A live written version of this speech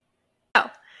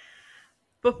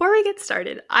Before we get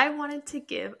started, I wanted to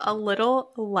give a little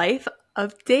life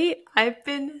update. I've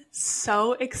been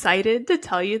so excited to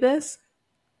tell you this,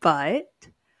 but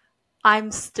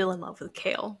I'm still in love with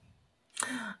Kale.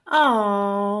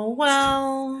 Oh,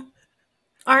 well,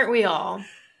 aren't we all?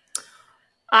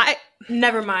 I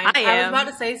Never mind. I was am. about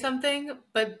to say something,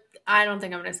 but I don't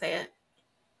think I'm going to say it.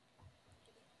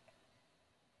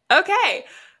 Okay.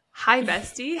 Hi,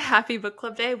 bestie. Happy book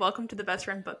club day. Welcome to the Best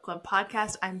Friend Book Club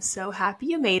podcast. I'm so happy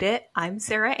you made it. I'm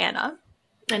Sara Ana.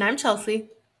 And I'm Chelsea.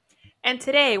 And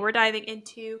today we're diving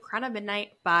into Crown of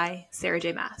Midnight by Sarah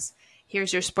J. Maas.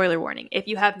 Here's your spoiler warning. If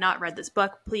you have not read this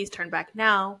book, please turn back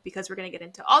now because we're going to get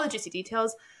into all the juicy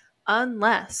details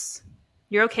unless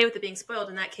you're okay with it being spoiled.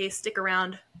 In that case, stick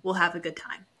around. We'll have a good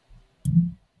time.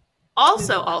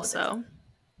 Also,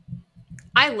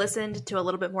 I listened to a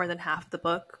little bit more than half of the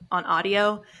book on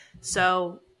audio.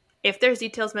 So if there's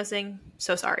details missing,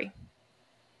 so sorry.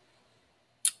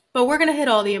 But we're going to hit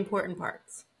all the important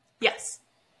parts. Yes.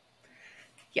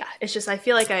 Yeah, it's just I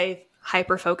feel like I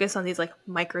hyper focus on these like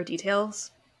micro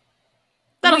details.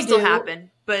 That'll still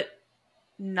happen, but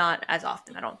not as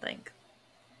often, I don't think.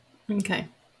 Okay.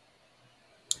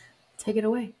 Take it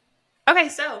away. Okay,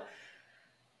 so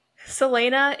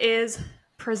Selena is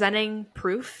presenting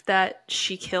proof that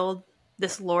she killed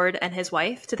this lord and his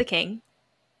wife to the king.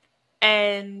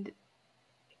 And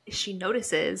she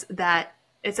notices that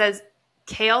it says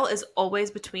Kale is always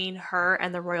between her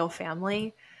and the royal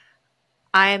family.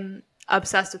 I'm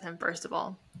obsessed with him, first of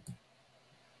all.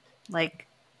 Like,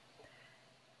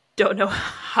 don't know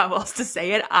how else to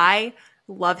say it. I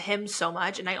love him so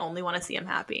much, and I only want to see him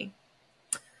happy.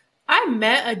 I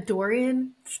met a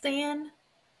Dorian stan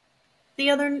the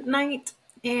other night,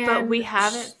 but we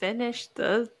haven't finished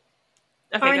the...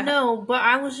 Okay, I know, but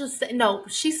I was just... No,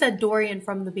 she said Dorian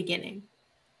from the beginning.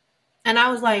 And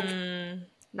I was like,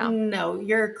 no,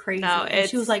 you're crazy. No, and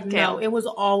she was like, Kale. No, it was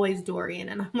always Dorian.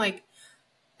 And I'm like,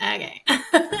 okay.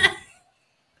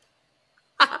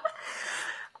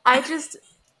 I just...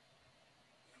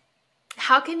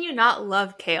 How can you not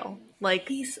love Kale? Like,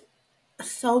 he's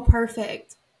so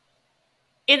perfect.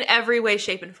 In every way,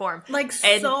 shape, and form. Like,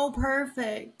 so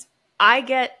perfect. I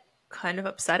get kind of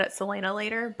upset at Selena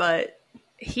later, but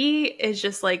he is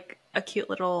just like a cute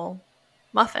little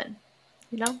muffin,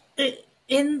 you know?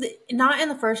 Not in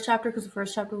the first chapter, because the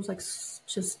first chapter was like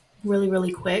just really,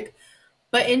 really quick.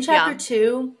 But in chapter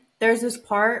 2, there's this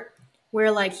part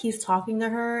where like he's talking to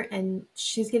her and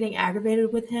she's getting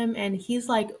aggravated with him. And he's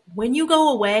like, when you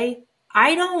go away,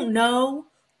 I don't know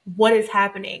what is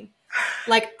happening.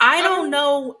 Like, I don't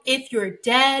know if you're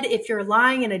dead, if you're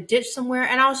lying in a ditch somewhere.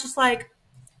 And I was just like,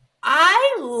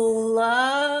 I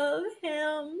love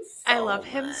him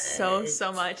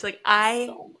so much. Like,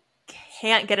 I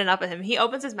can't get enough of him. He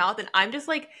opens his mouth and I'm just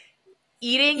like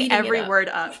eating every word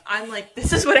up. I'm like,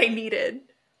 this is what I needed.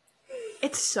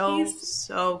 It's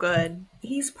so good.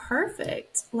 He's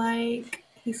perfect. Like,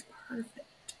 he's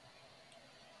perfect.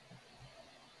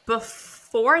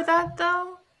 Before that,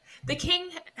 though, the king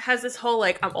has this whole,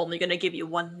 like, I'm only going to give you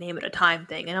one name at a time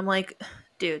thing. And I'm like,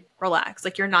 dude, relax.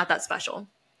 Like, you're not that special.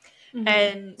 Mm-hmm.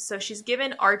 And so she's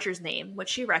given Archer's name, which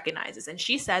she recognizes. And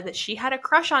she said that she had a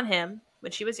crush on him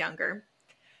when she was younger.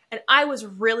 And I was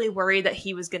really worried that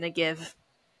he was going to give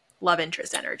love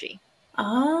interest energy.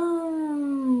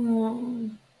 Oh.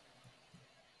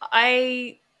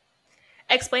 I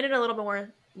explained it a little bit more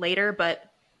later, but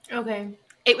okay.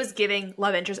 It was giving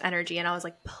love interest energy, and I was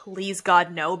like, please,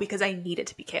 God, no, because I need it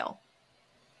to be Kale.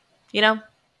 You know?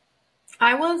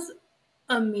 I was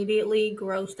immediately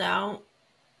grossed out.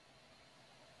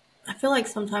 I feel like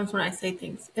sometimes when I say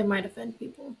things, it might offend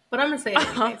people, but I'm going to say it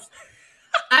anyways.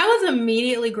 I was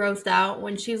immediately grossed out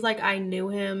when she's like, I knew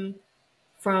him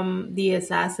from the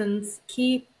Assassin's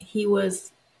Keep. He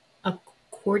was a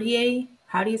courtier.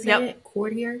 How do you say it?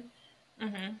 Courtier?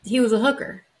 Mm-hmm. He was a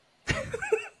hooker.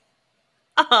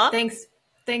 Thanks,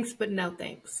 but no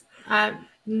thanks.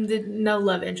 No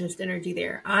love interest energy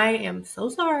there. I am so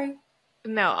sorry.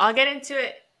 No, I'll get into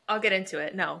it.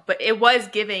 No, but it was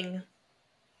giving...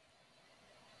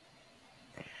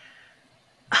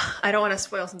 I don't want to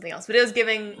spoil something else, but it was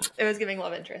giving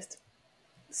love interest.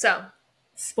 So,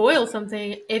 spoil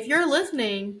something. If you're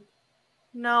listening,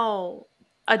 no,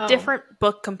 a different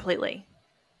book completely.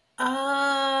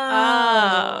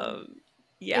 Yeah.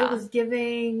 It was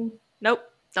giving... Nope,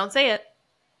 don't say it.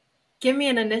 Give me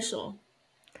an initial.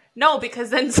 No,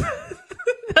 because then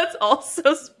that's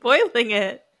also spoiling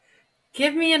it.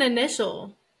 Give me an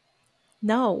initial.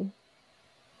 No.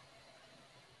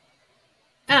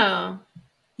 Oh.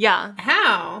 Yeah.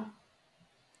 How?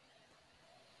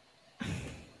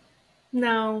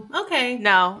 No. Okay.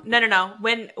 No.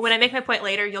 When I make my point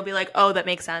later, you'll be like, oh, that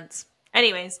makes sense.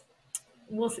 Anyways,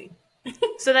 We'll see.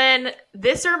 so then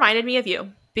this reminded me of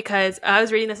you because I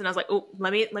was reading this and I was like, oh,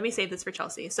 let me save this for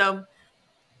Chelsea. So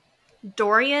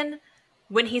Dorian,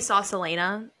 when he saw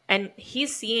Selena, and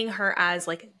he's seeing her as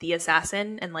like the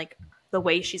assassin and like the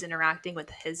way she's interacting with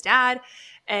his dad,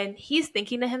 and he's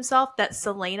thinking to himself that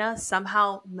Selena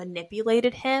somehow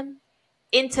manipulated him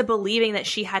into believing that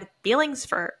she had feelings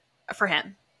for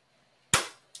him.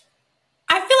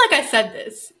 I feel like I said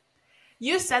this.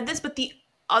 You said this, but the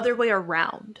other way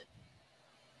around.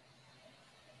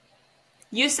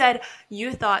 You said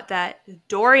you thought that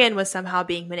Dorian was somehow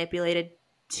being manipulated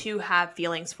to have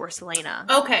feelings for Selena.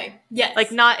 Okay. Yes.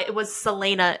 Like, not, it was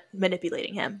Selena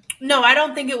manipulating him. No, I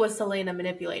don't think it was Selena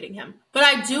manipulating him. But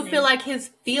I do feel like his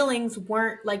feelings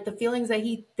weren't, like, the feelings that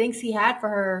he thinks he had for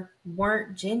her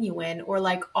weren't genuine or,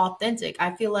 like, authentic.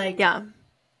 I feel like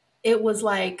it was,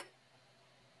 like,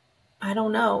 I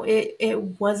don't know.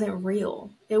 It wasn't real.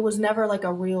 It was never, like,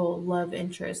 a real love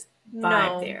interest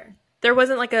vibe there. There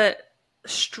wasn't, like, a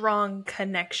strong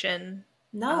connection.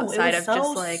 No, it was so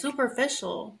just, like,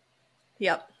 superficial.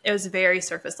 Yep. It was very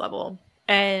surface level.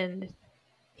 And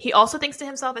he also thinks to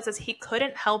himself, it says he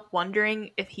couldn't help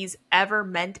wondering if he's ever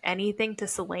meant anything to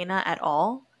Selena at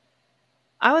all.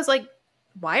 I was like,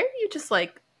 why are you just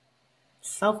like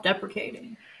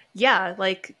self-deprecating? Yeah,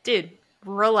 like, dude,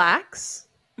 relax.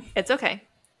 It's okay.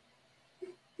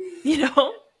 You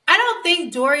know? I don't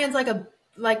think Dorian's like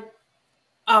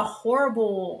a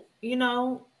horrible,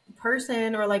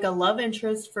 person or like a love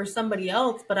interest for somebody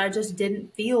else, but I just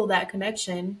didn't feel that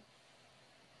connection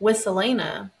with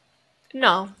Selena.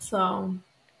 No. So,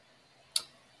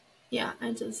 yeah,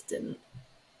 I just didn't.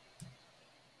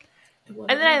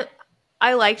 And then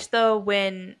I liked, though,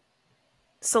 when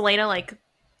Selena, like,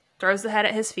 throws the head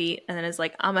at his feet and then is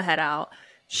like, I'm gonna head out.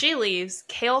 She leaves.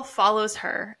 Chaol follows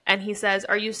her, and he says,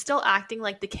 are you still acting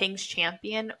like the king's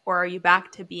champion, or are you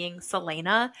back to being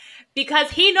Selena?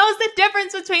 Because he knows the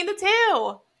difference between the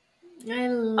two. I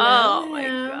love him. Oh, my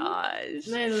gosh.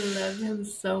 I love him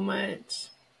so much.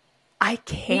 I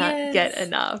can't get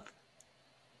enough.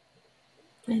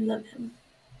 I love him.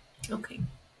 Okay.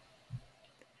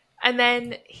 And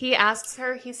then he asks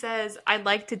her, he says, I'd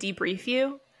like to debrief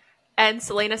you. And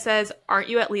Selena says, aren't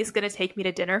you at least going to take me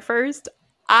to dinner first?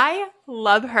 I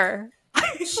love her.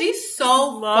 She's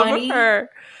so funny. Her.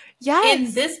 Yes.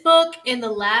 In this book, in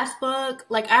the last book,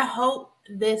 like, I hope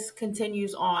this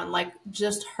continues on. Like,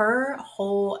 just her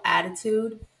whole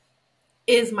attitude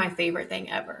is my favorite thing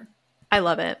ever. I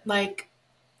love it. Like,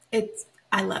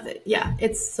 I love it. Yeah,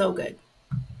 it's so good.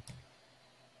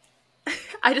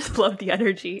 I just love the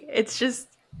energy. It's just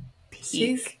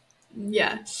peak.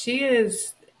 She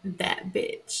is that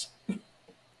bitch.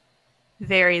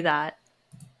 Very that.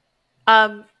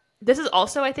 This is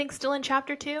also, I think, still in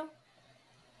chapter 2.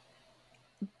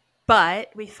 But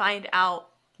we find out,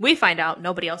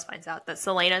 nobody else finds out, that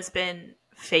Selena's been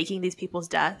faking these people's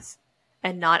deaths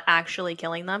and not actually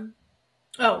killing them.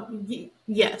 Oh,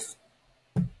 yes.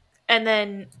 And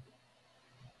then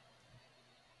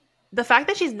the fact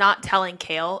that she's not telling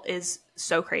Chaol is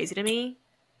so crazy to me.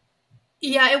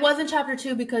 Yeah, it was in chapter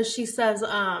 2 because she says,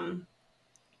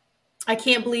 I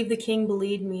can't believe the king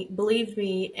believed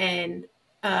me, and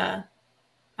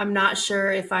I'm not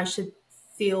sure if I should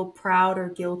feel proud or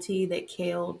guilty that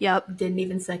Chaol didn't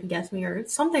even second guess me, or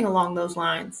something along those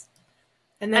lines.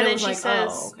 And then she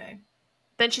says, oh, okay.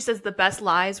 Then she says the best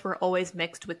lies were always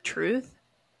mixed with truth.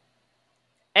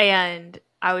 And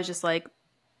I was just like,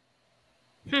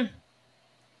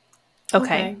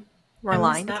 Okay. We're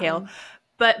lying to Chaol.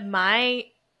 But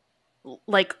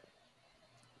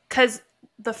because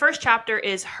the first chapter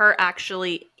is her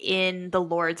actually in the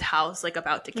Lord's house, like,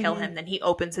 about to kill him. Then he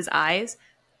opens his eyes.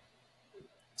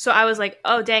 So I was like,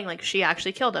 oh, dang, like, she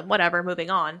actually killed him. Whatever,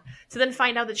 moving on. So then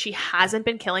find out that she hasn't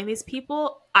been killing these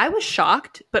people. I was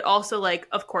shocked, but also, like,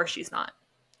 of course she's not.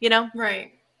 You know?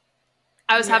 Right.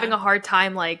 I was having a hard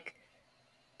time, like,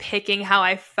 picking how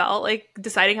I felt, like,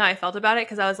 deciding how I felt about it.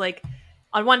 Because I was like,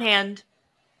 on one hand,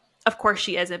 of course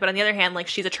she isn't. But on the other hand, like,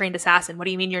 she's a trained assassin. What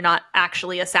do you mean you're not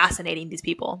actually assassinating these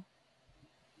people?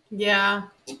 Yeah.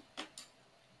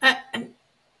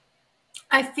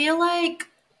 I feel like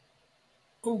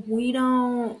we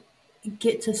don't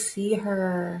get to see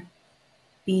her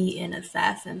be an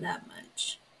assassin that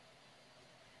much.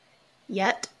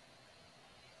 Yet.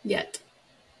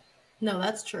 No,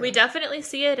 that's true. We definitely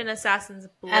see it in Assassin's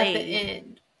Blade. At the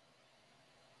end.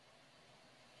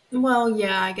 Well,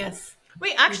 yeah, I guess.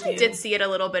 We actually did see it a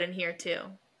little bit in here, too.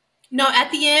 No,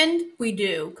 at the end, we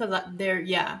do. Because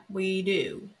we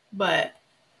do. But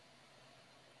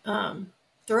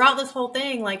throughout this whole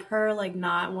thing, like her like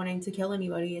not wanting to kill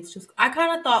anybody, it's just I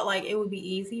kind of thought like it would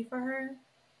be easy for her.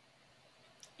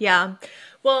 Yeah.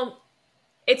 Well,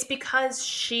 it's because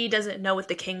she doesn't know what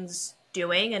the king's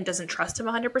doing and doesn't trust him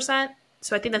 100%.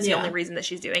 So I think that's the only reason that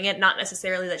she's doing it, not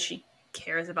necessarily that she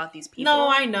cares about these people. No,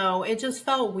 I know. It just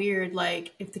felt weird.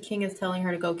 Like, if the king is telling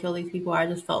her to go kill these people, I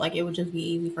just felt like it would just be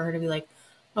easy for her to be like,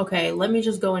 okay, let me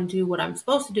just go and do what I'm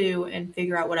supposed to do and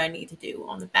figure out what I need to do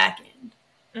on the back end.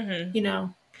 Mm-hmm. You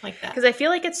know, like that. Because I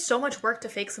feel like it's so much work to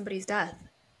fake somebody's death.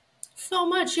 So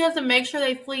much. She has to make sure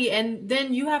they flee, and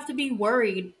then you have to be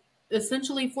worried,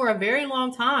 essentially, for a very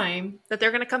long time. That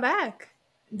they're going to come back.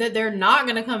 That they're not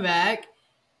going to come back,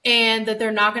 and that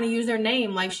they're not going to use their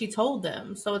name like she told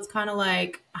them. So it's kind of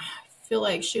like, I feel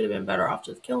like she would have been better off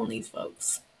just killing these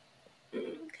folks.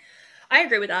 I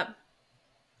agree with that.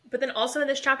 But then also in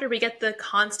this chapter, we get the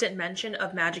constant mention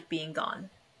of magic being gone.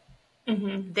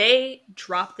 Mm-hmm. They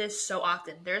drop this so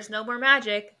often. There's no more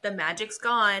magic. The magic's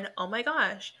gone. Oh my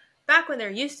gosh. Back when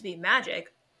there used to be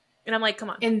magic. And I'm like, come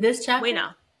on. In this chapter? Wait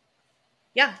now.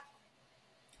 Yeah.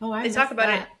 Oh, I They talk about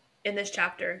it in this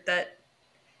chapter that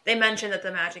they mention that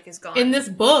the magic is gone. In this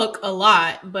book a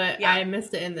lot, but I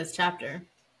missed it in this chapter.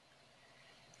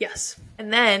 Yes.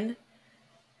 And then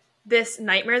this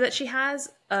nightmare that she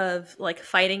has of like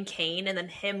fighting Cain and then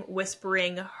him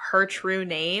whispering her true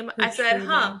name. I said,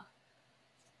 huh.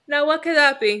 Now what could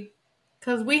that be?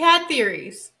 Because we had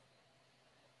theories.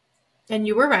 And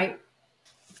you were right.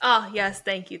 Oh, yes.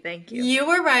 Thank you. You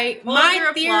were right.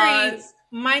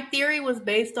 My theory was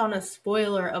based on a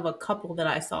spoiler of a couple that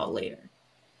I saw later.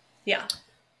 Yeah.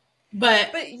 But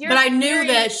I knew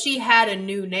that she had a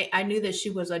new name. I knew that she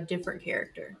was a different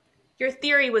character. Your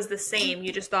theory was the same.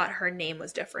 You just thought her name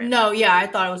was different. No, yeah, I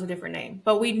thought it was a different name.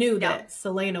 But we knew that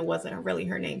Selena wasn't really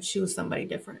her name. She was somebody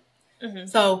different. Mm-hmm.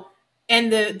 So,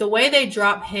 and the way they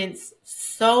drop hints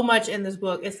so much in this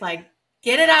book, it's like,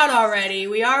 get it out already.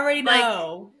 We already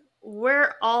know.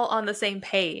 We're all on the same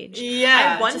page.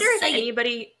 Yeah. I wonder if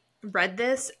anybody read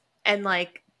this and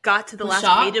like got to the last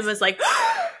page and was like,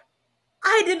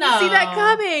 I didn't see that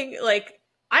coming. Like,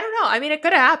 I don't know. I mean, it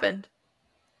could have happened.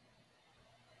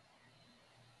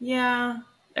 Yeah.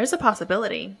 There's a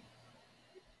possibility.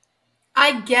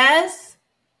 I guess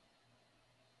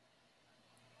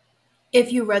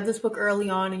if you read this book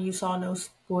early on and you saw no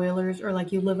spoilers, or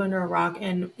like you live under a rock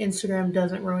and Instagram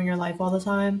doesn't ruin your life all the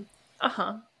time.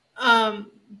 Uh-huh.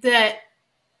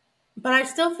 But I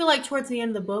still feel like towards the end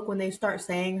of the book, when they start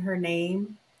saying her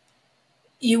name,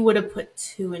 you would have put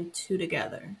 2 and 2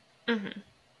 together. Mm-hmm.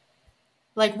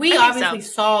 Like, we obviously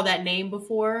saw that name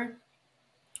before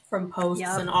from posts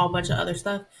and all a bunch of other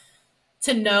stuff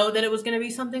to know that it was going to be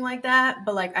something like that.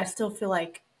 But, like, I still feel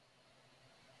like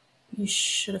you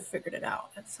should have figured it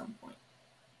out at some point.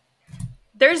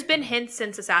 There's been hints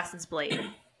since Assassin's Blade.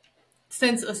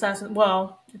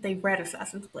 Well, they've read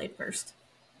Assassin's Blade first.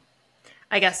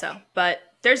 I guess so. But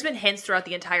there's been hints throughout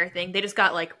the entire thing. They just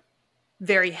got, like,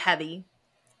 very heavy.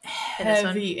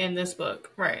 In this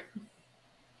book. Right.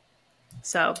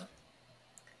 So,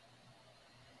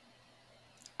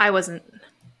 I wasn't.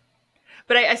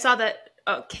 But I saw that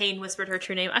Cain whispered her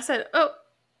true name. I said,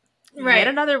 yet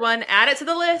another one. Add it to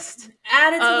the list.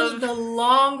 Add it to the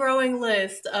long growing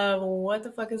list of what the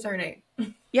fuck is her name.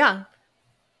 Yeah.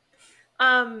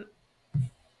 Oh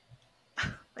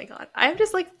my god. I'm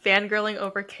just like fangirling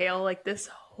over Kale like this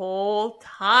whole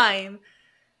time.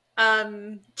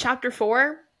 Chapter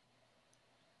 4.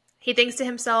 He thinks to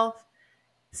himself,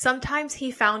 sometimes he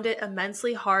found it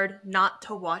immensely hard not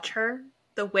to watch her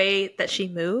the way that she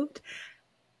moved.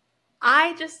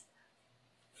 I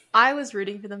was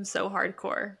rooting for them so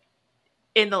hardcore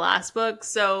in the last book.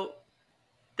 So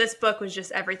this book was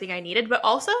just everything I needed, but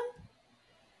also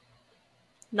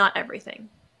not everything.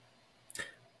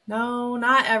 No,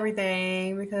 not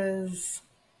everything, because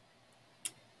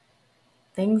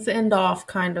things end off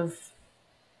kind of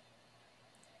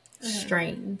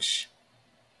strange.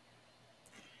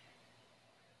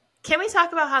 Can we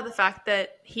talk about how the fact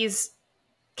that he's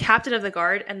captain of the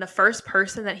guard and the first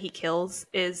person that he kills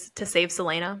is to save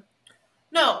Selena?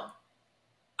 No.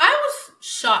 I was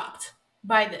shocked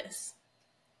by this.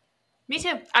 Me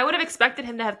too. I would have expected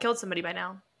him to have killed somebody by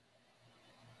now.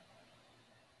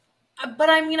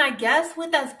 But I mean, I guess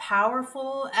with as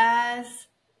powerful as...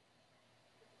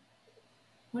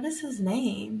 What is his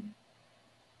name?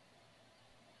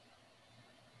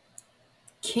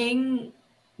 King...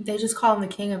 They just call him the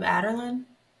King of Aderlin?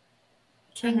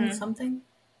 King something?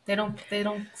 They don't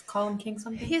call him King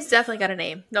something? He's definitely got a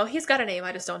name. No, he's got a name.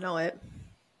 I just don't know it.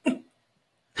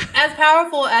 As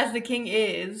powerful as the king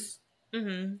is,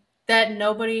 that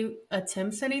nobody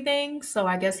attempts anything, so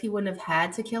I guess he wouldn't have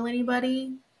had to kill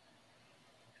anybody.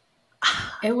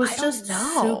 It was just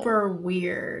super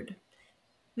weird.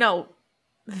 No,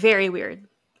 very weird.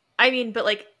 I mean, but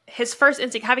like his first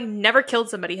instinct, having never killed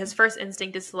somebody, his first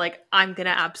instinct is to like, I'm gonna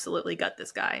absolutely gut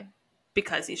this guy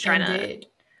because he's trying to,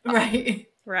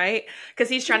 right? Because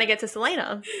he's trying to get to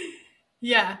Celaena.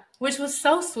 Yeah, which was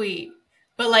so sweet,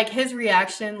 but like his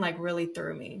reaction like really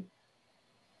threw me.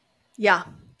 Yeah.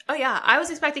 Oh yeah, I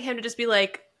was expecting him to just be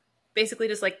like, basically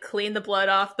just like clean the blood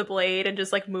off the blade and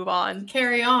just like move on,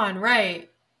 carry on, right?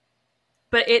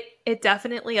 But it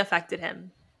definitely affected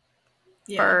him.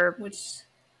 Yeah, for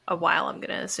a while, I'm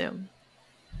gonna assume.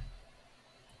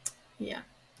 Yeah.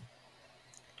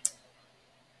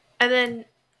 And then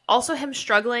also him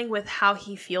struggling with how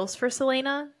he feels for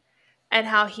Celaena and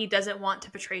how he doesn't want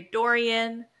to betray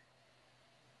Dorian.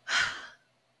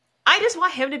 I just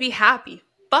want him to be happy.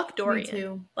 Fuck Dorian. Me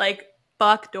too. Like,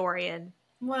 fuck Dorian.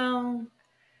 Well,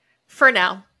 for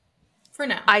now. For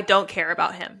now. I don't care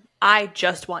about him. I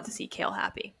just want to see Chaol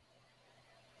happy.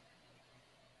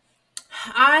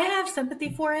 I have sympathy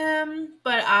for him,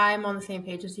 but I'm on the same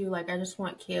page as you. Like, I just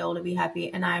want Chaol to be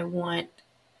happy, and I want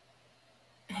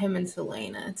him and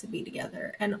Celaena to be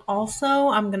together. And also,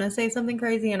 I'm gonna say something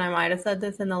crazy, and I might have said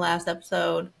this in the last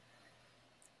episode,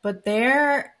 but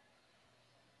there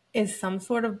is some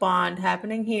sort of bond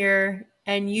happening here,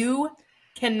 and you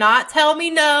cannot tell me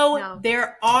no.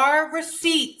 There are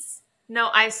receipts. No,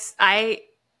 I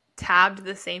tabbed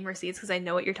the same receipts because I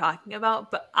know what you're talking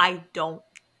about, but I don't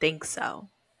think so.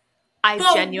 I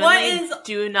genuinely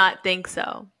do not think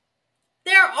so.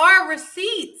 There are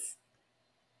receipts.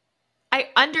 I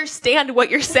understand what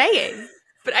you're saying,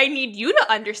 but I need you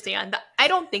to understand that I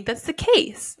don't think that's the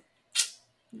case.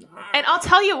 And I'll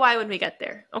tell you why when we get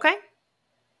there, okay?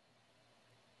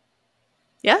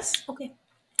 Yes? Okay.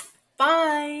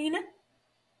 Fine.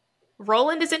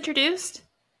 Roland is introduced.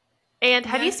 And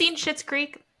have you seen Schitt's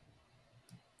Creek?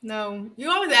 No. You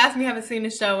always ask me if I haven't seen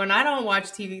the show, and I don't watch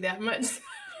TV that much.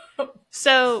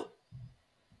 So,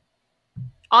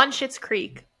 on Schitt's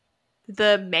Creek,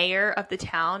 the mayor of the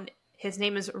town, his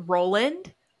name is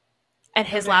Roland, and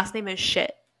his last name is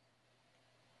Shit.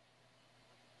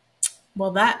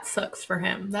 Well, that sucks for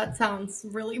him. That sounds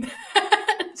really bad.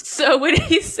 So when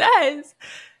he says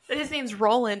that his name's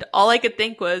Roland, all I could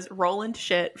think was Roland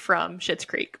Shit from Schitt's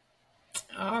Creek.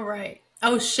 All right.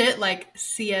 Oh, shit, like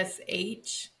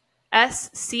CSH?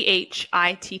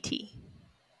 SCHITT.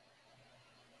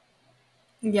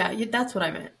 Yeah, that's what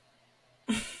I meant.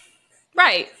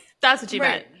 Right. That's what you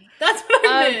meant. That's what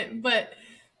I meant, but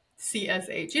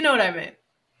CSH. You know what I meant.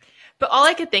 But all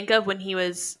I could think of when he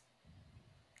was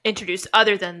introduced,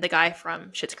 other than the guy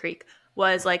from Schitt's Creek,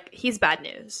 was like, he's bad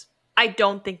news. I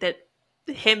don't think that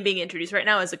him being introduced right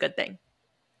now is a good thing.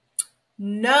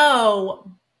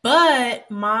 No, but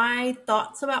my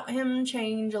thoughts about him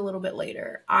change a little bit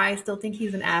later. I still think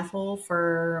he's an asshole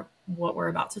for what we're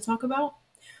about to talk about.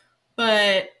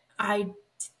 But I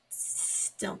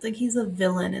don't think he's a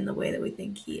villain in the way that we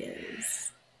think he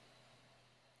is.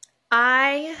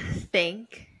 I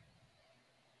think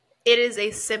it is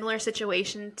a similar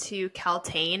situation to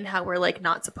Caltaine, how we're like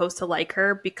not supposed to like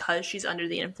her because she's under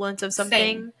the influence of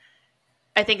something. Same.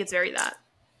 I think it's very that.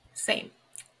 Same.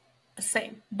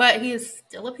 But he is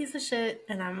still a piece of shit,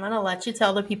 and I'm going to let you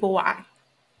tell the people why.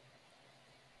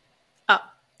 Oh,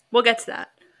 we'll get to that.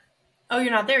 Oh,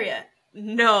 you're not there yet?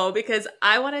 No, because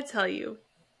I want to tell you,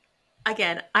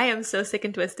 again, I am so sick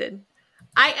and twisted.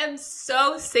 I am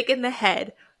so sick in the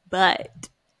head, but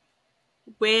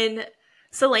when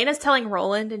Celaena's telling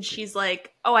Roland and she's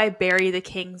like, oh, I bury the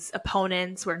king's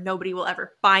opponents where nobody will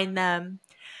ever find them.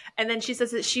 And then she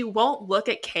says that she won't look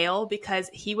at Chaol because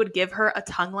he would give her a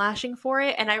tongue lashing for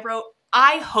it. And I wrote,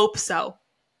 I hope so.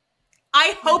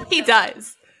 I hope he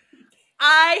does.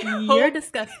 You're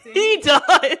disgusting. He does.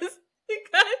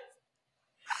 Because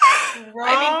wrong.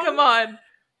 I mean, come on.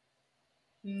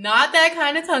 Not that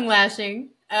kind of tongue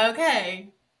lashing. Okay.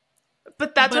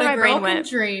 But that's where my brain went.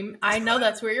 Dream. I know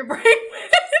that's where your brain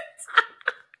went.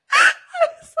 I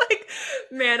was like,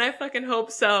 man, I fucking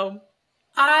hope so.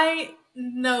 I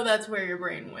know that's where your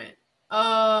brain went.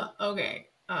 Okay.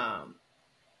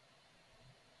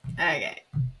 Okay.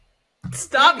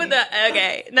 Stop with the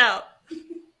okay. No.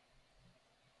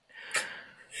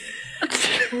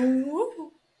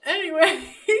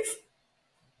 Anyways.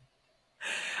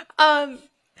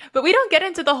 But we don't get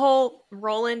into the whole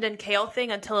Roland and Chaol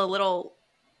thing until a little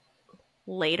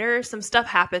later. Some stuff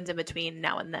happens in between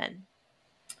now and then.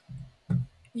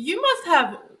 You must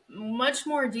have much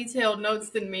more detailed notes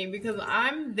than me because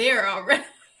I'm there already.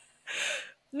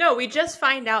 No, we just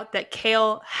find out that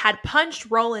Kale had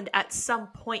punched Roland at some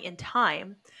point in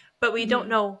time, but we don't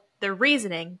know the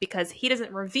reasoning because he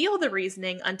doesn't reveal the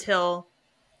reasoning until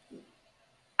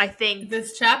I think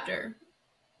this chapter.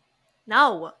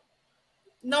 No,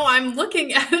 I'm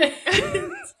looking at it.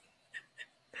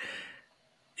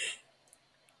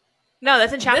 No,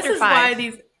 that's in chapter 5. This is why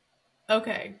these.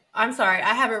 Okay, I'm sorry.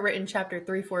 I have it written chapter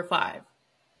 3, 4, 5.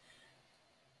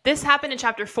 This happened in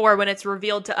chapter 4 when it's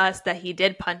revealed to us that he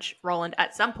did punch Roland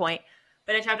at some point.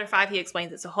 But in chapter 5, he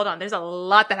explains it. So hold on. There's a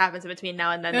lot that happens in between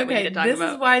now and then that we need to talk about.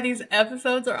 This is why these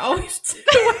episodes are always 2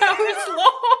 hours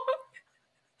long.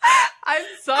 I'm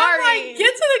sorry. I'm like,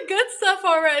 get to the good stuff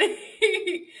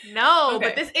already. No,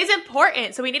 but this is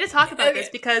important. So we need to talk about this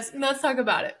because... Let's talk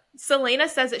about it. Selena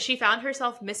says that she found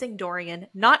herself missing Dorian,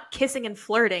 not kissing and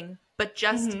flirting, but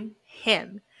just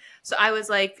him. So I was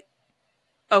like,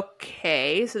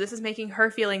 okay, so this is making her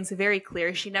feelings very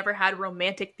clear. She never had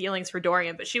romantic feelings for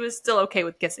Dorian, but she was still okay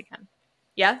with kissing him.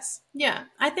 Yes? Yeah,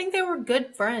 I think they were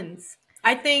good friends.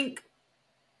 I think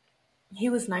he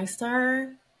was nice to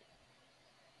her.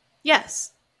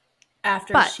 Yes.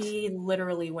 After she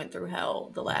literally went through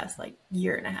hell the last,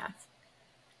 year and a half.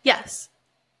 Yes.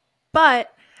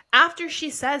 But after she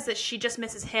says that she just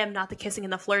misses him, not the kissing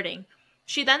and the flirting,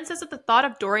 she then says that the thought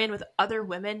of Dorian with other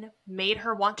women made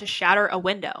her want to shatter a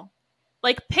window.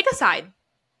 Like, pick a side.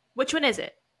 Which one is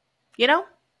it? You know?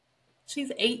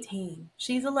 She's 18.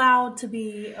 She's allowed to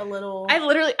be a little...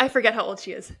 I forget how old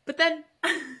she is. But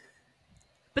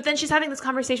then she's having this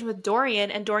conversation with Dorian,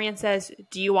 and Dorian says,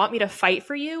 do you want me to fight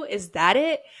for you? Is that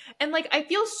it? And, I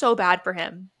feel so bad for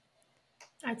him.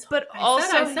 I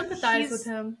also, sympathize with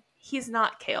him. He's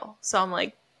not Kale. So I'm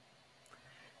like,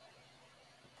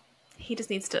 he just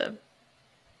needs to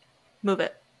move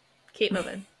it. Keep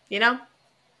moving. You know?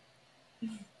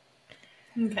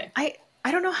 Okay.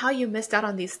 I don't know how you missed out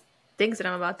on these things that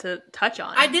I'm about to touch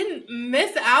on. I didn't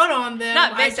miss out on them.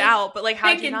 Not miss out, but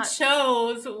how did you not?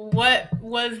 Chose what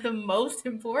was the most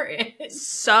important.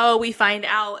 So we find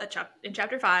out in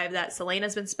chapter 5 that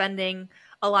Selena's been spending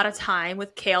a lot of time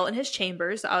with Kale in his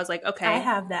chambers. So I was like, okay. I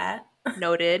have that.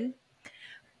 Noted.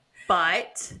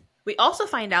 But we also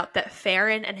find out that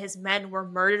Farron and his men were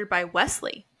murdered by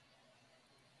Wesley.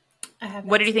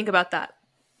 What did you think about that?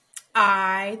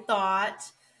 I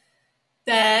thought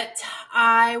that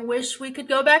I wish we could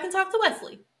go back and talk to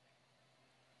Wesley.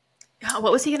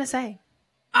 What was he going to say?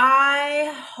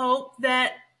 I hope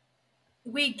that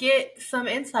we get some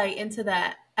insight into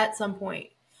that at some point.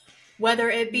 Whether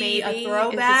it be a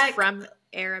throwback. Is this from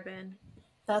Arabin?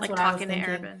 That's what I was thinking.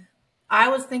 Arabin. I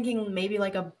was thinking maybe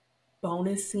a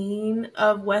bonus scene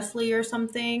of Wesley or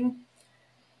something.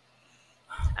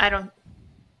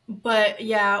 But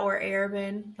yeah, or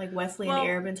Arabin, Wesley and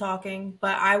Arabin talking.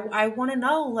 But I want to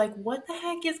know, what the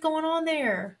heck is going on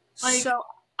there? So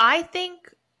I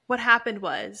think what happened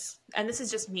was, and this is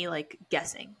just me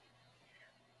guessing,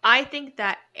 I think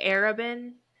that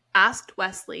Arabin asked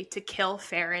Wesley to kill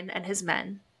Farron and his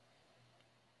men.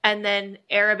 And then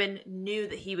Arabin knew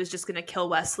that he was just going to kill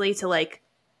Wesley to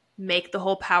make the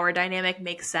whole power dynamic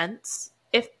make sense.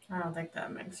 I don't think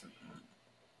that makes sense.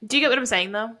 Do you get what I'm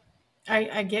saying though?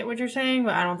 I get what you're saying,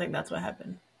 but I don't think that's what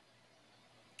happened.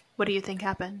 What do you think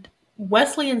happened?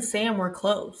 Wesley and Sam were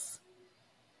close.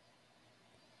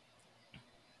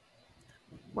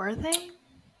 Were they?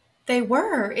 They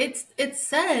were. It's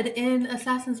said in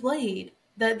Assassin's Blade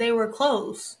that they were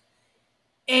close.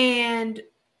 And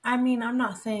I mean, I'm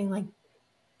not saying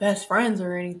best friends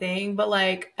or anything, but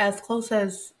as close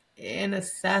as an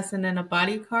assassin and a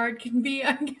bodyguard can be,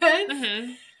 I guess.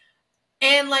 Mm-hmm.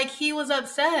 And he was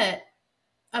upset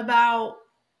about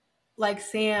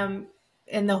Sam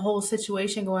and the whole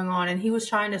situation going on, and he was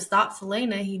trying to stop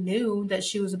Selena. He knew that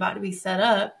she was about to be set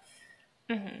up.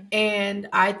 Mm-hmm. And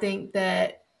I think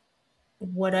that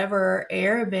whatever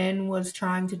Arabin was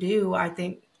trying to do, I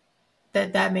think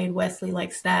that made Wesley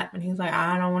snap, and he was like,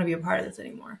 I don't want to be a part of this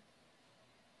anymore.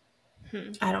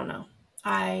 I don't know.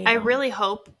 I really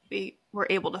hope we were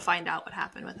able to find out what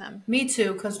happened with him. Me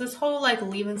too, because this whole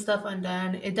leaving stuff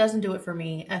undone, it doesn't do it for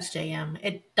me, SJM.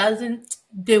 It doesn't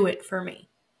do it for me.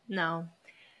 No.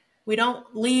 We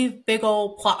don't leave big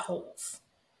old plot holes.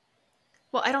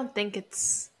 Well, I don't think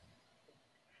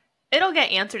it'll get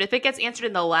answered. If it gets answered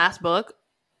in the last book,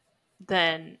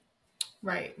 then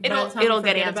right. It'll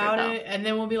get answered about it, and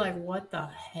then we'll be like, what the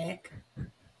heck?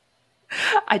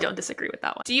 I don't disagree with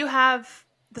that one. Do you have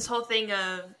this whole thing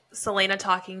of Selena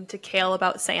talking to Kale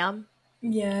about Sam?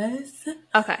 Yes.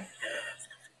 Okay.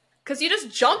 Because you just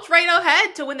jumped right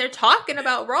ahead to when they're talking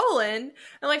about Roland,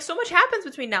 and like so much happens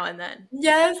between now and then.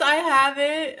 Yes, I have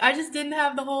it. I just didn't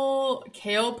have the whole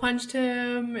Kale punched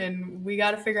him, and we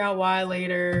got to figure out why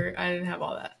later. I didn't have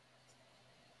all that.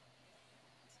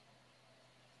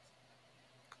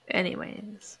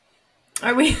 Anyways,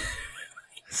 are we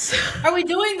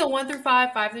doing the 1 through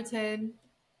 5, 5 through 10,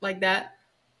 like that?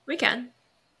 We can.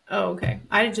 Oh, okay.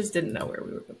 I just didn't know what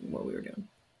we were doing.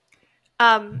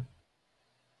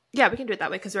 Yeah, we can do it that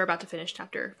way because we're about to finish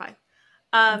chapter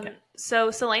 5. Okay.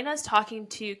 So Selena's talking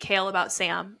to Kale about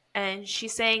Sam, and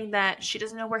she's saying that she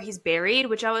doesn't know where he's buried,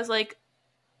 which I was like,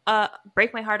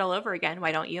 break my heart all over again.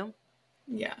 Why don't you?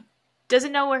 Yeah.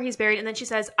 Doesn't know where he's buried. And then she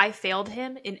says, I failed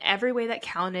him in every way that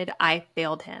counted. I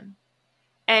failed him.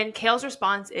 And Kale's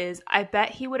response is, I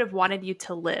bet he would have wanted you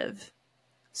to live.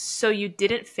 So you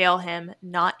didn't fail him,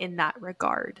 not in that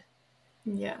regard.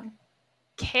 Yeah.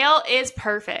 Kale is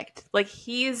perfect. Like,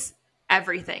 he's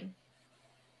everything.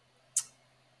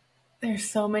 There's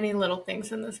so many little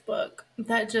things in this book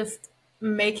that just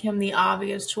make him the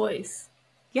obvious choice.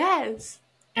 Yes.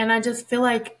 And I just feel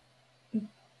like,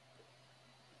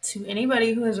 to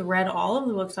anybody who has read all of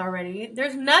the books already,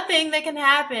 there's nothing that can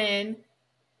happen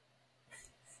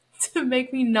to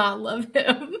make me not love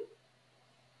him.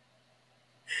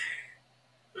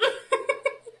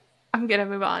 I'm gonna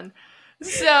move on.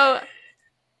 So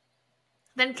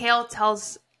then Kale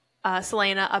tells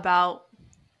Selena about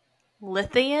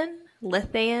Lithian,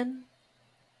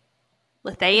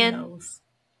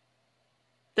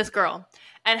 this girl,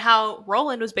 and how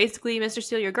Roland was basically Mr.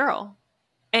 Steal Your Girl,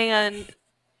 and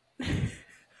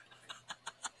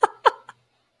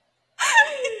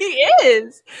he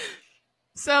is.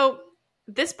 So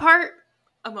this part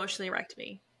emotionally wrecked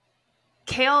me.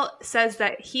 Kale says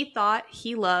that he thought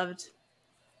he loved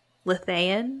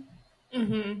Lithian,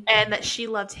 and that she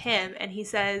loved him, and he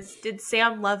says, did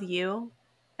Sam love you?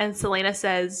 And Selena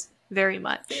says, very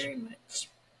much. Very much.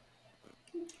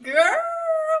 Girl!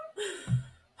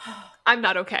 I'm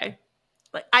not okay.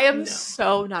 Like, I am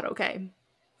so not okay.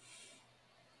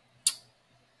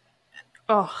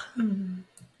 Oh.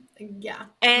 Yeah.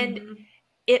 And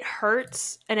it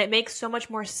hurts, and it makes so much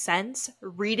more sense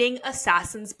reading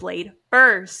Assassin's Blade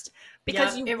first.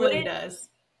 Because it really does.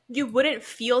 You wouldn't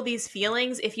feel these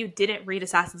feelings if you didn't read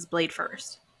Assassin's Blade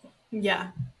first.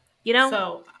 Yeah. You know?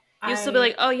 So you'd still be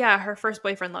like, oh yeah, her first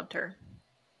boyfriend loved her.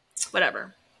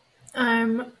 Whatever.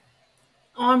 I'm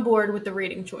on board with the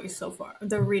reading choice so far.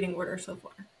 The reading order so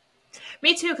far.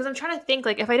 Me too, because I'm trying to think,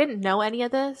 like, if I didn't know any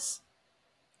of this,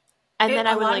 and then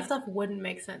I would, a lot of stuff wouldn't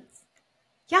make sense.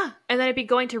 Yeah, and then I'd be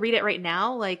going to read it right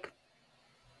now, like,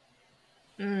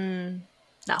 no.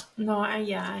 No, I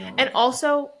don't. And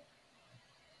also,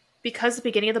 because the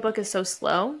beginning of the book is so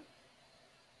slow,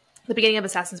 the beginning of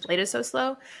Assassin's Blade is so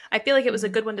slow, I feel like it was a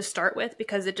good one to start with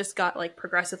because it just got, like,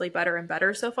 progressively better and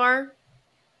better so far.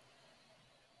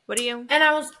 What do you? And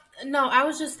I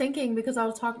was just thinking because I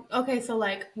was talking, okay, so,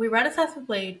 like, we read Assassin's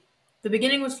Blade, the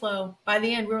beginning was slow, by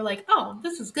the end we were like, oh,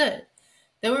 this is good.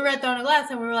 Then we read Throne of Glass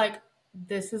and we were like,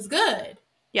 this is good.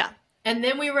 Yeah. And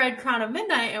then we read Crown of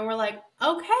Midnight and we're like,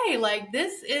 okay, like,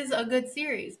 this is a good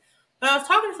series. But I was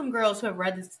talking to some girls who have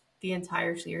read the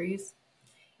entire series.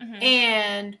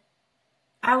 And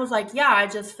I was like, yeah, I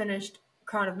just finished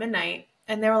Crown of Midnight.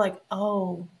 And they were like,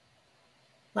 oh,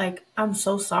 like, I'm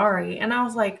so sorry. And I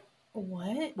was like, what?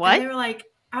 And they were like,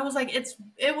 I was like,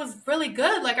 it was really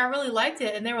good. Like, I really liked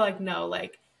it. And they were like, no,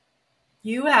 like,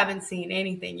 you haven't seen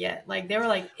anything yet. Like, they were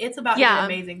like, it's about to get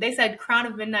amazing. They said Crown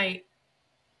of Midnight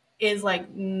is like,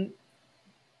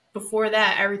 before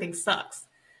that, everything sucks.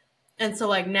 And so,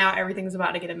 like, now everything's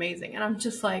about to get amazing. And I'm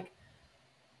just like,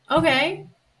 okay.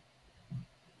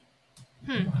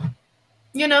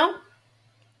 You know?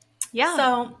 Yeah.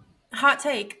 So, hot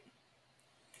take,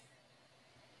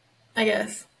 I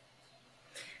guess.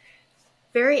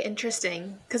 Very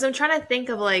interesting. Because I'm trying to think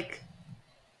of, like,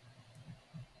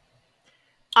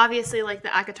 obviously, like, the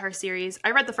ACOTAR series,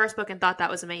 I read the first book and thought that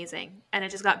was amazing. And it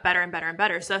just got better and better and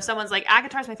better. So if someone's like,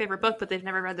 ACOTAR's my favorite book, but they've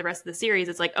never read the rest of the series,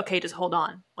 it's like, okay, just hold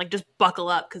on. Like, just buckle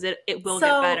up because it will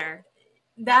get better.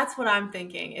 That's what I'm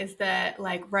thinking is that,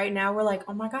 like, right now we're like,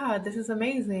 oh my God, this is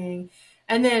amazing.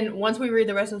 And then once we read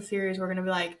the rest of the series, we're going to be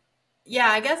like, yeah,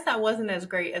 I guess that wasn't as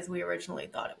great as we originally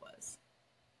thought it was.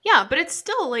 Yeah, but it's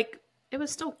still, like, it was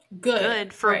still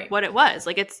good for what it was.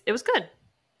 Like, it was good.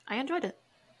 I enjoyed it.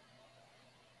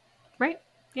 Right?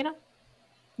 You know?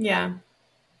 Yeah.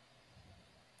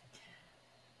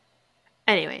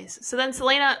 Anyways, so then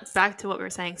Selena, back to what we were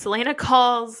saying. Selena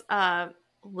calls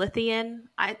Lithian,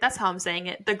 that's how I'm saying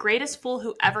it, the greatest fool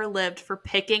who ever lived for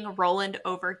picking Roland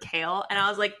over Kale. And I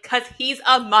was like, because he's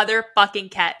a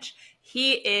motherfucking catch.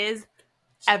 He is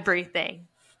everything.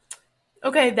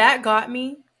 Okay, that got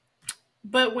me.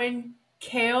 But when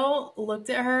Kale looked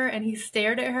at her and he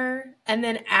stared at her, and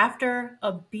then after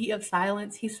a beat of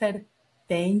silence, he said,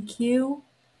 "Thank you."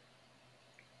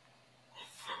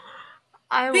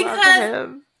 I love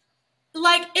him.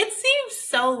 Like, it seems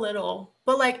so little,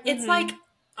 but like it's like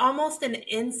almost an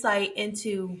insight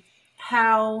into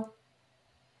how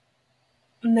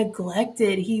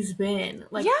neglected he's been,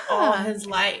 like all his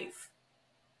life.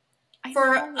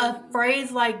 For a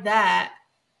phrase like that,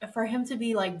 for him to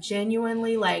be like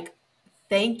genuinely like,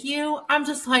 "Thank you," I'm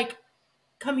just like,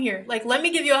 come here. Like, let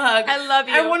me give you a hug. I love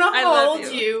you. I want to hold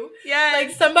you. Yeah.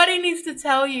 Like, somebody needs to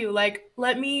tell you, like,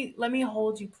 let me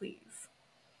hold you, please.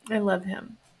 I love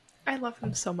him. I love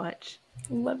him so much.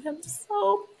 I love him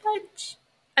so much.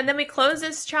 And then we close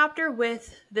this chapter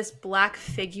with this black,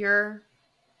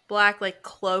 like,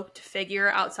 cloaked figure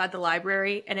outside the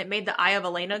library, and it made the eye of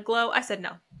Elena glow. I said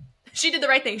no. She did the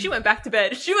right thing. She went back to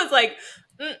bed. She was like,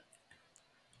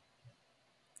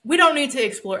 we don't need to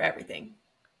explore everything.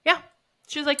 Yeah.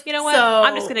 She was like, you know what?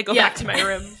 I'm just going to go back to my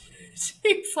room.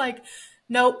 She's like,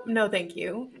 nope, no thank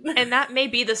you. And that may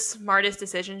be the smartest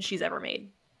decision she's ever made.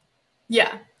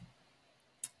 Yeah.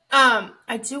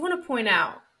 I do want to point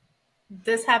out,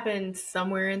 this happened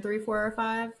somewhere in 3, 4, or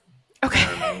 5. Okay. I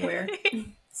don't remember where.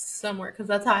 Somewhere, because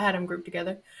that's how I had them grouped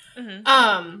together.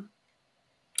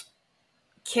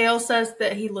 Kale says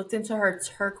that he looked into her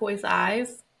turquoise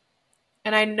eyes.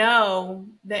 And I know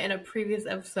that in a previous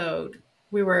episode,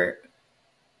 we were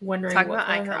wondering what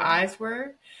color her eyes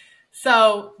were.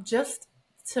 So, just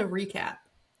to recap.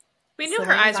 We knew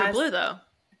her eyes were blue, though.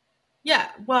 Yeah,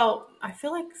 well, I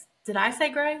feel like, did I say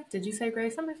gray? Did you say gray?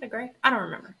 Somebody said gray? I don't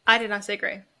remember. I did not say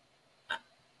gray.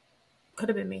 Could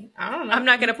have been me. I don't know. I'm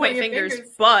not going to point fingers,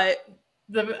 but...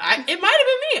 it might have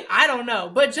been me. I don't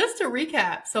know. But just to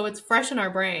recap, so it's fresh in our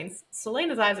brains,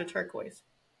 Selena's eyes are turquoise.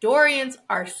 Dorian's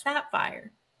are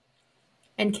sapphire.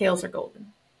 And Kale's are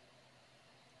golden.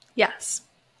 Yes.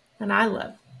 And I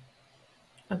love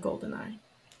a golden eye.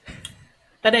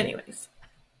 But anyways.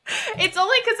 It's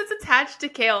only because it's attached to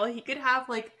Kale. He could have,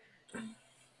 like,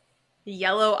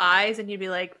 yellow eyes, and you'd be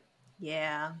like,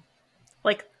 yeah.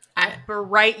 Like,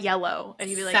 bright yellow. And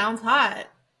you'd be like... Sounds hot.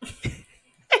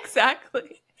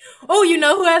 Exactly. Oh, you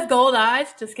know who has gold eyes?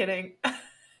 Just kidding.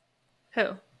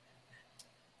 Who?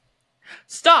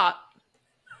 Stop.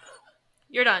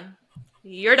 You're done.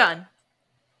 You're done.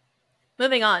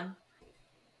 Moving on.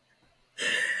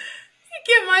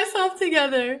 Get myself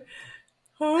together.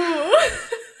 Oh.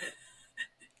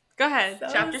 Go ahead. So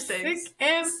Chapter 6. Sick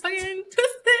and fucking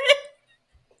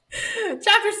twisted.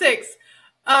 Chapter 6.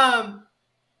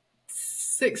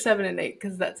 6, 7, and 8,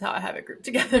 because that's how I have it grouped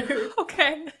together.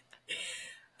 Okay.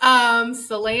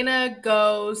 Selena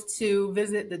goes to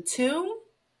visit the tomb.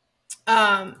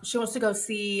 She wants to go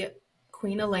see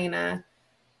Queen Elena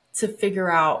to figure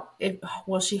out if,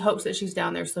 well, she hopes that she's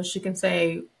down there so she can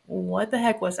say, what the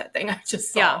heck was that thing I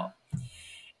just saw? Yeah.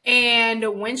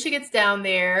 And when she gets down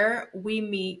there, we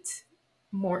meet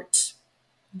Mort,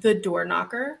 the door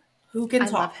knocker, who can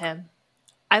talk. I love him.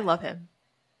 I love him.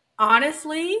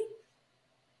 Honestly,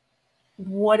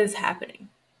 what is happening?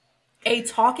 A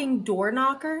talking door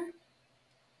knocker?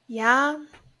 Yeah.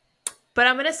 But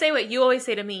I'm going to say what you always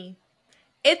say to me.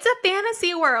 It's a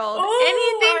fantasy world.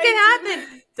 Anything can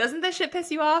happen. Doesn't this shit piss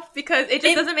you off? Because it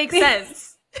just doesn't make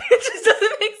sense. It just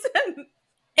doesn't make sense.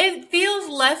 It feels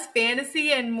less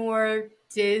fantasy and more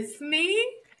Disney.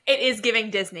 It is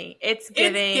giving Disney. It's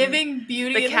giving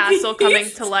Beauty the and castle the Beast. coming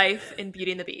to life in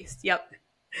Beauty and the Beast. Yep.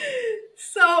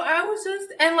 So I was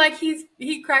just, and like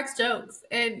he cracks jokes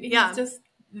and he's just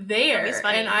there.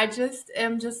 And I just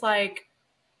am just like,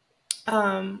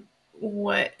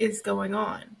 what is going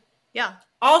on? Yeah.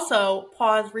 Also,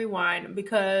 pause, rewind,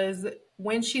 because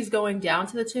when she's going down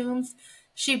to the tombs,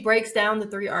 she breaks down the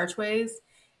 3 archways.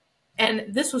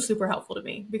 And this was super helpful to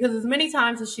me because as many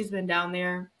times as she's been down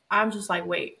there, I'm just like,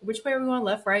 wait, which way are we going?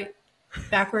 Left, right,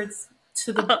 backwards,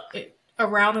 to the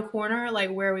around the corner? Like,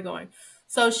 where are we going?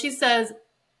 So she says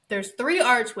there's 3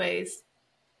 archways.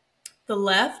 The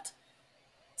left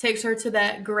takes her to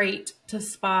that grate to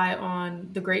spy on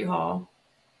the Great Hall,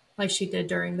 like she did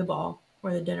during the ball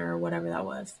or the dinner or whatever that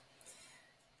was.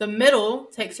 The middle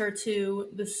takes her to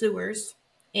the sewers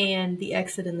and the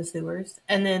exit in the sewers.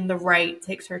 And then the right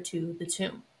takes her to the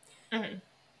tomb. Mm-hmm.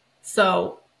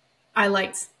 So I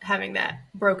liked having that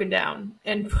broken down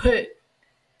and put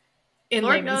in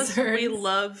Lord knows terms.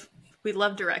 we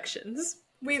love directions.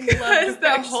 We love because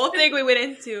the whole thing we went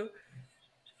into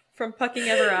from Pucking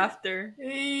Ever After.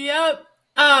 Yep.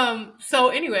 So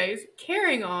anyways,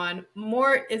 carrying on,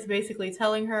 Mort is basically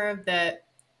telling her that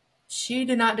she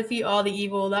did not defeat all the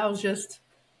evil. That was just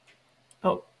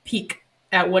a peek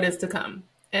at what is to come,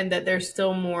 and that there's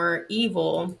still more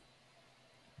evil.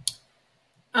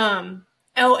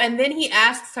 Oh, and then he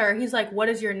asks her, he's like, "What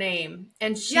is your name?"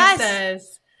 And she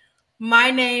says, "My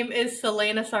name is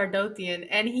Selena Sardothian."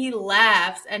 And he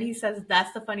laughs and he says,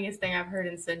 "That's the funniest thing I've heard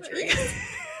in centuries."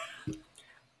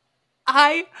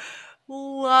 I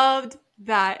loved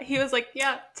that. He was like,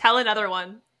 "Yeah, tell another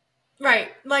one."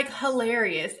 Right. Like,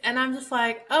 hilarious. And I'm just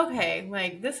like, okay,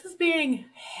 like, this is being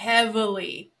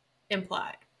heavily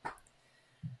implied.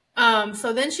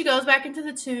 So then she goes back into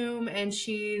the tomb and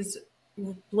she's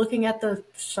looking at the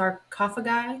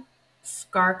sarcophagi?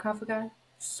 Something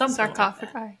Sarcophagi.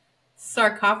 like that.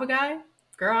 Sarcophagi?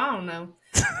 Girl, I don't know.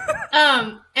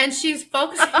 And she's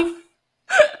focusing...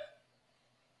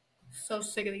 So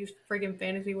sick of these friggin'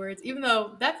 fantasy words, even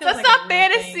though that feels That's like not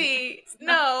fantasy.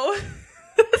 No.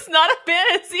 It's not a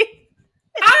fantasy.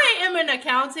 I am an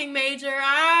accounting major.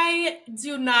 I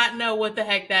do not know what the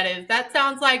heck that is. That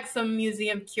sounds like some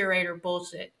museum curator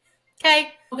bullshit.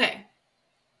 Okay.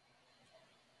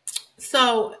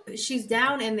 So she's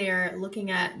down in there looking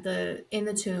at in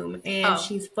the tomb, and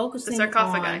she's focusing the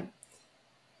sarcophagi.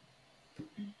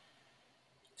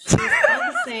 She's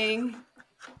focusing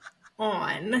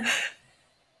on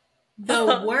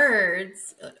the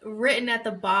words written at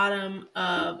the bottom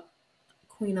of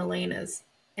Queen Elena's,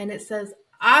 and it says,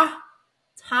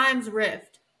 time's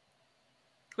rift.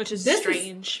 Which is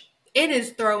strange. It is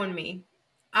throwing me.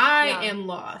 I am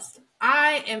lost.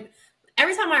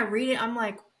 Every time I read it, I'm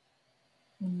like,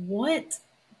 what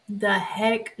the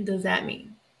heck does that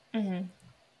mean? Mm-hmm.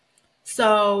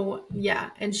 So, yeah,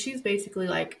 and she's basically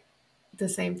like the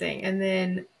same thing. And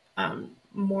then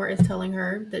Mort is telling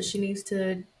her that she needs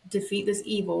to defeat this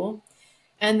evil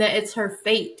and that it's her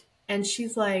fate. And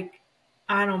she's like,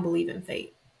 I don't believe in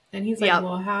fate. And he's like,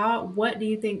 well, what do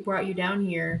you think brought you down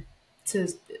here to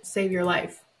save your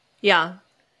life? Yeah.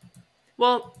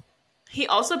 Well, he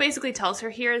also basically tells her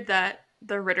here that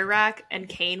the Ritterak and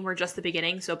Cain were just the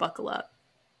beginning, so buckle up.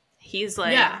 He's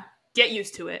like, get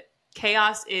used to it.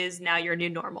 Chaos is now your new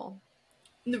normal.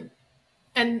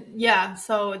 And yeah,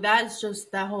 so that's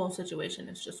just, that whole situation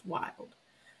is just wild.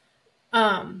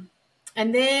 And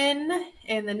then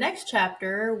in the next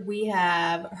chapter, we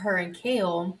have her and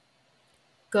Kale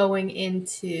going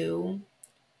into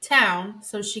town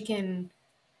so she can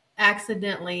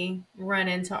accidentally run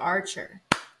into Archer.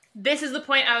 This is the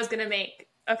point I was going to make.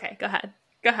 Okay, go ahead.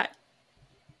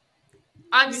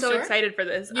 I'm so excited for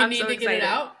this. I'm so excited. Get it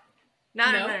out?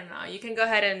 No. You can go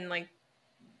ahead and like...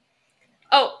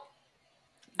 Oh,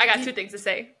 I got two things to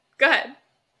say. Go ahead.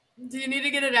 Do you need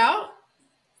to get it out?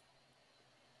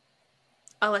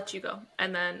 I'll let you go,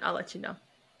 and then I'll let you know.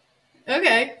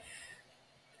 Okay.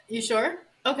 You sure?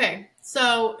 Okay.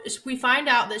 So we find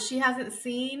out that she hasn't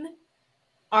seen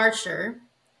Archer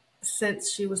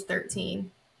since she was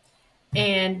 13.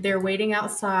 And they're waiting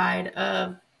outside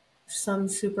of some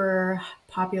super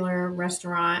popular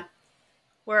restaurant.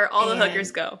 Where all the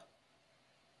hookers go.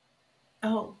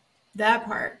 Oh, that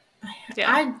part.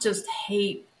 Yeah. I just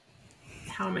hate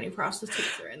how many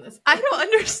prostitutes are in this book. I don't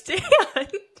understand.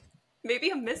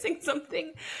 Maybe I'm missing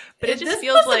something. But it just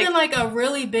feels like... This must have been like a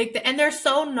really big thing. And they're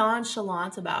so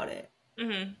nonchalant about it.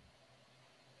 Mm-hmm.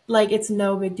 Like, it's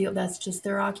no big deal. That's just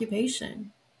their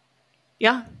occupation.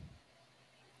 Yeah.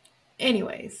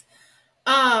 Anyways.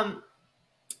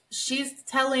 She's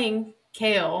telling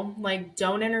Kale, like,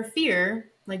 don't interfere.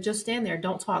 Like, just stand there.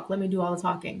 Don't talk. Let me do all the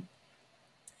talking.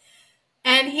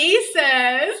 And he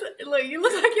says, look, you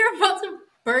look like you're about to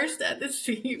burst at the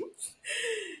seams.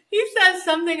 He says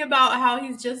something about how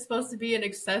he's just supposed to be an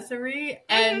accessory.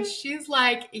 And she's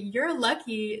like, you're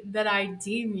lucky that I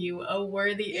deem you a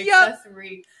worthy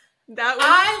accessory. That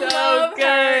was so good.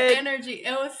 Her energy.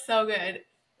 It was so good.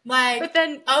 Like, but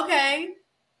then, okay.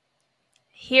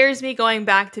 Here's me going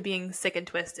back to being sick and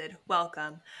twisted.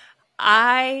 Welcome. When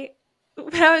I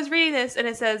was reading this and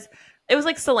it says, it was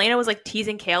like Selena was like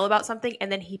teasing Kale about something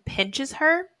and then he pinches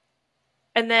her.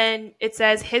 And then it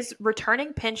says his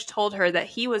returning pinch told her that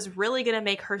he was really going to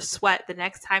make her sweat the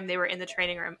next time they were in the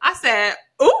training room. I said,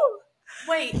 ooh.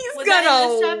 Wait, he's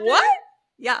gonna what?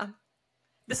 Yeah.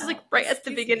 This is like right at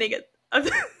the beginning of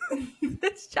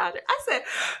this chapter. I said,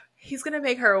 he's going to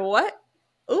make her what?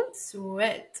 Ooh.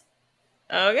 Sweat.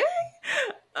 Okay.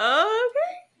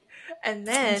 And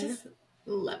then... I just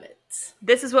love it.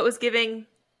 This is what was giving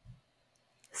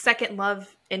second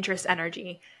love interest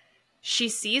energy. She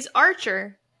sees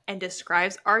Archer and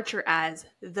describes Archer as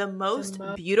the most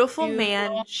beautiful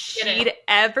man she'd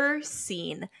ever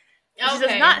seen. Okay. She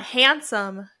says not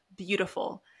handsome,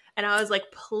 beautiful. And I was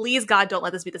like, please God, don't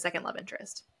let this be the second love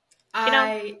interest. You know?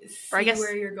 I see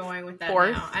where you're going with that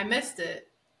fourth. Now. I missed it.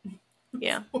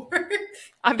 Yeah.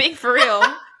 I'm being for real.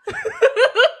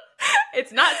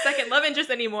 It's not second love interest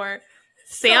anymore.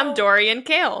 Sam, Dorian,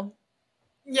 Kale.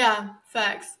 Yeah,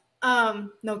 facts.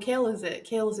 No, Kale is it.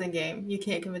 Kale's in game. You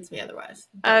can't convince me otherwise.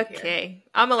 Okay.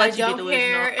 I'm gonna let you be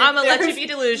delusional. I'm gonna let you be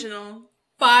delusional.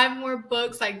 5 more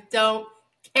books, I don't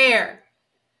care.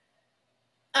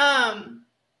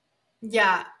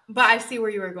 Yeah, but I see where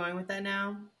you were going with that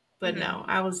now. But no,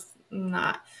 I was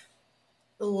not.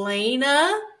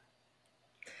 Lena?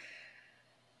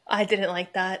 I didn't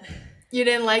like that. You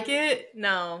didn't like it?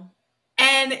 No.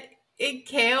 And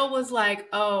Kale was like,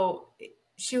 oh,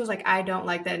 she was like, I don't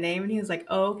like that name. And he was like,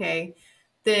 oh, okay,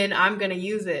 then I'm going to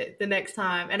use it the next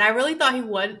time. And I really thought he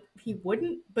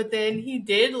wouldn't, but then he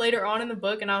did later on in the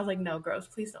book. And I was like, no, gross,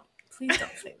 please don't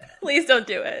say that. Please don't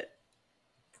do it.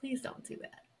 Please don't do that.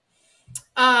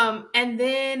 And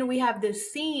then we have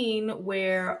this scene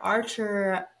where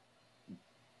Archer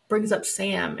brings up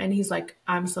Sam and he's like,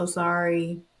 I'm so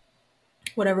sorry,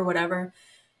 whatever.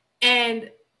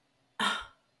 And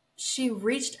she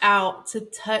reached out to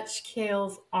touch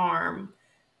Kale's arm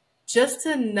just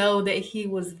to know that he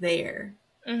was there.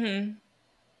 Mm-hmm.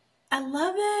 I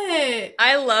love it.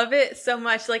 I love it so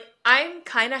much. Like, I'm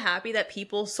kind of happy that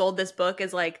people sold this book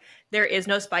as like, there is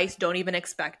no spice, don't even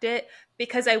expect it.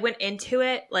 Because I went into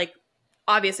it, like,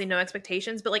 obviously no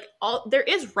expectations, but like, there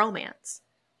is romance.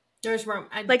 There's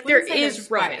romance. Like, there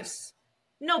is romance.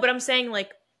 No, but I'm saying,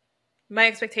 like, my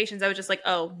expectations, I was just like,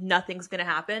 oh, nothing's going to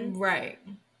happen. Right.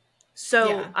 So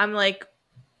yeah. I'm like,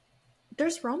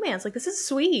 there's romance. Like, this is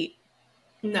sweet.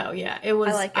 No, yeah. It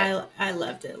was, I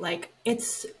loved it. Like,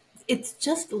 it's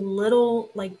just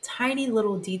little, like, tiny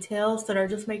little details that are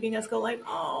just making us go like,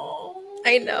 oh.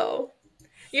 I know.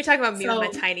 You're talking about me with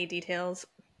my tiny details.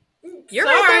 You're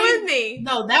right there with me.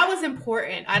 No, that was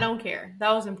important. I don't care.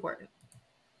 That was important.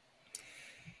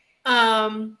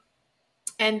 And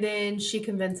then she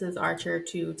convinces Archer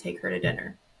to take her to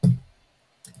dinner.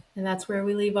 And that's where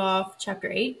we leave off chapter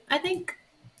 8, I think.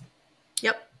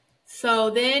 Yep. So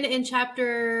then in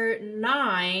chapter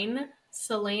 9,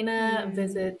 Selena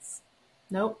visits...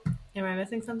 Nope. Am I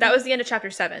missing something? That was the end of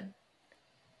chapter 7.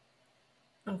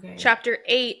 Okay. Chapter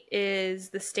 8 is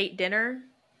the state dinner.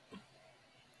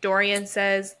 Dorian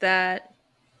says that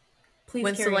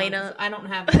when Selena... I don't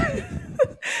have that.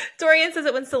 Dorian says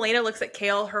that when Selena looks at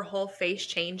Kale, her whole face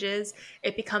changes.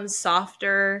 It becomes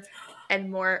softer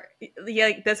and more... Yeah,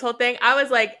 like this whole thing. I was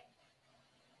like...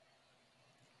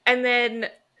 And then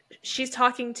Selena's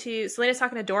talking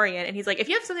to Dorian, and he's like, if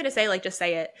you have something to say, like, just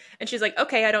say it. And she's like,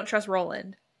 okay, I don't trust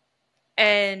Roland.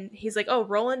 And he's like, oh,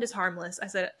 Roland is harmless. I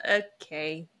said,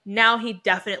 okay. Now he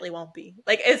definitely won't be.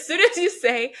 Like, as soon as you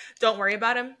say, don't worry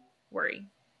about him, worry.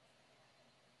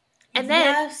 And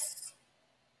then,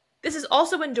 this is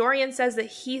also when Dorian says that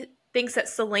he thinks that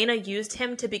Selena used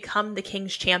him to become the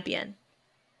king's champion.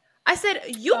 I said,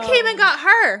 you came and got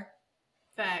her.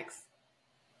 Facts.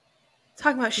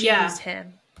 Talking about she used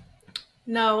him.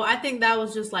 No, I think that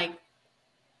was just, like,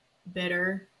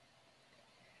 bitter.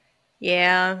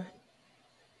 Yeah.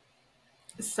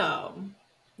 So,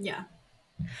 yeah.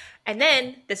 And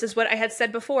then, this is what I had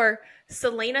said before,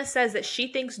 Selena says that she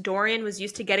thinks Dorian was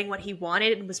used to getting what he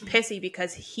wanted and was pissy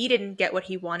because he didn't get what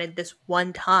he wanted this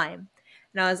one time.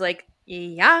 And I was like,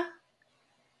 yeah.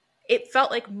 It felt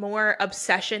like more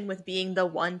obsession with being the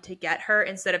one to get her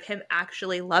instead of him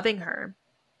actually loving her.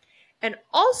 And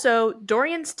also,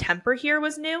 Dorian's temper here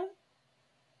was new.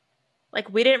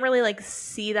 Like, we didn't really, like,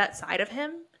 see that side of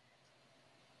him.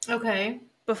 Okay.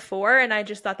 Before, and I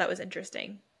just thought that was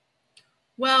interesting.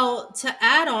 Well, to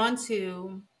add on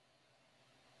to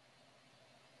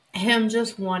him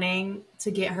just wanting to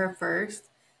get her first,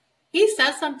 he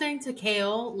says something to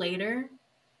Kale later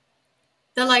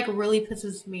that, like, really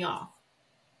pisses me off.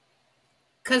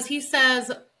 Because he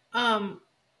says,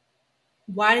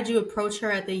 why did you approach her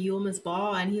at the Yulmus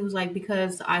ball? And he was like,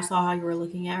 because I saw how you were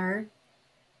looking at her.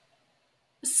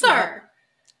 Sir.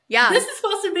 Yeah. This is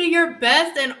supposed to be your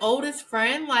best and oldest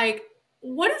friend. Like,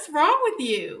 what is wrong with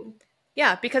you?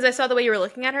 Yeah, because I saw the way you were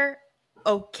looking at her.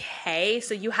 Okay,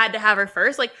 so you had to have her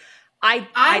first? Like, I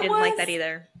didn't like that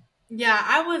either. Yeah,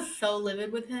 I was so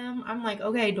livid with him. I'm like,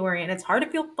 okay, Dorian, it's hard to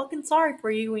feel fucking sorry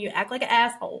for you when you act like an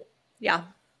asshole. Yeah.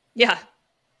 Yeah.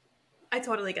 I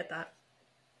totally get that.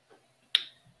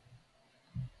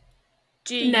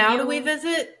 Now do we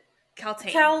visit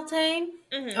Caltaine?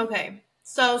 Mm-hmm. Okay.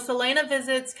 So Selena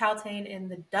visits Caltaine in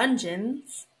the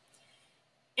dungeons,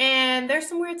 and there's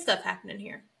some weird stuff happening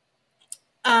here.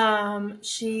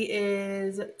 She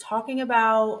is talking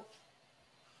about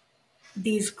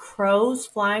these crows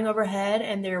flying overhead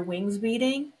and their wings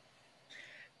beating.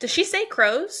 Does she say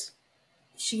crows?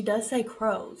 She does say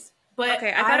crows. But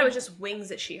okay, I thought it was just wings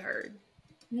that she heard.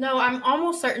 No, I'm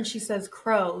almost certain she says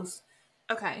crows.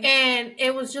 Okay. And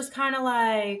it was just kind of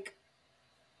like,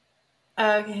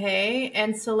 okay.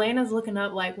 And Selena's looking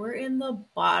up like, we're in the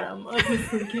bottom of the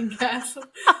freaking castle.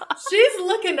 She's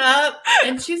looking up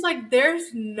and she's like,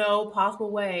 there's no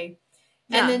possible way.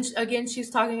 Yeah. And then again, she's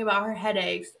talking about her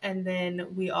headaches. And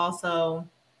then we also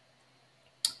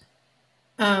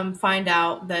find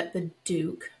out that the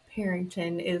Duke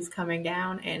Parrington is coming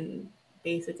down and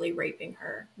basically raping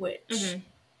her, which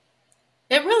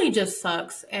it really just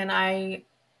sucks. And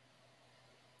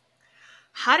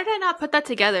how did I not put that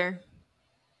together?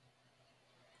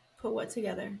 Put what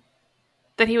together?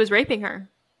 That he was raping her.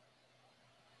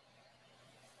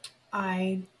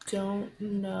 I don't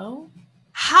know.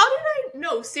 How did I...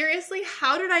 No, seriously,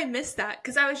 how did I miss that?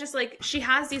 Because I was just like, she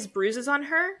has these bruises on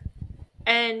her,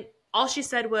 and all she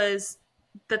said was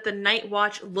that the Night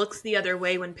Watch looks the other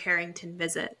way when Parrington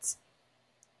visits.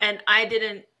 And I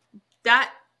didn't...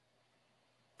 That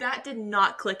did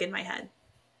not click in my head.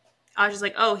 I was just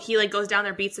like, oh, he like goes down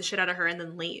there, beats the shit out of her, and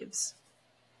then leaves.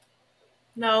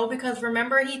 No, because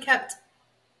remember he kept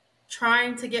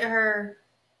trying to get her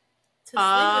to sleep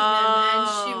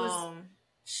with him, and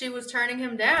she was turning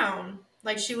him down.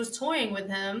 Like, she was toying with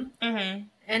him. Mm-hmm.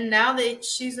 And now that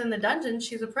she's in the dungeon,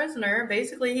 she's a prisoner.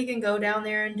 Basically, he can go down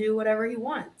there and do whatever he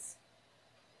wants.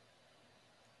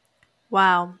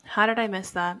 Wow. How did I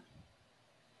miss that?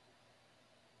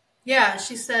 Yeah,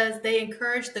 she says they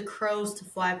encourage the crows to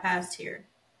fly past here.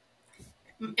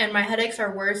 And my headaches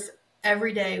are worse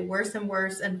every day, worse and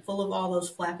worse, and full of all those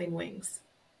flapping wings.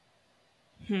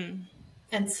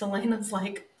 And Selena's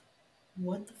like,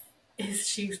 what the is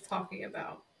she talking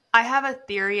about? I have a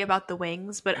theory about the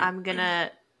wings, but I'm going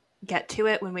to get to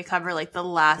it when we cover like the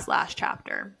last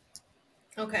chapter.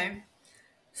 Okay.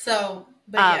 So,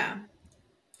 but yeah.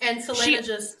 And Selena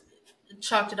just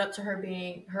chalked it up to her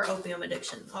being her opium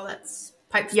addiction. All that's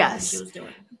pipe smoking she was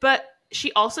doing. But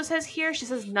she also says here, she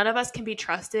says, none of us can be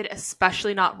trusted,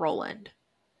 especially not Roland.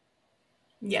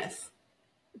 Yes.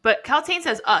 But Caltaine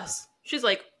says us. She's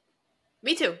like,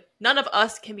 me too. None of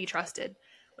us can be trusted.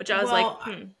 Which I was like,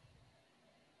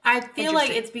 I feel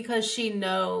like it's because she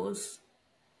knows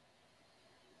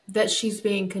that she's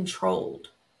being controlled.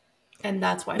 And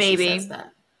that's why she says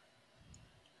that.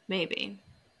 Maybe.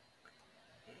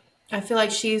 I feel like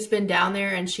she's been down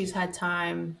there and she's had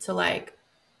time to like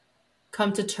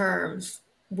come to terms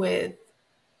with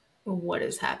what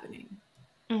is happening.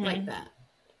 Like that.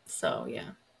 So,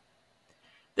 yeah.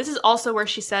 This is also where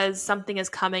she says something is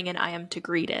coming and I am to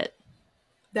greet it.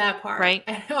 That part. Right?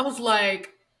 And I was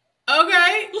like,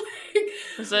 okay.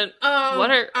 Is it,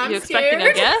 what are you expecting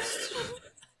a guest?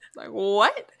 Like,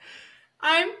 what?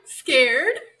 I'm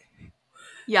scared.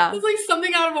 Yeah. It's like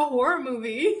something out of a horror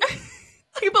movie.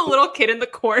 Like a little kid in the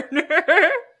corner.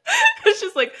 It's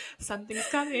just like, something's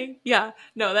coming. Yeah.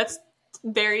 No, that's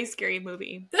very scary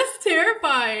movie. That's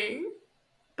terrifying.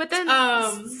 But then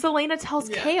Selena tells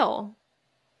Kale.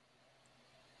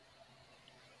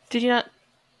 Did you not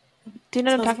what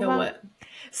I'm talking about? What?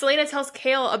 Selena tells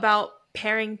Kale about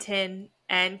Parrington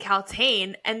and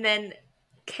Caltaine, and then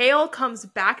Kale comes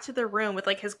back to the room with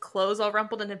like his clothes all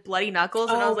rumpled and his bloody knuckles,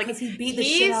 and I was like, he beat the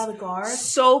shit out of the guard.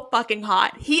 So fucking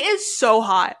hot. He is so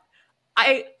hot.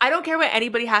 I don't care what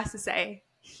anybody has to say.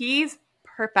 He's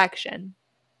perfection.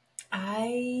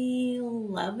 I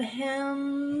love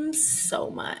him so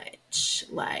much.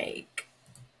 Like,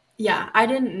 yeah, I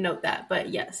didn't note that, but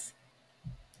yes.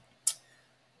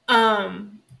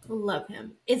 Love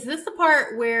him. Is this the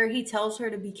part where he tells her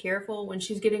to be careful when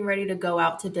she's getting ready to go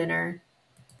out to dinner?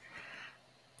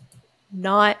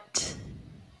 Not.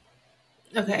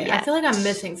 Okay, yet. I feel like I'm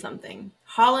missing something.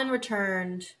 Holland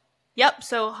returned. Yep,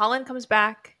 so Holland comes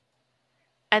back,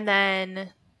 and then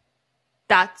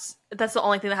that's the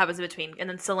only thing that happens in between. And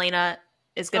then Selena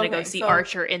is going to go see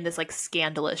Archer in this like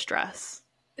scandalous dress.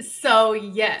 So,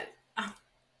 yeah.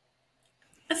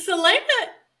 Selena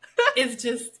is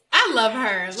just, I love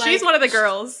her. Like, she's one of the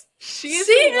girls. She's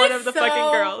one of the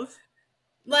fucking girls.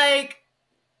 Like,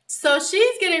 so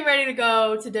she's getting ready to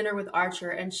go to dinner with Archer,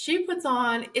 and she puts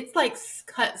on, it's like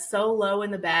cut so low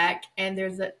in the back, and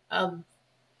there's a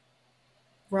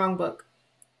wrong book.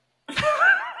 I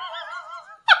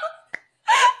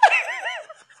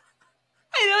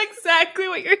know exactly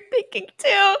what you're thinking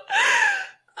too.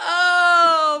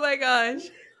 Oh my gosh.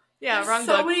 Yeah, There's wrong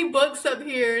so book. many books up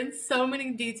here and so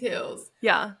many details.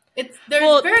 Yeah. There's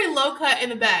very low cut in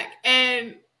the back,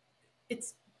 and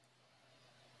it's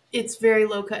very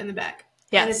low cut in the back.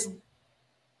 Yes. And it's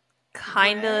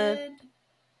kind of.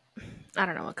 I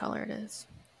don't know what color it is.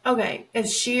 Okay,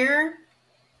 it's sheer.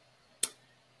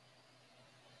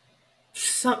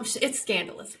 It's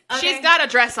scandalous. Okay. She's got a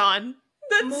dress on.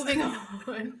 Moving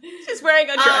on. She's wearing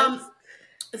a dress.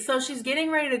 So she's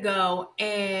getting ready to go,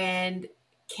 and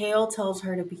Kale tells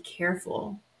her to be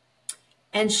careful.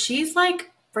 And she's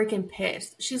like freaking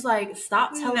pissed. She's like,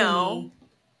 stop telling me.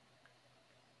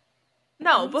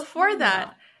 No, before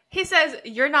that, he says,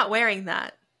 you're not wearing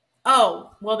that.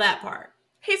 Oh, well, that part.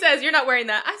 He says, you're not wearing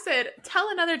that. I said, tell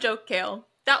another joke, Kale.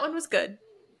 That one was good.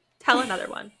 Tell another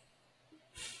one.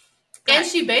 And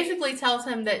she basically tells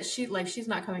him that she's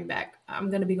not coming back. I'm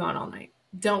going to be gone all night.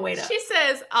 Don't wait up. She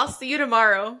says, I'll see you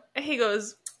tomorrow. And he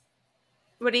goes,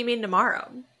 what do you mean tomorrow?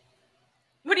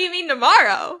 What do you mean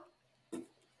tomorrow?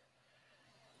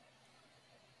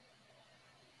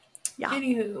 Yeah.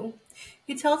 Anywho,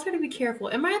 he tells her to be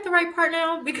careful. Am I at the right part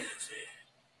now? Because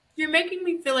you're making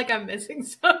me feel like I'm missing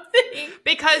something.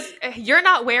 Because you're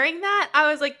not wearing that?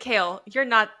 I was like, Kale, you're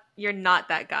not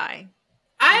that guy.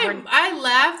 I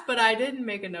laughed, but I didn't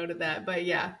make a note of that. But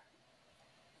yeah,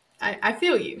 I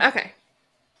feel you. Okay.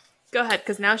 Go ahead,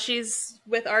 because now she's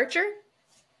with Archer.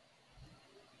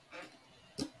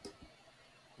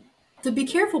 The be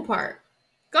careful part.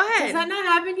 Go ahead. Does that not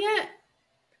happen yet?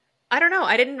 I don't know.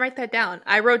 I didn't write that down.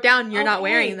 I wrote down you're not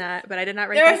wearing that, but I did not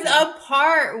write that down. There's a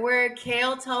part where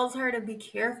Kale tells her to be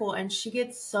careful, and she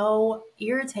gets so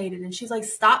irritated, and she's like,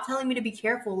 stop telling me to be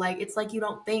careful. Like, it's like you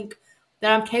don't think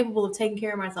that I'm capable of taking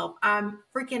care of myself. I'm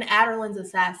freaking Adderley's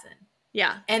assassin.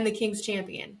 Yeah. And the King's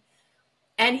champion.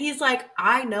 And he's like,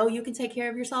 I know you can take care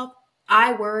of yourself.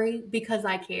 I worry because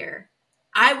I care.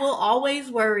 I will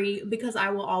always worry because I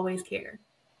will always care.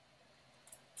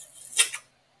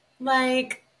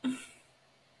 Like,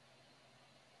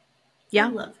 yeah. I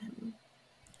love him.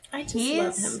 I just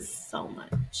love him so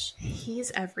much.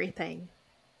 He's everything.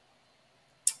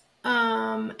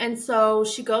 And so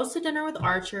she goes to dinner with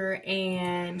Archer,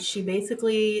 and she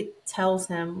basically tells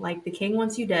him, like, the king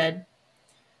wants you dead.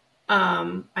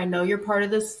 I know you're part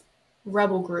of this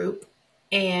rebel group.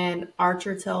 And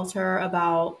Archer tells her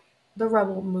about the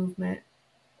rebel movement.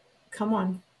 Come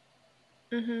on.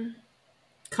 Mm-hmm.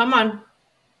 Come on.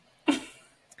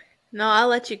 No, I'll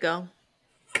let you go.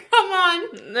 Come on.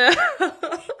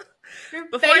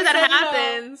 Before that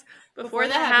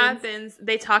happens,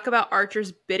 they talk about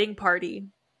Archer's bidding party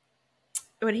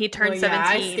when he turned 17.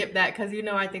 I skipped that because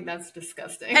I think that's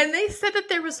disgusting. And they said that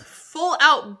there was full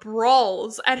out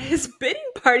brawls at his bidding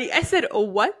party. I said,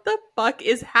 what the fuck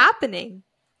is happening?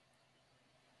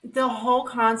 The whole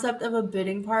concept of a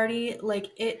bidding party,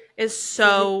 like, it is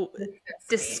so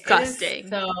disgusting.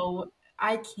 So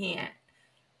I can't.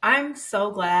 I'm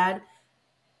so glad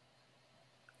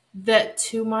that,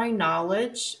 to my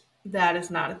knowledge, that is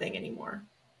not a thing anymore.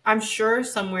 I'm sure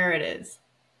somewhere it is.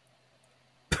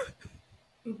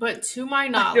 But to my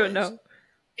knowledge, I don't know.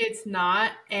 It's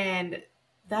not, and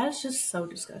that is just so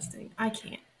disgusting. I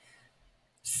can't.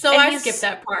 So I skipped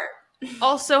that part.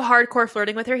 Also hardcore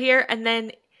flirting with her here, and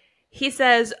then he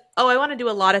says, oh, I want to do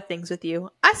a lot of things with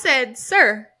you. I said,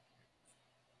 sir,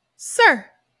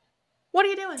 what are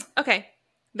you doing? Okay.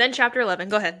 Then chapter 11.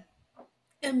 Go ahead.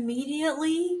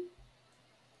 Immediately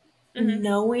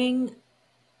knowing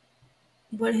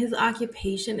what his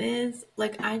occupation is,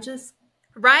 like, I just...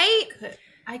 Right?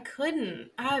 I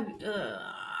couldn't.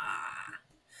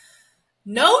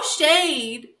 No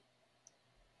shade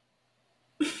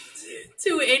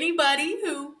to anybody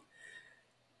who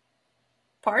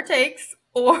partakes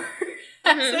or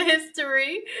has a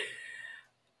history,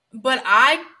 but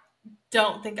I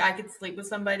don't think I could sleep with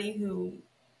somebody who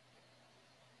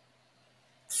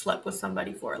slept with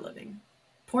somebody for a living.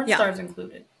 Porn stars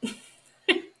included.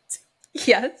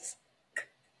 Yes.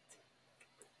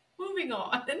 Moving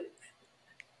on.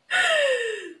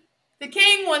 The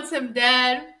king wants him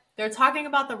dead. They're talking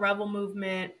about the rebel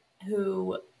movement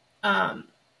who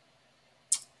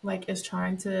is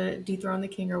trying to dethrone the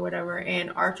king or whatever,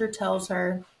 and Archer tells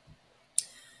her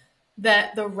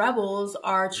that the rebels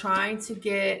are trying to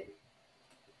get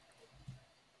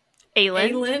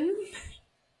Aelin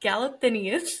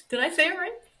Galathynius. Did I say it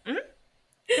right? Mm-hmm.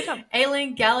 Good job.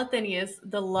 Aelin Galathynius,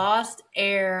 the lost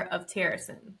heir of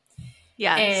Terrasen.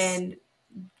 Yes. And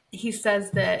he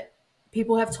says that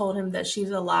people have told him that she's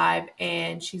alive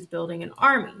and she's building an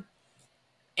army.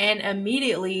 And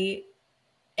immediately,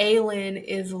 Aelin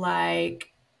is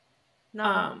like...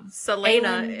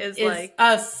 Selena is like...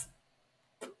 us.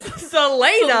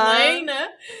 Selena.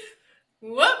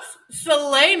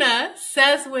 Selena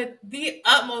says with the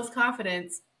utmost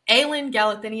confidence, Aelin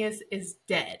Galathynius is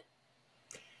dead.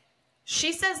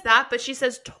 She says that, but she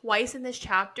says twice in this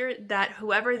chapter that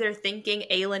whoever they're thinking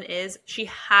Aelin is, she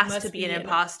has to be an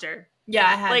imposter. Yeah,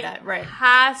 I had that, right.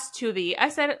 Has to be. I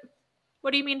said,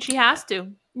 what do you mean she has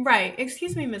to? Right.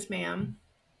 Excuse me, Miss Ma'am.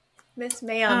 Miss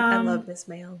Ma'am. I love Miss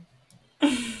Ma'am.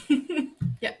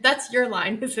 Yeah, that's your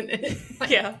line, isn't it?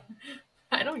 Yeah.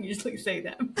 I don't usually say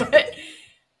that, but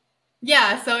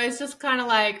yeah, so it's just kind of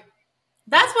like,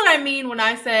 that's what I mean when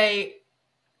I say,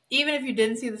 even if you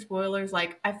didn't see the spoilers,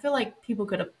 like, I feel like people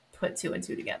could have put 2 and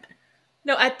 2 together.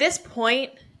 No, at this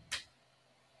point,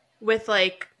 with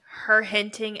like her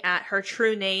hinting at her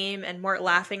true name and Mort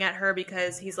laughing at her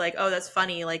because he's like, oh, that's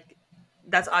funny. Like,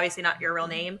 that's obviously not your real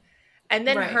name. And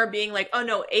then her being like, oh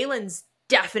no, Aelin's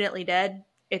definitely dead.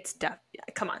 It's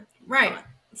come on. Right. Come on.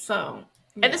 So.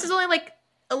 Yeah. And this is only like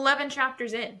 11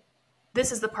 chapters in.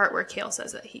 This is the part where Kale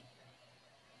says that he.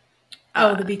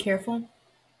 To be careful?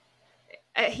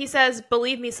 He says,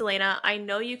 believe me, Selena, I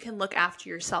know you can look after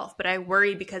yourself, but I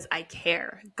worry because I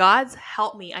care. God's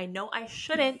help me. I know I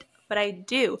shouldn't, but I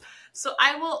do. So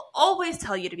I will always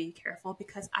tell you to be careful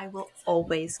because I will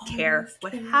always care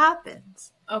what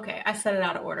happens. Okay, I said it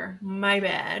out of order. My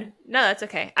bad. No, that's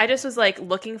okay. I just was like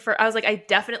looking for, I was like, I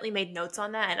definitely made notes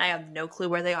on that and I have no clue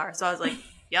where they are. So I was like,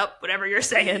 yep, whatever you're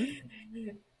saying.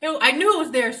 I knew it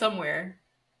was there somewhere.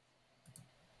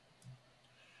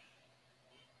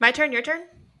 My turn, your turn?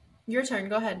 Your turn,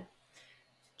 go ahead.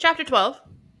 Chapter 12.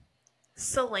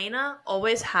 Selena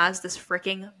always has this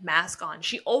freaking mask on.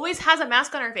 She always has a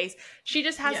mask on her face. She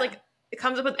just has like, it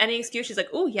comes up with any excuse. She's like,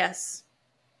 oh yes,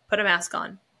 put a mask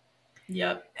on.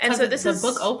 Yep. And so this is the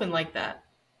book opened like that.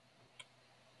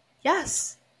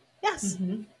 Yes. Yes.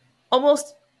 Mm-hmm.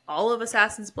 Almost all of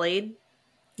Assassin's Blade.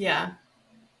 Yeah.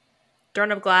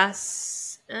 Throne of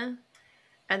Glass. And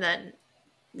then,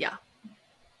 yeah.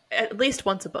 At least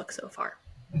once a book so far.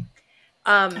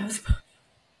 What are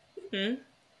you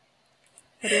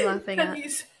laughing at?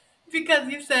 Because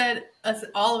you said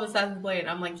all of Assassin's Blade.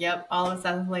 I'm like, yep, all of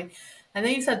Assassin's Blade. And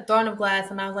then you said Throne of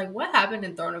Glass, and I was like, what happened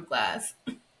in Throne of Glass?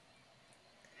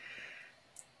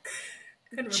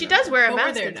 She does wear a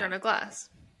mask in Throne of Glass.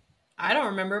 I don't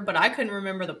remember, but I couldn't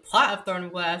remember the plot of Throne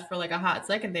of Glass for like a hot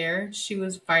second there. She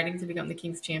was fighting to become the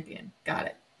King's champion. Got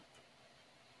it.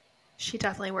 She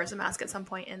definitely wears a mask at some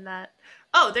point in that.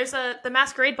 Oh, there's the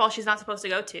masquerade ball she's not supposed to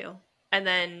go to. And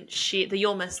then the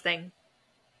Yule Mist thing.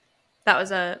 That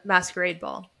was a masquerade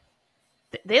ball.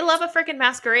 They love a freaking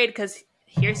masquerade because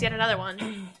here's yet another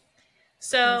one.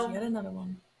 So here's yet another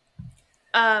one.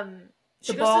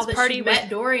 She the ball that she met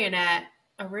Dorian at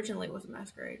originally was a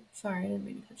masquerade. Sorry, I didn't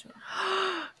mean to cut you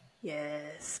off.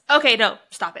 Yes. Okay, no,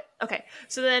 stop it. Okay,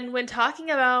 so then when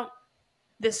talking about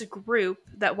this group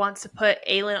that wants to put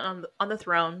Aelin on the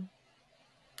throne,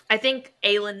 I think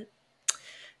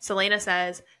Selena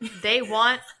says they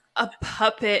want a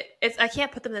puppet. I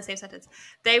can't put them in the same sentence.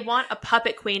 They want a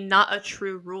puppet queen, not a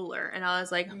true ruler. And I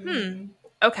was like,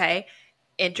 okay,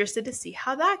 interested to see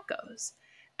how that goes.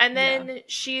 And then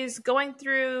she's going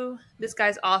through this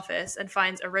guy's office and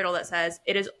finds a riddle that says,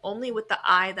 it is only with the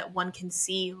eye that one can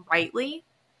see rightly.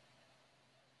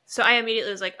 So I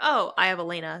immediately was like, oh, I have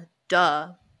Elena.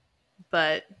 Duh.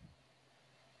 But.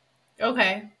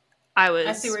 Okay.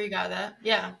 I see where you got that.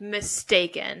 Yeah.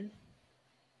 Mistaken.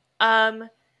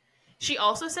 She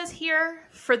also says here,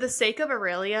 for the sake of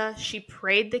Aurelia, she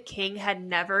prayed the king had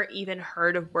never even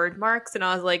heard of word marks. And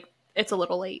I was like, it's a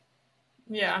little late.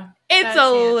 Yeah. It's a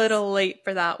little late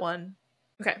for that one.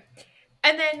 Okay.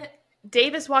 And then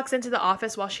Davis walks into the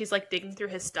office while she's like digging through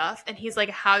his stuff. And he's like,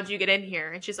 how'd you get in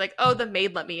here? And she's like, oh, the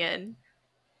maid let me in.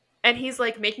 And he's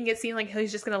like making it seem like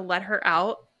he's just going to let her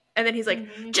out. And then he's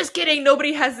like, just kidding.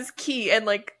 Nobody has this key. And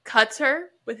like cuts her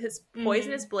with his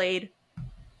poisonous blade,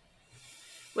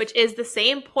 which is the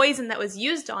same poison that was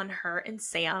used on her and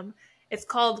Sam. It's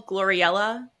called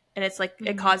Gloriella. And it's like,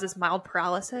 it causes mild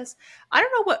paralysis. I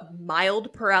don't know what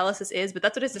mild paralysis is, but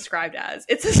that's what it's described as.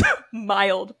 It's just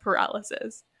mild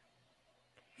paralysis.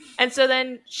 And so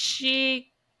then she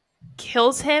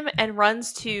kills him and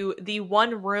runs to the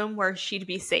one room where she'd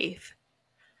be safe.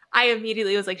 I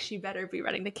immediately was like, she better be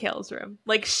running to Kale's room.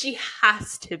 Like, she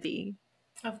has to be.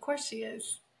 Of course she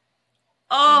is.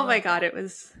 Oh my God, it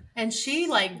was. And she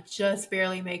like just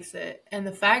barely makes it. And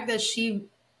the fact that she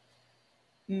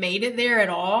made it there at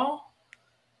all,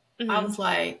 I was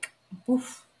like,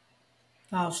 oof,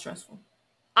 that was stressful.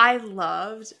 I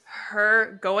loved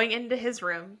her going into his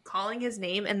room, calling his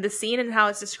name, and the scene and how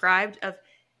it's described of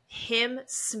him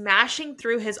smashing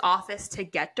through his office to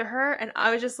get to her. And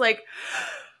I was just like,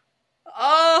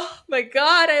 oh my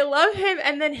God, I love him.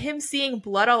 And then him seeing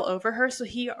blood all over her. So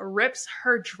he rips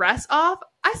her dress off.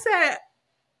 I said,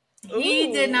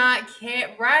 he did not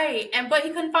care. Right. But he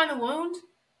couldn't find the wound?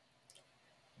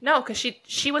 No, because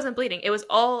she wasn't bleeding. It was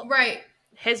all right.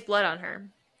 His blood on her.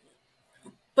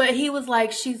 But he was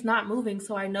like, she's not moving,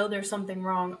 so I know there's something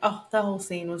wrong. Oh, that whole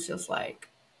scene was just like...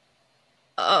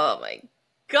 Oh my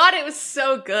God, it was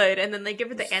so good. And then they give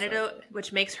her the antidote,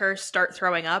 which makes her start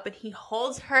throwing up, and he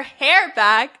holds her hair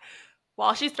back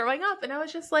while she's throwing up. And I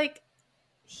was just like,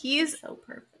 he's so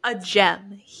perfect. A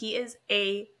gem. He is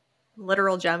a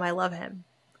literal gem. I love him.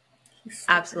 He's so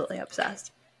absolutely perfect.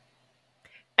 Obsessed.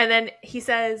 And then he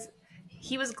says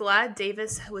he was glad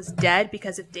Davis was dead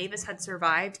because if Davis had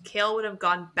survived, Cale would have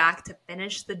gone back to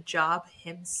finish the job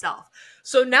himself.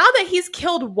 So now that he's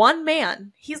killed one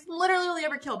man, he's literally only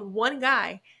ever killed one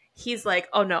guy. He's like,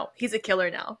 oh no, he's a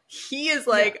killer now. He is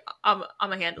like, I'm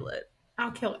gonna handle it. I'll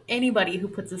kill anybody who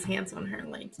puts his hands on her.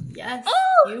 Like, yes,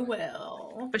 you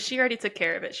will. But she already took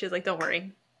care of it. She was like, don't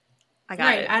worry, I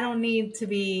got it. I don't need to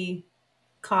be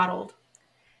coddled.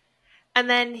 And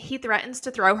then he threatens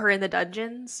to throw her in the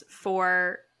dungeons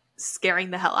for scaring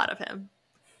the hell out of him.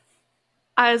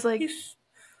 I was like, he's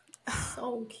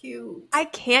so cute. I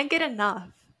can't get enough.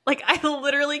 Like, I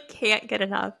literally can't get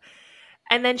enough.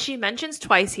 And then she mentions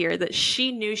twice here that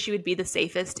she knew she would be the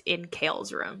safest in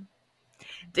Cale's room.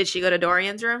 Did she go to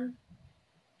Dorian's room?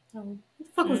 Oh, what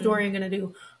the fuck was Dorian gonna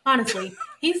do? Honestly,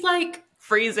 he's like...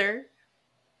 Freezer.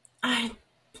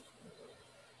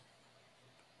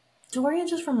 Dorian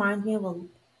just reminds me of a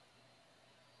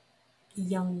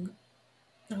young...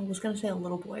 I was going to say a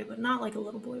little boy, but not like a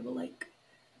little boy, but like...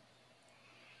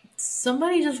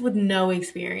 somebody just with no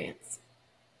experience.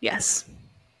 Yes.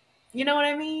 You know what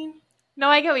I mean? No,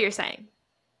 I get what you're saying.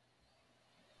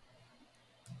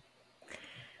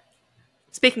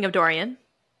 Speaking of Dorian,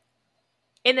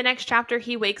 in the next chapter,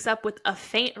 he wakes up with a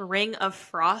faint ring of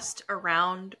frost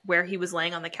around where he was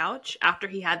laying on the couch after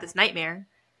he had this nightmare.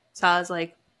 So I was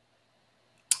like,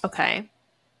 okay.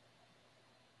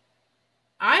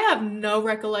 I have no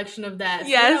recollection of that.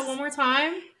 Yes. Say that one more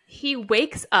time. He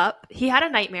wakes up. He had a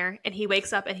nightmare, and he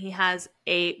wakes up, and he has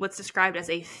what's described as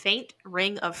a faint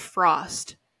ring of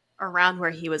frost around where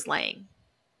he was laying.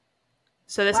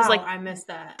 So this is like I missed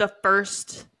that. The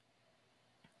first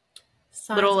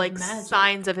little like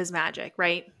signs of his magic,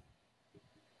 right?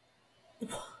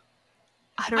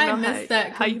 I don't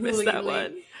know how you missed that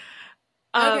one.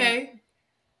 Okay.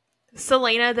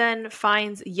 Selena then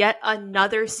finds yet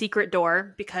another secret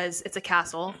door because it's a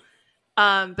castle.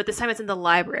 But this time it's in the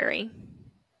library.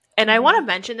 And I want to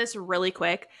mention this really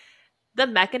quick. The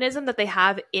mechanism that they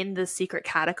have in the secret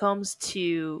catacombs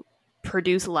to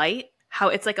produce light, how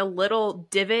it's like a little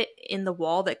divot in the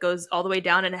wall that goes all the way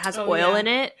down and it has oil in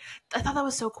it. I thought that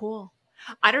was so cool.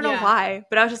 I don't know why,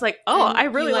 but I was just like, oh, and I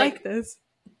really like this.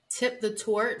 Tip the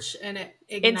torch and it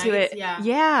ignites. Into it.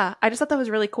 Yeah. I just thought that was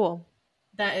really cool.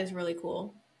 That is really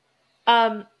cool.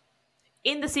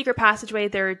 In the secret passageway,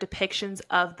 there are depictions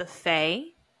of the Fae.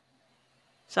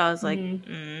 So I was like,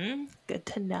 good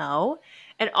to know.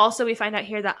 And also we find out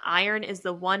here that iron is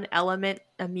the one element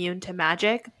immune to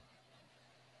magic.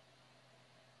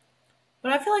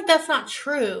 But I feel like that's not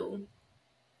true.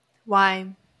 Why?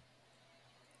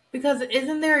 Because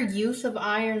isn't there a use of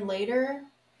iron later?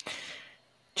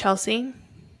 Chelsea,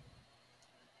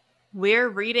 we're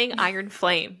reading Iron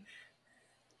Flame.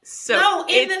 So no,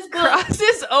 in this book.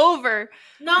 Crosses over.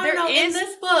 No, in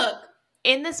this book.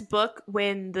 In this book,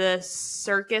 when the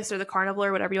circus or the carnival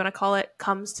or whatever you want to call it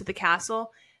comes to the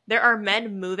castle, there are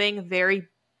men moving very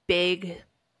big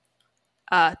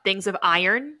things of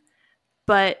iron,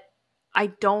 but I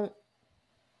don't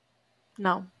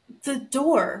know. The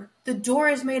door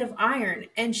is made of iron,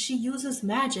 and she uses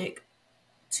magic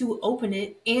to open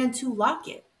it and to lock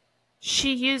it.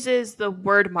 She uses the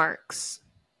word marks.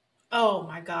 Oh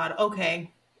my God.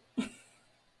 Okay.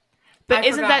 But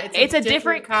isn't that it's a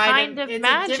different kind of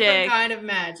magic? It's a different kind of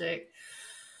magic.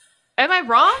 Am I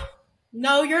wrong?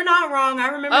 No, you're not wrong. I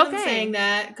remember them saying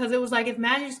that because it was like, if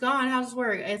magic's gone, how does it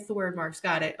work? It's the word marks.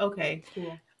 Got it. Okay,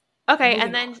 cool. Okay,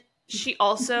 and then she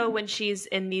also, when she's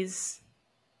in these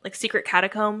like secret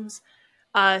catacombs,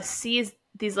 sees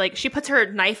these like, she puts her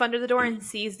knife under the door and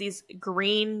sees these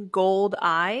green gold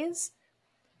eyes.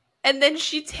 And then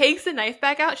she takes the knife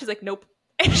back out. She's like, nope.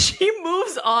 And she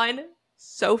moves on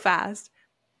so fast.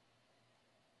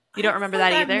 You don't remember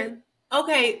that either?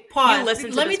 Okay, pause. You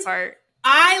listen to this part.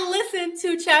 I listened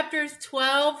to chapters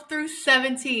 12 through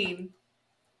 17.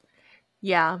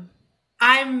 Yeah.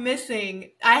 I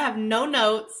have no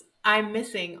notes. I'm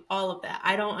missing all of that.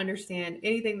 I don't understand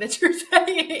anything that you're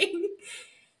saying.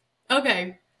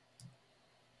 Okay.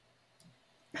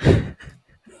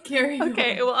 Carry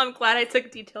Okay, on. well, I'm glad I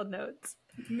took detailed notes.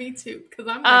 Me too, because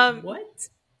I'm like, what?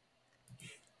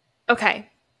 Okay.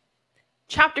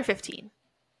 Chapter 15.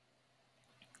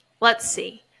 Let's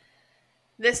see.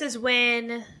 This is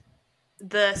when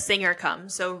the singer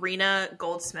comes. So Rena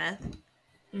Goldsmith.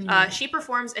 She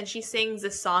performs and she sings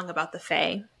this song about the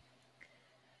Fae.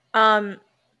 At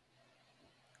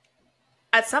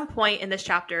some point in this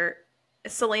chapter,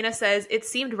 Selena says, it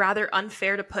seemed rather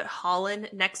unfair to put Holland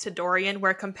next to Dorian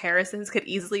where comparisons could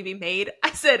easily be made.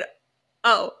 I said,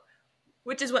 oh,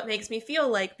 which is what makes me feel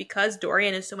like because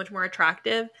Dorian is so much more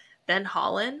attractive than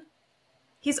Holland,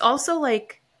 he's also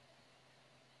like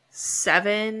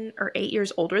 7 or 8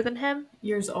 years older than him.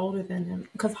 Years older than him.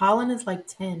 Because Holland is like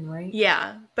 10, right?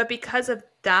 Yeah, but because of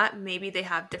that, maybe they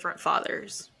have different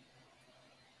fathers.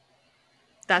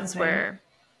 That's where...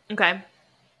 Okay.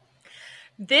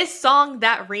 This song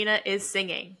that Rena is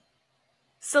singing,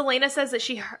 Selena says that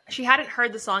she hadn't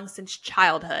heard the song since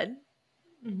childhood.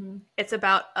 Mm-hmm. It's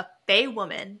about a fae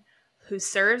woman who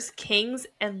serves kings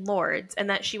and lords, and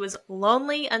that she was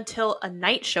lonely until a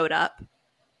knight showed up,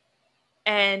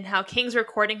 and how kings were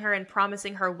courting her and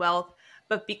promising her wealth,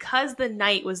 but because the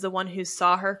knight was the one who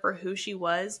saw her for who she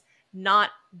was, not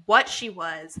what she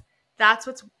was, that's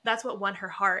what won her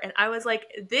heart. And I was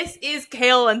like, this is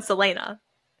Kale and Selena.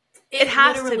 It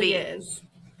has to be. Is.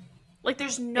 Like,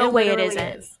 there's no way it isn't.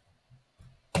 Is.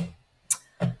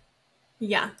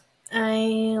 Yeah,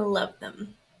 I love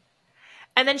them.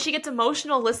 And then she gets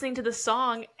emotional listening to the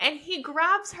song, and he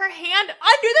grabs her hand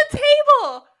under the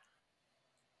table.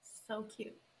 So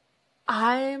cute.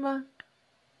 I'm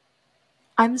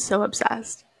so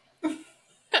obsessed.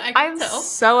 I'm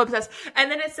so obsessed. And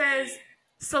then it says,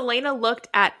 Selena looked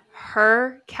at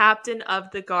her captain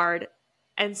of the guard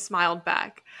and smiled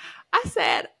back. I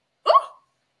said, oh,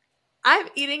 I'm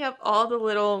eating up all the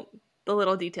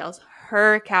little details.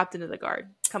 Her captain of the guard.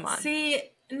 Come on. See,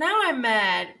 now I'm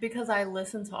mad because I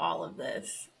listened to all of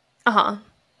this. Uh-huh.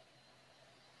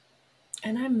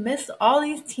 And I missed all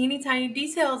these teeny tiny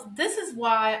details. This is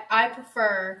why I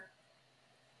prefer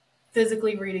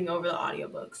physically reading over the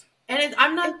audiobooks. And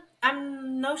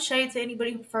I'm no shade to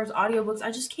anybody who prefers audiobooks.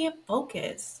 I just can't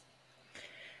focus.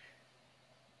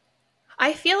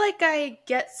 I feel like I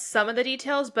get some of the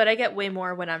details, but I get way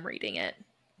more when I'm reading it.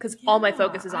 Because all my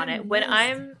focus is on it. When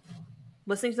I'm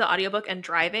listening to the audiobook and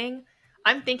driving,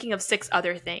 I'm thinking of 6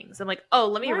 other things. I'm like, oh,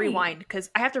 let me rewind, because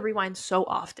I have to rewind so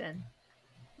often.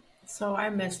 So I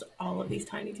missed all of these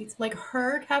tiny details. Like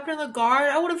her captain of the guard,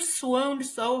 I would have swooned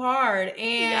so hard,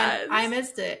 and I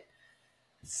missed it.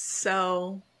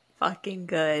 So fucking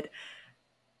good.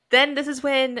 Then this is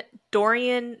when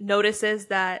Dorian notices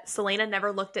that Selena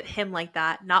never looked at him like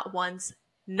that. Not once.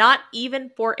 Not even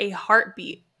for a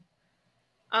heartbeat.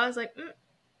 I was like,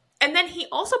 And then he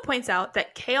also points out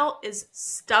that Kale is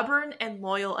stubborn and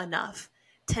loyal enough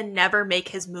to never make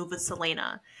his move with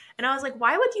Selena. And I was like,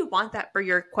 why would you want that for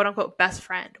your quote-unquote best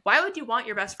friend? Why would you want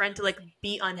your best friend to, like,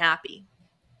 be unhappy?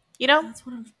 You know? That's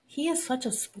what he is such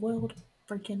a spoiled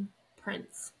freaking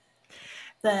prince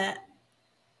that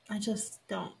I just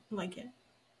don't like it.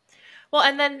 Well,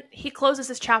 and then he closes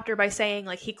his chapter by saying,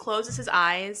 like, he closes his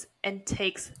eyes and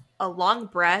takes a long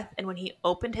breath, and when he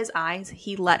opened his eyes,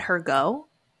 he let her go.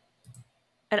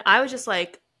 And I was just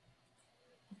like...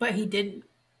 But he didn't.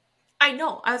 I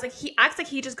know. I was like, he acts like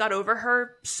he just got over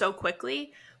her so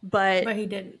quickly, but he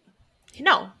didn't.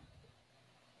 No.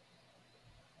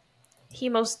 He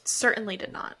most certainly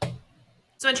did not.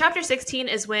 So in chapter 16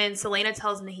 is when Selena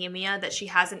tells Nehemia that she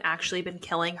hasn't actually been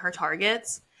killing her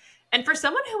targets. And for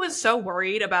someone who was so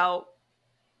worried about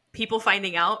people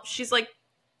finding out, she's like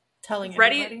telling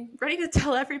ready to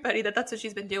tell everybody that that's what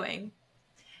she's been doing.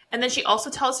 And then she also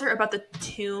tells her about the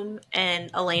tomb and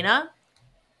Elena.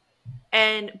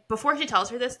 And before she tells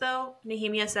her this, though,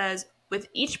 Nehemia says, with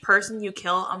each person you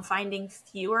kill, I'm finding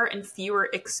fewer and fewer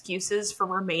excuses for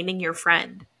remaining your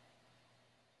friend.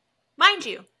 Mind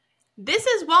you, this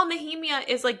is while Nehemia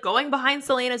is like going behind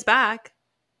Selena's back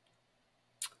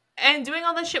and doing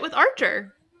all this shit with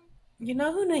Archer. You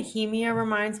know who Nehemia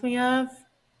reminds me of?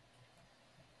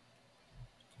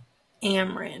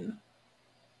 Amryn.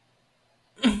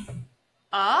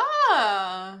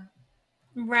 Ah.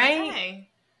 Right? Okay.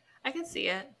 I can see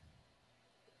it.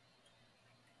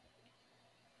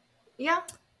 Yeah,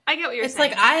 I get what you're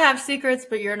saying. It's like, I have secrets,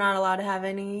 but you're not allowed to have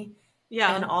any.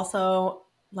 Yeah. And also,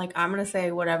 like, I'm going to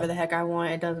say whatever the heck I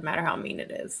want. It doesn't matter how mean it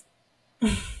is.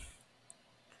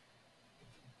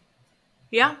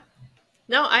 Yeah.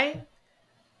 No, I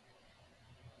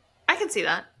can see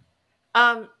that.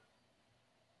 Um,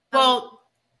 Well,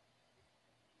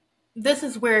 this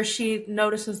is where she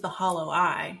notices the hollow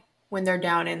eye when they're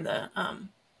down in the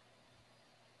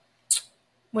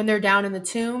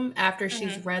tomb after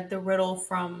she's read the riddle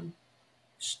from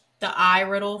the eye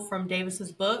riddle from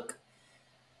Davis's book,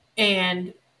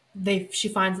 and she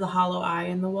finds the hollow eye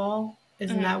in the wall.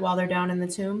 Isn't that while they're down in the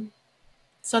tomb?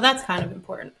 So that's kind of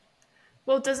important.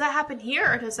 well, does that happen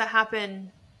here, or does that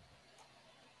happen?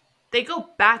 They go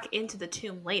back into the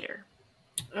tomb later.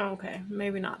 Okay,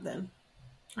 maybe not then.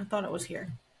 I thought it was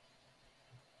here.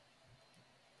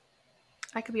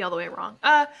 I could be all the way wrong.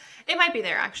 It might be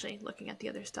there actually, looking at the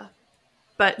other stuff.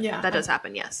 But Yeah, that does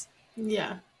happen, yes.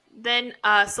 Yeah. Then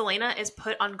Selena is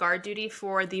put on guard duty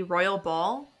for the royal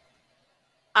ball.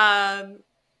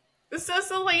 So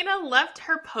Selena left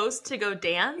her post to go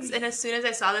dance, and as soon as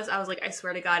I saw this, I was like, I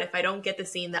swear to God, if I don't get the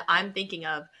scene that I'm thinking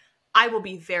of, I will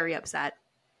be very upset.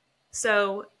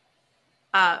 So,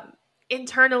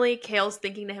 internally, Kale's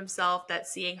thinking to himself that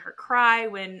seeing her cry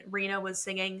when Rena was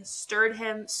singing stirred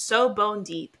him so bone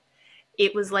deep.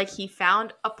 It was like he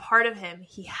found a part of him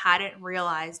he hadn't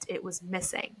realized it was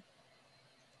missing.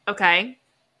 Okay?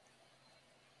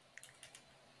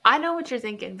 I know what you're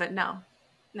thinking, but no.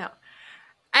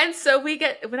 And so we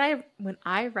get when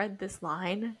I read this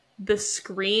line, the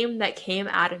scream that came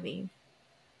out of me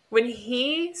when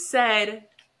he said,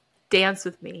 "Dance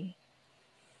with me,"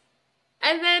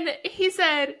 and then he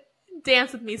said,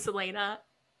 "Dance with me, Selena,"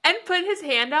 and put his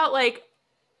hand out like,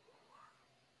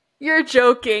 "You're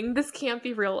joking. This can't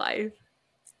be real life."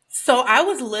 So I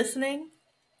was listening.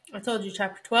 I told you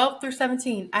chapter 12 through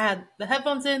 17. I had the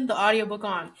headphones in, the audiobook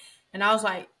on. And I was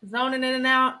like zoning in and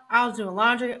out. I was doing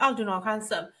laundry. I was doing all kinds of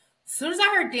stuff. As soon as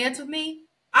I heard Dance With Me,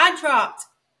 I dropped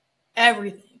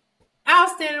everything. I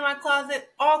was standing in my closet,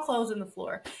 all clothes on the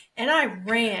floor. And I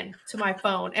ran to my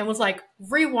phone and was like,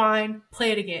 rewind,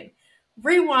 play it again.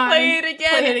 Rewind, Play it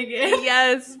again. Play it again.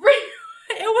 Yes. It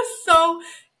was so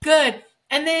good.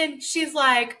 And then she's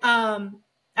like, I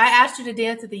asked you to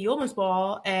dance at the Yulman's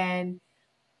ball, and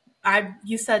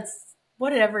you said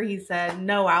whatever he said,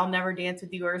 no, I'll never dance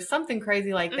with you, or something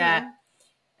crazy like that.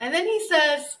 And then he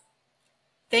says,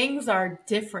 things are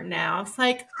different now. It's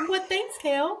like, what things,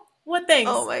 Kale? What things?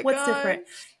 Oh my What's God. different?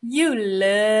 You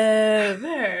love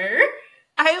her.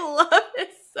 I love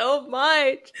it so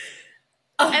much.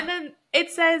 Oh. And then it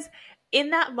says,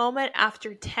 in that moment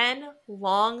after 10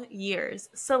 long years,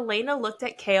 Selena looked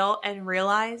at Kale and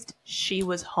realized she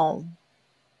was home.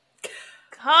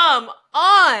 Come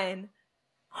on.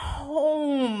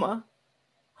 Home.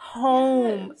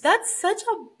 Yes. That's such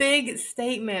a big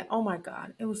statement. Oh my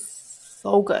God. It was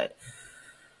so good.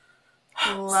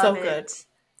 Love it. Good.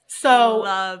 So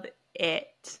love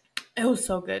it. It was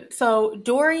so good. So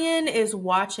Dorian is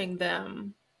watching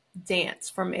them dance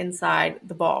from inside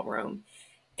the ballroom.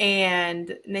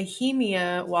 And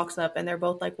Nehemia walks up, and they're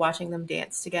both like watching them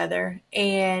dance together.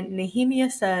 And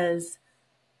Nehemia says,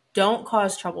 don't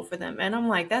cause trouble for them. And I'm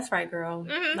like, that's right, girl.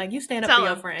 Mm-hmm. Like, you stand up for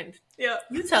your friend. Yeah.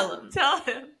 You tell him. Tell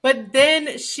him. But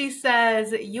then she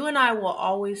says, you and I will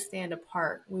always stand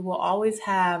apart. We will always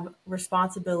have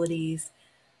responsibilities.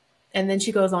 And then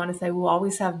she goes on to say, we'll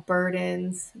always have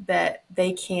burdens that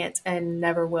they can't and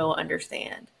never will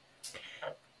understand.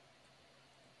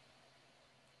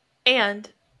 And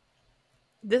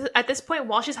at this point,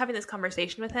 while she's having this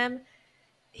conversation with him,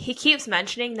 he keeps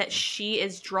mentioning that she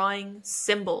is drawing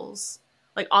symbols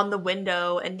like on the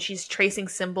window, and she's tracing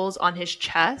symbols on his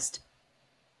chest.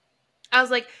 I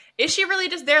was like, is she really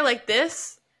just there like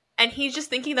this? And he's just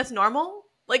thinking that's normal?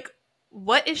 Like,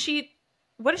 what is she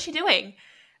doing?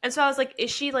 And so I was like,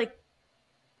 is she like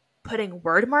putting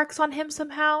word marks on him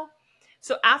somehow?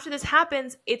 So after this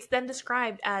happens, it's then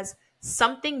described as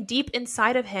something deep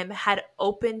inside of him had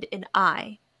opened an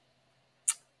eye.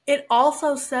 It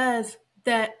also says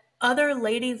that other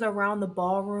ladies around the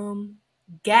ballroom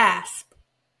gasp,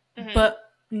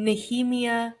 but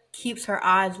Nehemia keeps her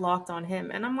eyes locked on him.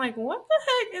 And I'm like, what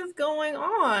the heck is going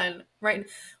on? Right?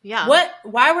 Yeah.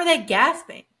 Why were they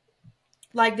gasping?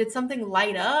 Like, did something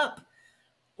light up?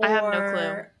 Or, I have no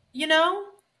clue. You know?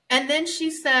 And then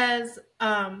she says,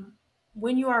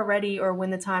 when you are ready or when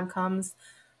the time comes,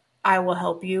 I will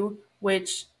help you.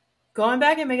 Which, going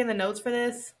back and making the notes for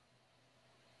this,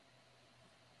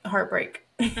 heartbreak.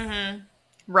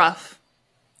 Rough.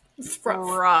 It's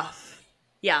rough. Rough.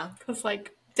 Yeah. It's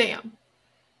like, damn.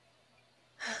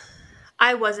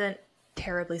 I wasn't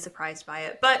terribly surprised by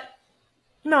it, but...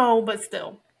 No, but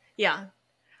still. Yeah.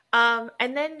 And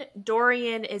then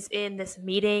Dorian is in this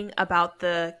meeting about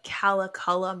the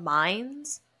Calaculla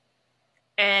mines.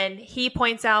 And he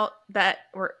points out that,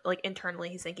 or like internally,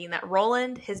 he's thinking that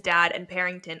Roland, his dad, and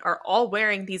Parrington are all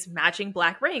wearing these matching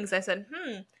black rings. I said,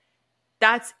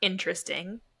 that's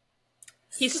interesting.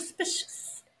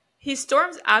 Suspicious. He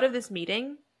storms out of this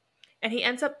meeting and he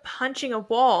ends up punching a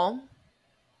wall.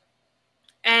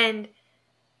 And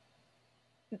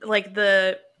like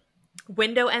the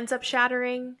window ends up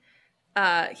shattering.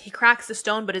 He cracks the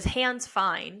stone, but his hand's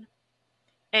fine.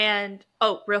 And,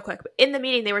 real quick, in the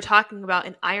meeting, they were talking about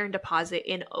an iron deposit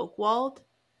in Oakwald.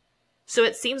 So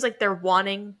it seems like they're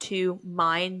wanting to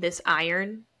mine this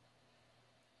iron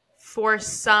for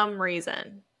some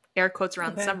reason. Air quotes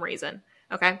around some reason.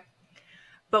 Okay.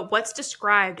 But what's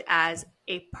described as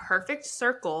a perfect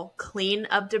circle, clean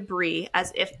of debris,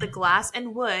 as if the glass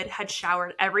and wood had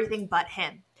showered everything but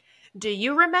him. Do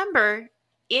you remember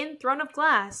in Throne of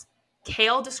Glass,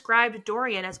 Chaol described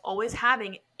Dorian as always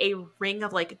having a ring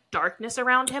of like darkness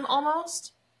around him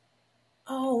almost?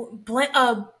 Oh,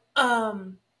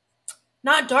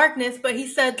 not darkness, but he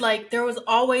said like there was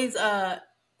always a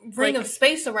ring of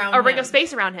space around him. A ring of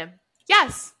space around him.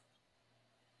 Yes.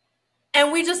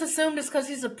 And we just assumed it's because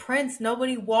he's a prince.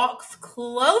 Nobody walks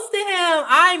close to him.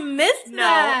 I missed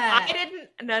that. No, I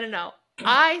didn't. No.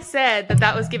 I said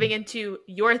that was giving into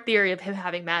your theory of him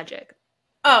having magic.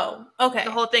 Oh, okay.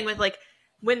 The whole thing with like,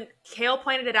 when Chaol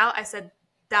pointed it out, I said,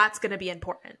 that's going to be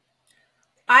important.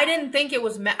 I didn't think it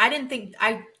was,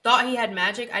 I thought he had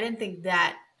magic. I didn't think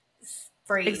that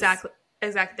phrase.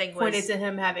 Exact thing pointed to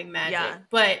him having magic. Yeah.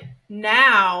 But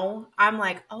now I'm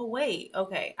like, oh wait,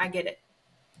 okay, I get it.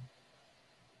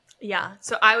 Yeah.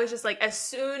 So I was just like, as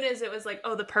soon as it was like,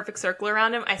 the perfect circle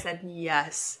around him, I said,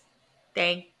 yes,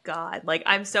 thank God. Like,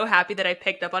 I'm so happy that I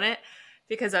picked up on it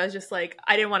because I was just like,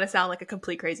 I didn't want to sound like a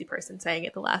complete crazy person saying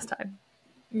it the last time.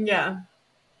 Yeah.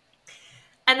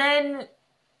 And then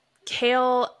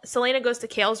Selena goes to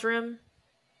Chaol's room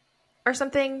or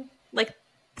something like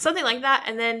that.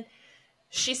 And then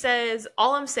she says,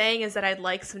 all I'm saying is that I'd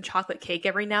like some chocolate cake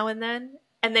every now and then.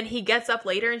 And then he gets up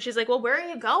later and she's like, well, where are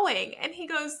you going? And he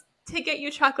goes, to get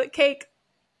you chocolate cake.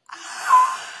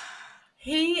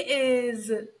 He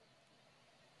is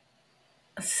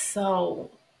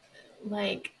so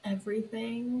like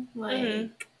everything.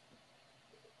 Like,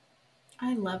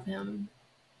 I love him.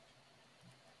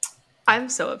 I'm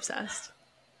so obsessed.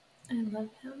 I love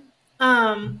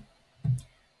him.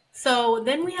 So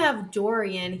then we have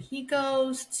Dorian. He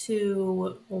goes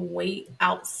to wait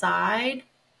outside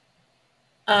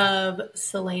of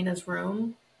Selena's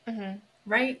room,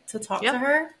 right? To talk to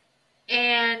her.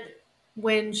 And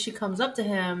when she comes up to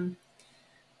him,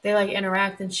 they like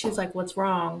interact and she's like, what's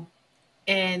wrong?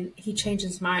 And he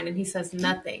changes his mind and he says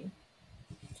nothing.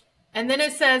 And then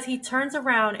it says he turns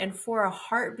around and for a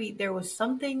heartbeat, there was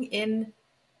something in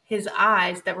his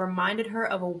eyes that reminded her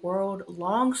of a world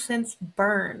long since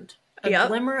burned. A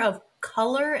glimmer of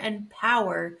color and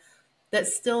power that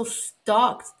still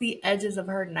stalked the edges of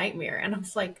her nightmare. And I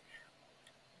was like,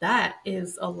 that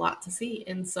is a lot to see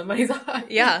in somebody's eyes.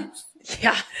 Yeah.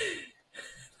 Yeah.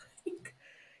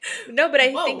 No, but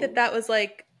I think that was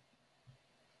like,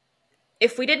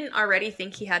 if we didn't already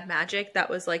think he had magic, that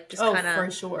was like just kind of...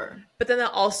 for sure. But then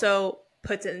that also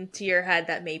puts it into your head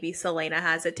that maybe Selena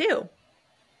has it too.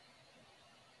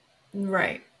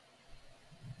 Right.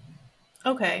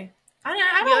 Okay.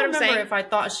 I don't remember if I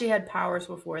thought she had powers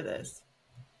before this.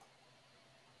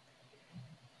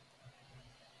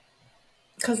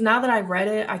 Because now that I read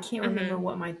it, I can't remember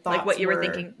what my thoughts were. Like what you were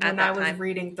thinking at that time. When I was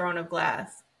reading Throne of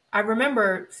Glass. I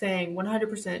remember saying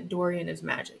 100% Dorian is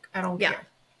magic. I don't care.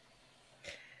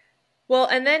 Well,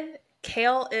 and then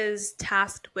Chaol is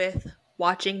tasked with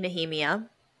watching Nehemia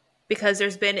because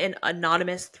there's been an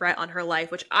anonymous threat on her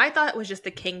life, which I thought was just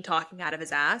the king talking out of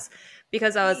his ass.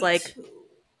 Because I was like,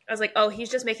 oh, he's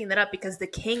just making that up because the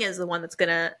king is the one that's going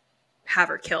to have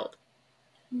her killed.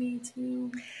 Me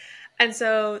too. And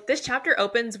so this chapter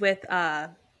opens with,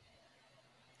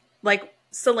 like,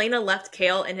 Selena left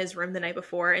Chaol in his room the night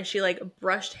before and she, like,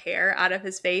 brushed hair out of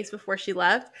his face before she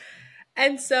left.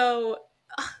 And so...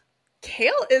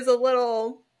 Chaol is a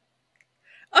little...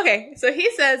 Okay, so he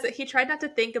says that he tried not to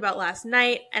think about last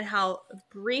night and how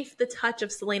brief the touch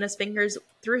of Selena's fingers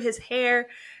through his hair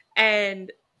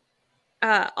and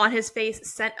on his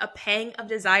face sent a pang of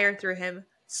desire through him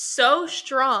so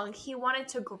strong he wanted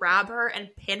to grab her and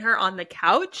pin her on the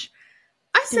couch.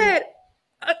 I said,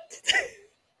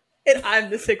 and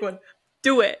I'm the sick one,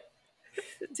 do it.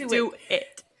 Do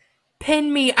it.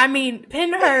 Pin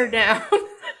her down.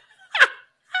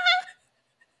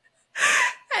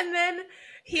 And then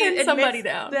he admits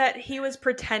that he was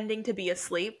pretending to be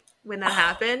asleep when that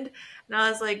happened. And I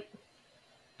was like,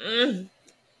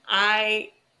 I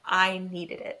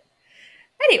needed it.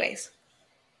 Anyways.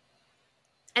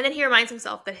 And then he reminds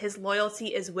himself that his loyalty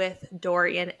is with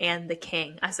Dorian and the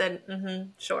king. I said,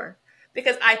 sure.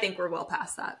 Because I think we're well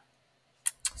past that.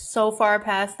 So far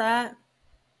past that.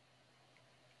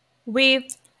 We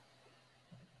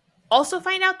also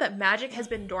find out that magic has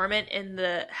been dormant in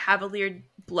the Havalier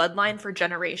bloodline for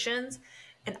generations.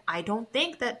 And I don't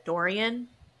think that Dorian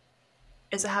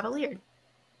is a Havalier.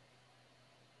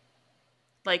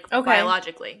 Like,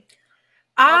 biologically.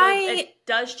 Although it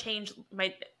does change,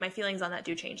 my feelings on that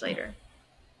do change later.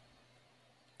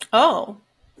 Oh.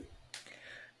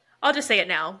 I'll just say it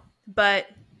now. But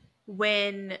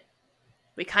when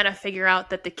we kind of figure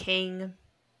out that the king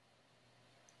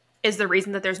is the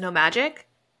reason that there's no magic,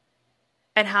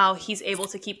 and how he's able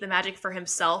to keep the magic for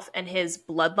himself and his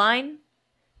bloodline,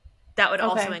 that would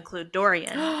also include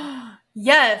Dorian.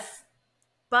 Yes.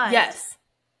 But yes.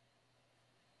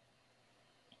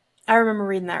 I remember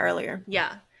reading that earlier.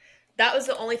 Yeah. That was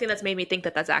the only thing that's made me think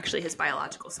that that's actually his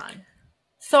biological son.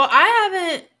 So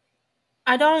I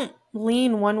don't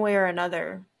lean one way or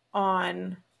another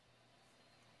on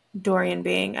Dorian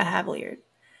being a Havalier.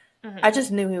 Mm-hmm. I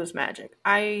just knew he was magic.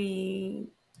 I,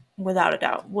 without a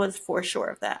doubt, was for sure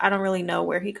of that. I don't really know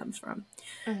where he comes from.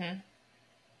 Mm-hmm.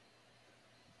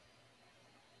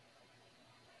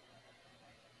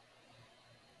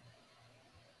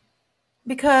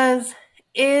 Because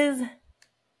is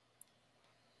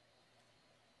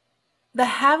the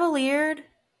Havalier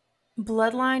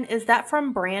bloodline, is that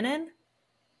from Brannon?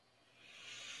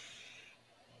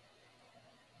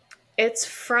 It's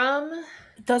from...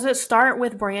 Does it start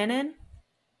with Brannon?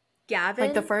 Gavin?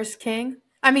 Like the first king?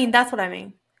 I mean, that's what I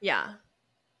mean. Yeah.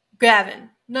 Gavin.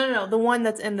 No. The one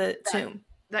that's in the tomb.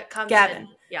 That comes Gavin. In.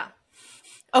 Yeah.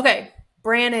 Okay.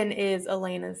 Brannon is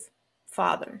Elena's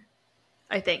father.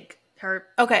 I think.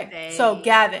 Okay. So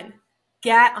Gavin. The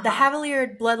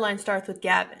Havalier bloodline starts with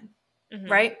Gavin.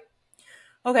 Mm-hmm. Right?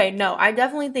 Okay. No, I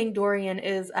definitely think Dorian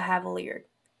is a Havalier.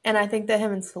 And I think that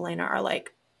him and Selena are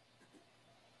like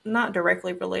not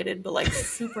directly related, but like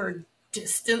super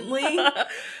distantly.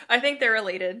 I think they're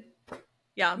related.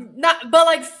 Yeah. But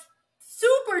like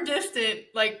super distant,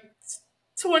 like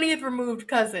 20th removed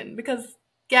cousin, because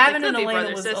Gavin and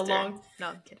Elena was a long... No,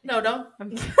 I'm kidding. No, don't.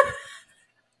 I'm kidding.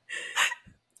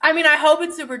 I mean, I hope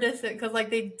it's super distant, because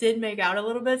like they did make out a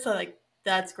little bit, so like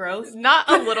that's gross. Not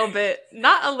a little bit.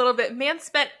 Not a little bit. Man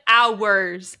spent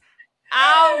hours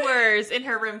in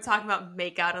her room talking about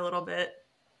make out a little bit.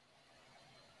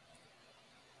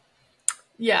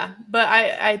 Yeah, but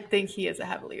I think he is a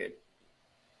Havalier.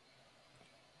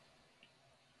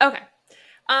 Okay.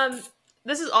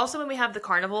 This is also when we have the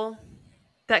carnival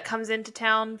that comes into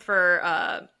town for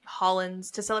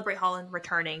to celebrate Holland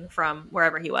returning from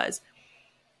wherever he was.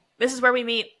 This is where we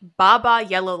meet Baba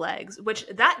Yellowlegs, which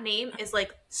that name is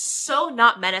like so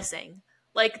not menacing.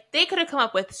 Like they could have come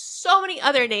up with so many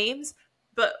other names,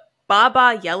 but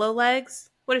Baba Yellowlegs,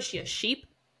 what is she, a sheep?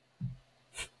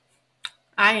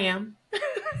 I am.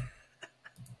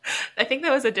 I think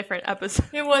that was a different episode.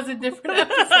 It was a different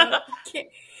episode.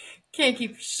 Can't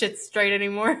keep shit straight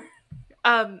anymore.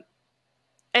 And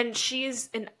she's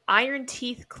an Iron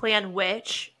Teeth clan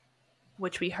witch,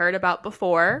 which we heard about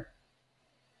before.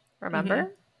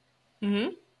 Remember? Mm-hmm.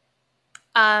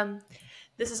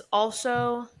 This is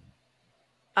also...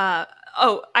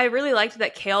 I really liked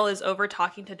that Kale is over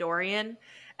talking to Dorian,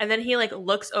 and then he like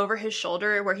looks over his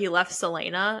shoulder where he left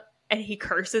Selena, and he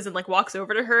curses and like walks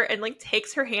over to her and like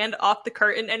takes her hand off the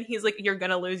curtain, and he's like, "You're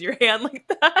gonna lose your hand," like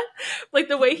that. Like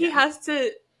the way he has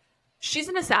to... She's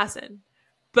an assassin,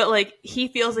 but like he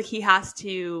feels like he has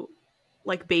to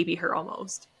like baby her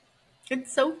almost.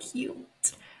 It's so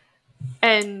cute.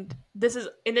 And this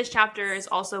chapter is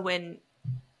also when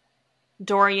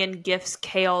Dorian gifts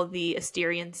Kale the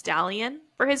Asterian stallion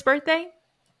for his birthday.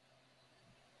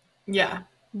 Yeah.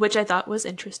 Which I thought was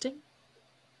interesting.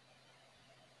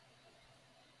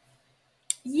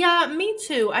 Yeah, me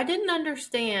too. I didn't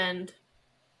understand.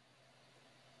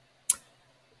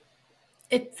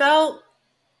 It felt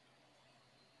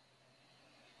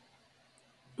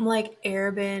like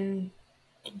Arabin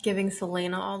giving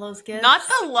Selena all those gifts. Not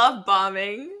the love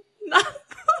bombing. Not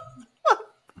the love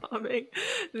bombing.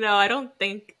 No, I don't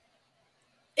think.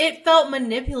 It felt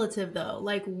manipulative though.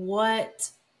 Like, what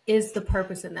is the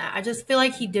purpose in that? I just feel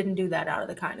like he didn't do that out of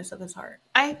the kindness of his heart.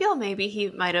 I feel maybe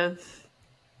he might have...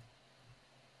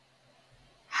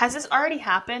 Has this already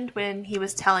happened when he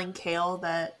was telling Kale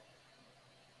that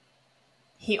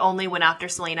he only went after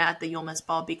Selena at the Yulmus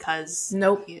ball because...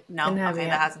 Nope. No? Okay,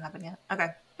 that hasn't happened yet. Okay.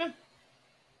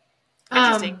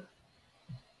 Interesting.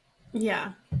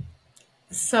 Yeah.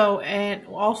 So, and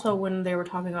also when they were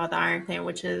talking about the Iron Clan,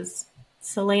 which is,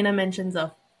 Selena mentions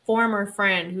a former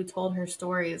friend who told her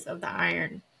stories of the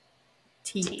Iron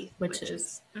Teeth, which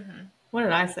is, what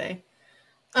did I say?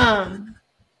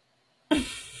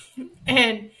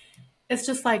 And it's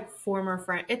just like former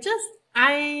friend. It just,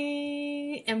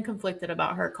 I am conflicted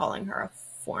about her calling her a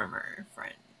former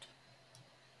friend.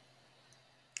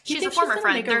 She's a former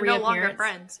friend. They're no longer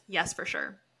friends. Yes, for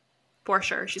sure. For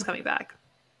sure. She's coming back.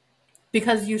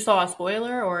 Because you saw a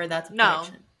spoiler, or that's a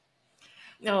prediction?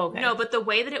 No. Oh, okay. No, but the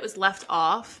way that it was left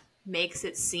off makes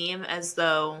it seem as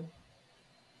though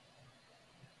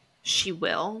she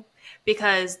will.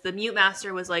 Because the Mute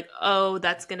Master was like, oh,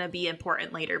 that's going to be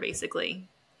important later, basically.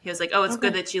 He was like, oh, it's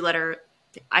good that you let her...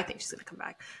 I think she's going to come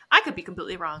back. I could be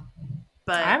completely wrong.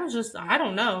 But I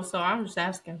don't know, so I'm just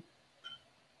asking.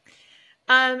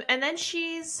 And then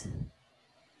she's...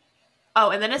 Oh,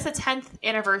 and then it's the 10th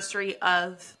anniversary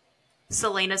of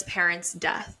Selena's parents'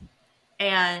 death.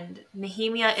 And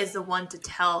Nehemia is the one to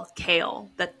tell Kale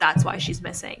that that's why she's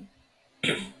missing.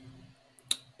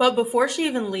 But before she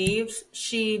even leaves,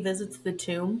 she visits the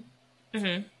tomb.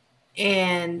 Mm-hmm.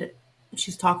 And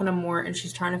she's talking to Mort, and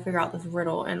she's trying to figure out this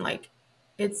riddle. And, like,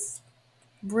 it's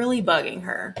really bugging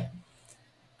her.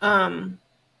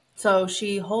 So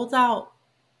she holds out.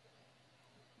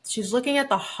 She's looking at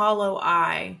the hollow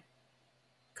eye.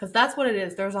 Because that's what it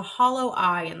is. There's a hollow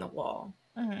eye in the wall.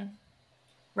 Mm-hmm.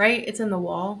 Right? It's in the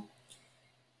wall.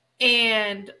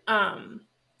 And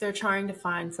they're trying to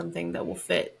find something that will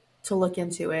fit to look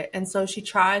into it. And so she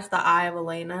tries the eye of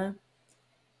Elena.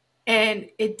 And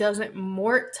it doesn't.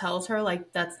 Mort tells her,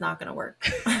 like, that's not going to work.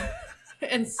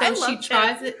 And so she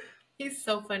tries it. He's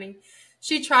so funny.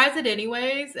 She tries it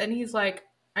anyways. And he's like,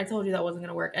 I told you that wasn't going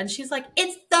to work. And she's like,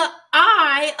 it's the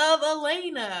eye of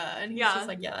Elena. And he's just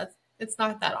like, yeah, it's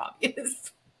not that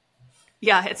obvious.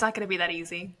 Yeah, it's not going to be that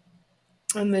easy.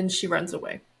 And then she runs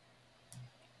away.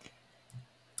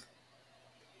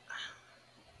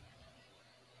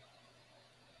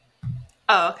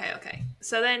 Oh, okay.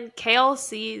 So then Kale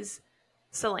sees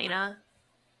Selena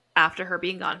after her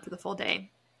being gone for the full day.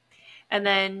 And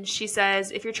then she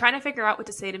says, if you're trying to figure out what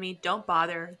to say to me, don't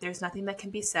bother. There's nothing that can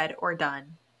be said or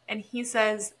done. And he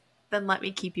says, then let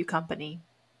me keep you company.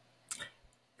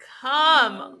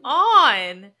 Come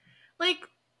on. Like,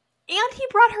 and he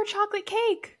brought her chocolate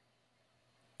cake.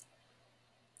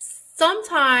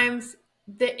 Sometimes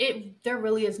there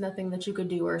really is nothing that you could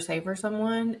do or say for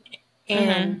someone.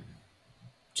 And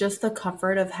just the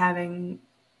comfort of having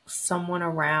someone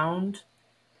around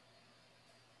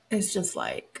is just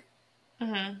like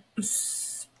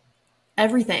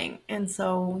everything. And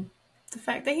so the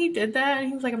fact that he did that, and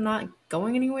he was like, I'm not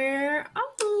going anywhere.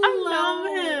 I love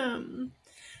him.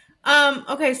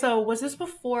 Okay, so was this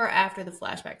before or after the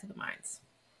flashback to the mines?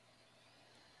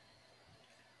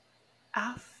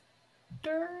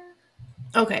 After?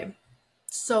 Okay.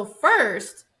 So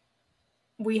first,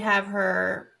 we have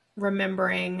her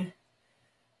remembering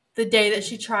the day that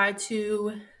she tried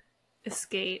to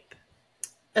escape,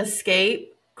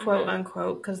 quote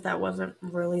unquote, because that wasn't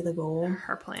really the goal.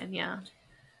 Her plan, yeah.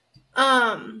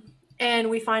 And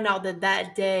we find out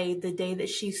that day, the day that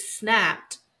she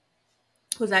snapped,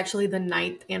 was actually the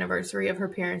 9th anniversary of her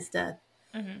parents' death.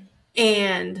 Mm-hmm.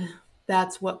 And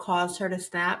that's what caused her to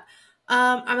snap.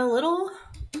 I'm a little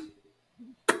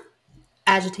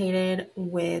agitated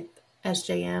with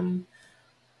SJM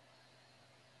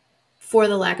for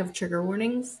the lack of trigger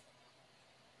warnings.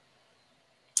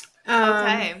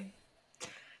 Okay.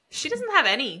 She doesn't have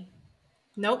any.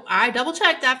 Nope. I double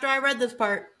checked after I read this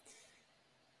part.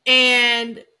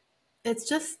 And it's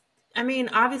just, I mean,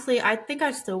 obviously, I think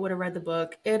I still would have read the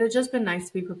book. It would have just been nice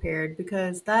to be prepared,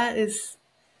 because that is,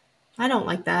 I don't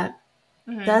like that.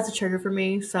 Mm-hmm. That's a trigger for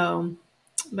me. So,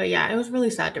 but yeah, it was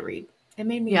really sad to read. It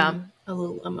made me a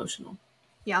little emotional.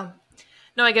 Yeah.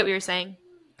 No, I get what you're saying.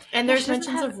 And there's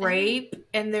mentions of rape,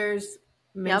 and there's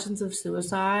mentions of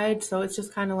suicide. So it's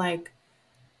just kind of like,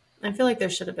 I feel like there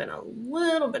should have been a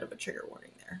little bit of a trigger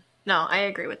warning there. No, I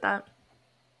agree with that.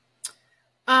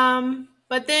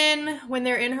 But then when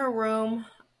they're in her room,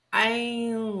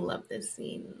 I love this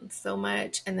scene so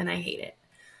much, and then I hate it.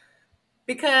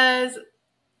 Because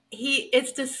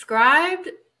it's described,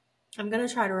 I'm going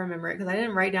to try to remember it, because I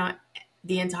didn't write down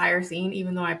the entire scene,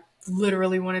 even though I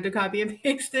literally wanted to copy and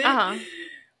paste it.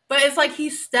 But it's like he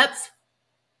steps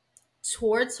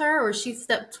towards her, or she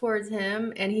stepped towards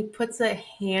him, and he puts a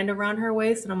hand around her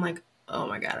waist, and I'm like, oh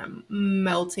my God, I'm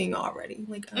melting already.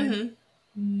 Like,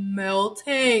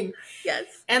 melting. Yes.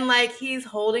 And like he's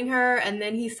holding her, and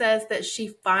then he says that she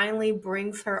finally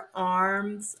brings her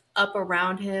arms up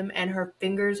around him and her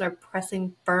fingers are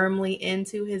pressing firmly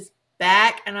into his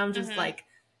back. And I'm just like,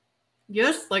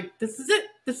 yes, like this is it.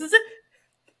 This is it.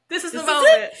 This is the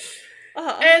moment.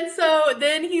 And so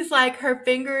then he's like, her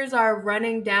fingers are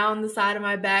running down the side of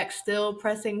my back, still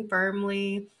pressing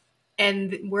firmly.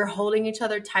 And we're holding each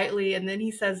other tightly. And then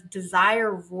he says,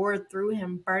 desire roared through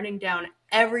him, burning down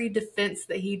every defense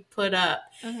that he'd put up.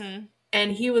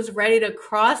 And he was ready to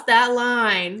cross that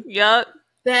line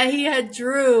that he had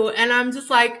drew. And I'm just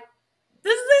like,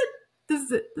 this is it. This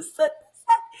is it. This is it.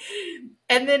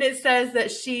 And then it says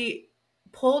that she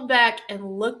pulled back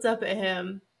and looked up at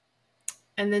him.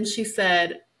 And then she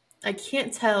said, I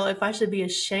can't tell if I should be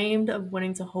ashamed of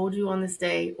wanting to hold you on this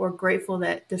day or grateful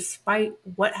that despite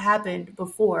what happened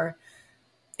before,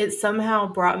 it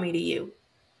somehow brought me to you.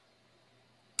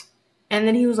 And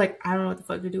then he was like, I don't know what the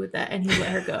fuck to do with that. And he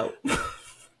let her go.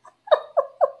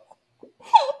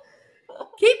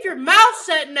 Keep your mouth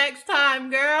shut next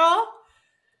time, girl.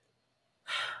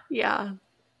 Yeah.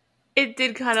 It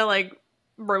did kind of like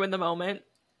ruin the moment.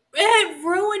 It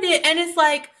ruined it. And it's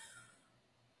like,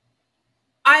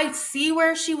 I see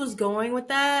where she was going with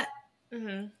that.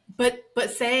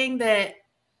 But saying that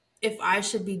if I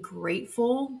should be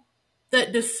grateful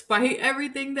that despite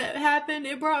everything that happened,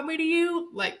 it brought me to you,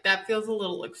 like that feels a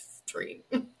little extreme.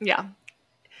 Yeah.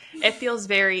 It feels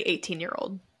very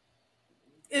 18-year-old.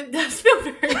 It does feel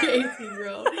very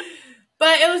 18-year-old.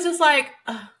 But it was just like,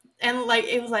 and like,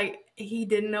 it was like, he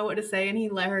didn't know what to say and he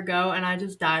let her go. And I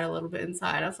just died a little bit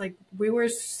inside. I was like, we were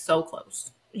so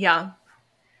close. Yeah.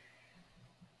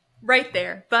 Right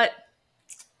there. But,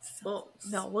 well,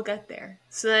 no, we'll get there.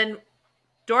 So then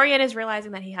Dorian is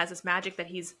realizing that he has this magic that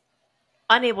he's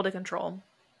unable to control.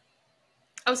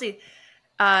 Oh, see.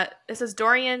 It says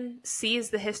Dorian sees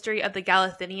the history of the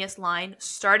Galathinius line,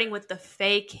 starting with the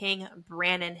Fae King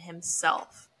Brannon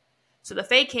himself. So the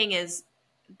Fae King is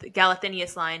the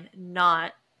Galathinius line,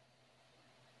 not...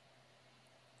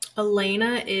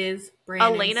 Elena is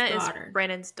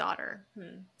Brandon's daughter.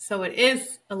 So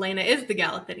Elena is the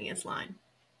Galathinius line.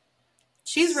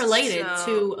 She's related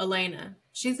to Elena.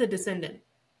 She's a descendant.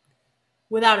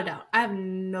 Without a doubt. I have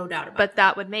no doubt about it. But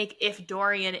that would make, if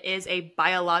Dorian is a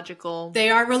biological... They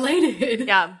are related.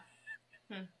 Yeah.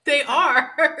 They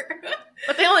are.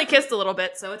 But they only kissed a little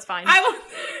bit, so it's fine.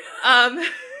 I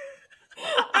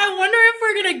wonder if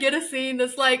we're going to get a scene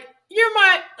that's like, you're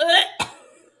my...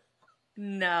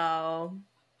 No.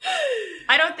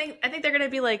 I think they're going to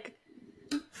be like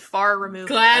far removed.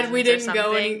 Glad we didn't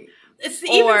go any...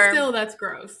 Even still, that's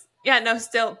gross. Yeah, no,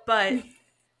 still, but...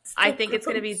 I think it's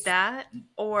going to be that,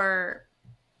 or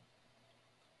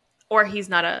he's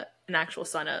not an actual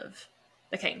son of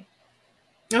the king.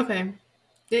 Okay,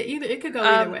 it could go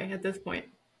either way at this point.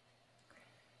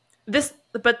 This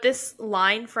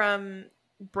line from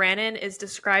Brannon is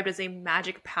described as a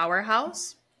magic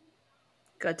powerhouse.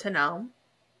 Good to know.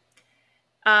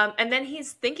 And then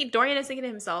Dorian is thinking to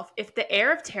himself, if the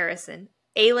heir of Terrasen,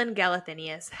 Aelin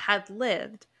Galathinius, had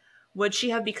lived, would she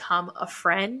have become a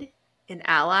friend? An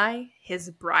ally, his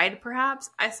bride,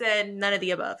 perhaps? I said none of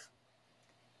the above.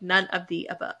 None of the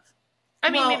above. I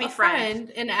mean, maybe friend,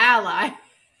 an ally.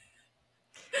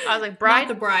 I was like, bride? Not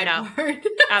the bride part.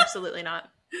 Absolutely not.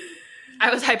 I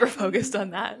was hyper-focused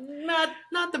on that.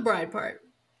 Not the bride part.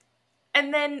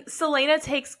 And then Selena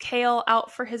takes Kale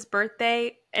out for his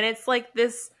birthday, and it's like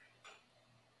this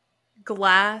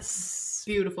glass...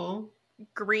 Beautiful.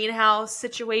 Greenhouse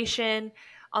situation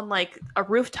on like a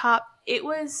rooftop.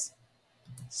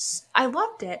 I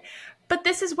loved it. But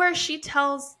this is where she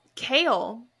tells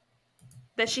Kale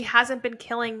that she hasn't been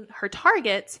killing her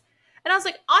targets. And I was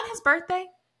like, on his birthday?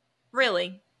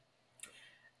 Really?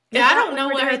 Yeah, I don't know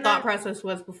what her thought process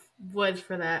was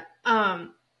for that.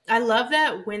 I love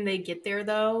that when they get there,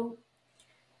 though,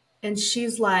 and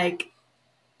she's like,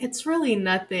 it's really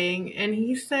nothing. And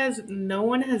he says, no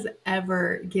one has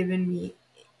ever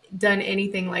done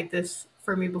anything like this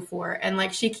for me before. And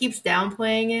like, she keeps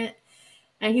downplaying it.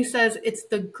 And he says, it's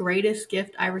the greatest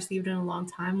gift I received in a long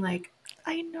time. Like,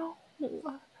 I know.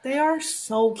 They are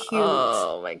so cute.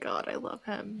 Oh my god, I love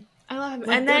him. Like,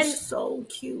 and they're then so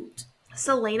cute.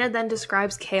 Selena then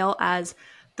describes Kale as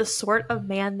the sort of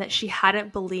man that she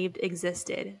hadn't believed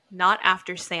existed. Not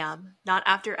after Sam. Not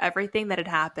after everything that had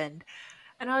happened.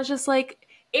 And I was just like,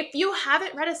 if you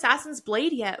haven't read Assassin's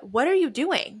Blade yet, what are you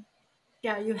doing?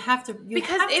 Yeah, you have to.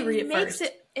 Because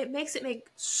it makes it make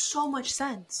so much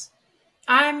sense.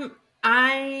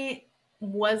 I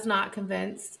was not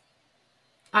convinced.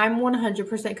 I'm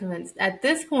 100% convinced. At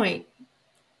this point,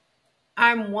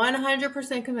 I'm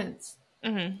 100% convinced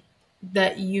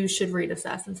that you should read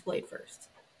Assassin's Blade first.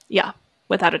 Yeah,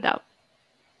 without a doubt.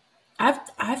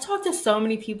 I've talked to so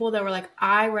many people that were like,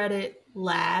 I read it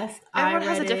last. Everyone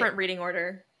has a different reading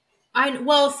order.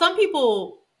 Well, some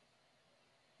people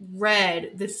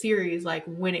read the series like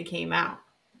when it came out.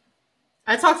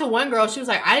 I talked to one girl, she was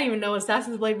like, I didn't even know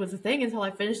Assassin's Blade was a thing until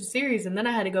I finished the series, and then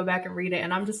I had to go back and read it,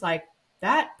 and I'm just like,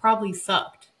 that probably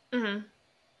sucked. Mm-hmm.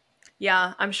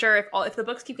 Yeah, I'm sure if the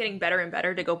books keep getting better and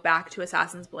better, to go back to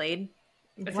Assassin's Blade,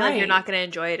 I feel like you're not going to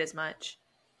enjoy it as much.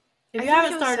 If you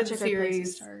haven't started the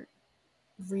series,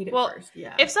 read it first.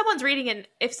 Yeah. If someone's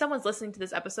listening to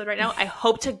this episode right now, I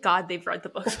hope to God they've read the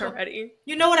books already.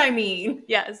 You know what I mean?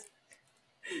 Yes.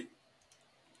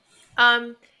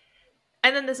 And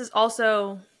then this is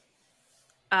also.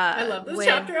 I love this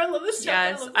chapter. I love this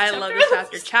chapter. Yes, I love this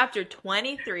chapter. Chapter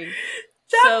 23.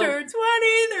 Chapter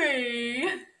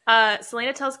 23.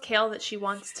 Celaena tells Chaol that she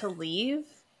wants to leave.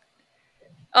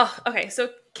 Oh, okay. So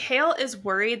Chaol is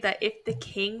worried that if the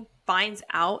king finds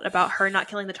out about her not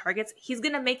killing the targets, he's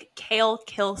going to make Chaol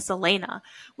kill Celaena,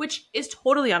 which is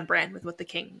totally on brand with what the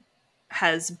king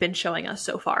has been showing us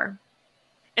so far.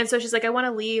 And so she's like, I want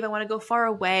to leave. I want to go far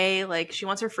away. Like, she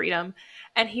wants her freedom.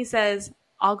 And he says,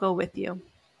 I'll go with you.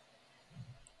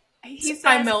 He says,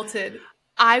 I melted.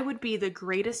 I would be the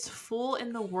greatest fool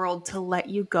in the world to let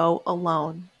you go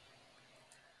alone.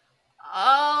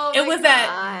 Oh, it was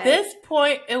at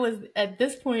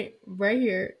this point right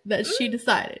here that she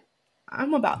decided,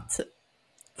 I'm about to.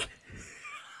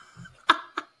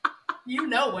 You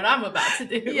know what I'm about to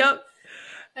do. Yep.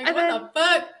 Like, and what the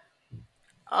fuck?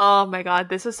 Oh my God,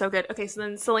 this is so good. Okay, so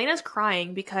then Celaena's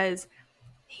crying because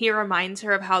he reminds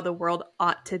her of how the world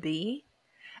ought to be.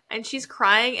 And she's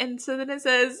crying, and so then it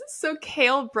says, so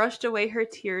Chaol brushed away her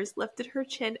tears, lifted her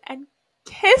chin, and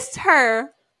kissed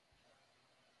her.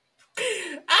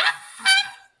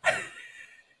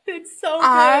 It's so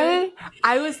good.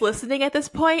 I was listening at this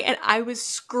point, and I was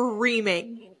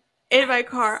screaming in my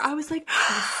car. I was like,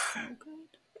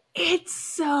 it's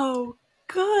so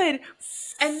good.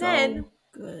 And so then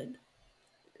good.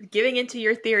 Giving into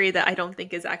your theory that I don't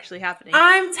think is actually happening.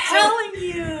 I'm telling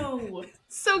you.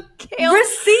 So Chaol,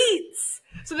 receipts.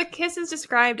 So the kiss is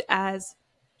described as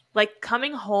like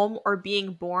coming home or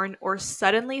being born or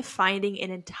suddenly finding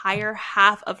an entire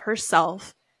half of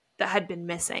herself that had been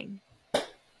missing.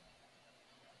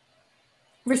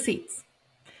 Receipts.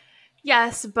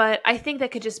 Yes, but I think that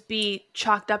could just be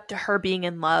chalked up to her being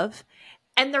in love.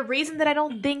 And the reason that I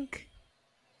don't think...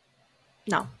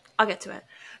 No, I'll get to it.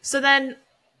 So then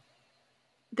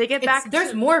they get back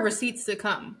there's more receipts to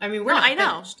come. I mean, we're not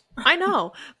finished. I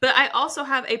know. But I also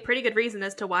have a pretty good reason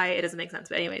as to why it doesn't make sense.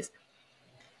 But anyways.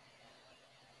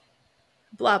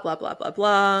 Blah, blah, blah, blah,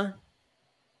 blah.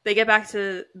 They get back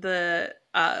to the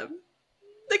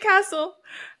castle.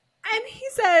 And he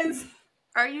says,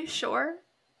 are you sure?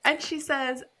 And she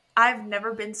says, I've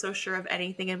never been so sure of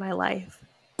anything in my life.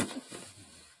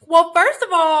 Well, first of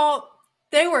all,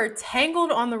 they were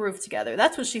tangled on the roof together.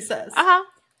 That's what she says. Uh-huh.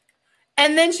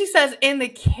 And then she says, in the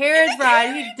carriage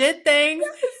ride, he did things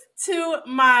to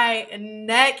my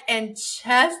neck and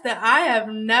chest that I have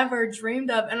never dreamed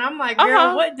of. And I'm like,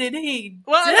 girl, what did he do?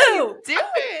 What did he do?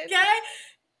 Okay?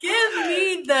 Give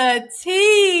me the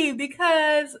tea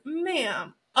because,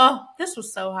 ma'am, this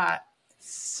was so hot.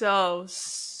 So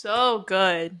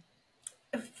good.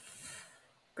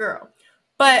 Girl.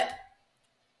 But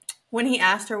when he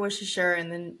asked her, was she sure?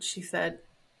 And then she said,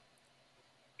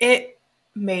 it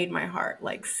made my heart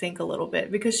like sink a little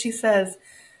bit because she says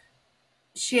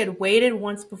she had waited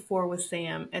once before with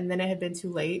Sam and then it had been too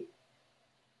late.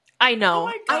 I know.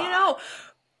 I know.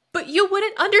 But you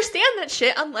wouldn't understand that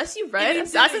shit unless you read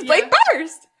Assassin's Blade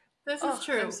first. This is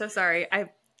true. I'm so sorry. I'm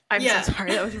so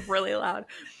sorry. That was really loud.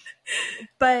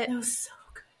 But it was so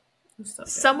good. It was so good.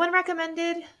 Someone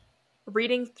recommended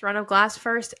reading Throne of Glass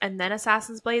first and then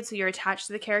Assassin's Blade so you're attached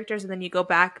to the characters and then you go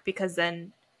back because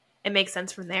then it makes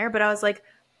sense from there. But I was like,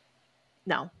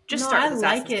 no, just start with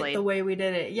Assassin's Blade. I like it the way we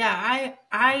did it. Yeah,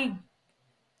 I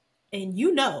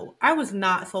and I was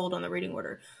not sold on the reading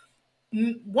order.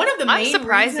 One of the main I'm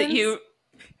surprised reasons,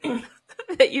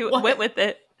 that you went with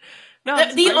it. No,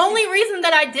 the only reason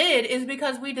that I did is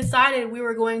because we decided we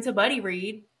were going to buddy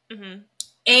read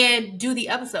and do the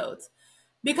episodes.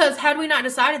 Because had we not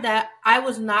decided that, I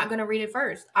was not going to read it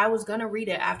first. I was going to read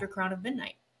it after Crown of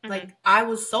Midnight. Like, I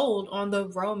was sold on the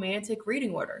romantic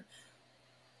reading order.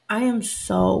 I am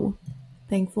so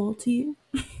thankful to you.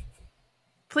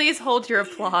 Please hold your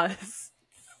applause.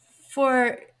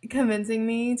 For convincing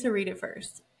me to read it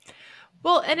first.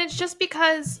 Well, and it's just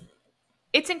because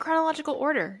It's in chronological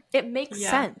order. It makes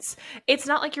sense. It's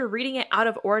not like you're reading it out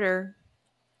of order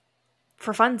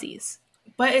for funsies.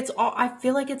 But it's all, I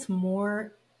feel like it's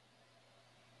more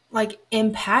like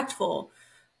impactful.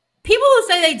 People who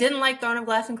say they didn't like Throne of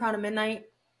Glass and Crown of Midnight,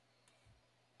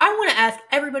 I want to ask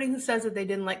everybody who says that they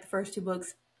didn't like the first two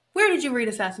books, where did you read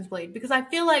Assassin's Blade? Because I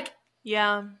feel like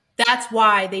that's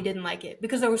why they didn't like it,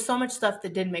 because there was so much stuff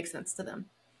that didn't make sense to them.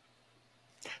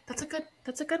 That's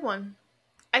a good one.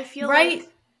 I feel like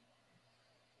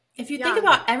if you think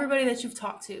about everybody that you've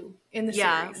talked to in the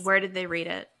series, where did they read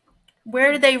it?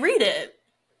 Where did they read it?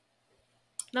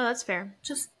 No, that's fair.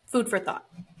 Just food for thought.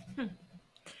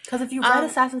 Because if you read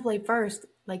Assassin's Blade first,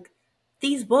 like,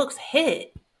 these books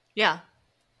hit. Yeah.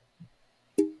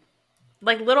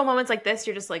 Like, little moments like this,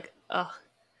 you're just like, ugh.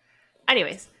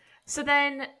 Anyways, so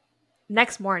then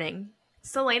next morning,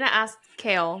 Selena asked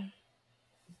Kale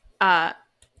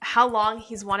how long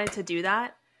he's wanted to do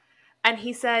that. And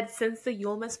he said since the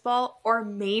Yulmus Ball, or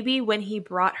maybe when he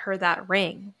brought her that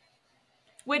ring.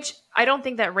 Which, I don't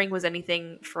think that ring was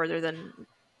anything further than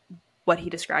what he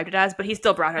described it as, but he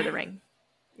still brought her the ring.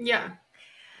 Yeah.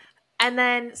 And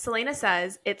then Selena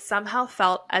says it somehow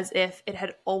felt as if it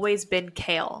had always been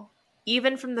Kale,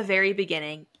 even from the very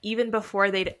beginning, even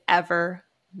before they'd ever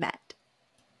met.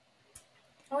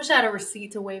 I wish I had a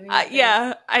receipt to waving.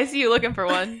 Yeah, I see you looking for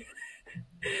one.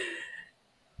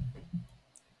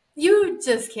 You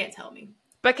just can't tell me.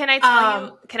 But can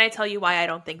I tell you why I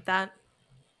don't think that?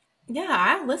 Yeah,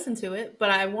 I listened to it, but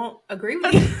I won't agree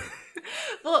with you.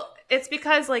 Well, it's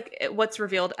because, like, what's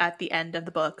revealed at the end of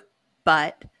the book,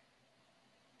 but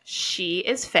she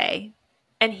is Fae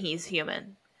and he's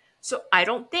human. So I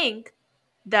don't think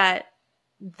that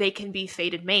they can be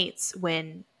fated mates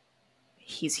when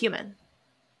he's human.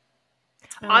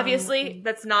 Obviously,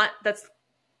 that's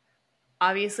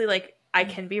obviously, like, I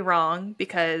can be wrong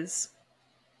because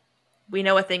we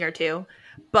know a thing or two,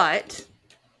 but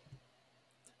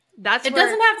it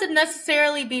doesn't have to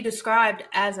necessarily be described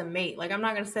as a mate. Like, I'm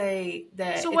not going to say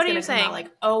that. So what are you saying?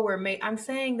 Like, oh, we're mate. I'm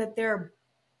saying that they're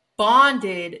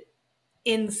bonded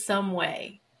in some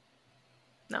way.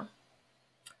 No.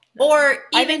 Or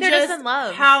even just in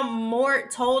love. How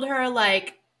Mort told her,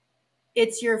 like,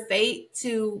 it's your fate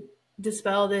to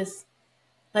dispel this.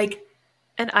 Like,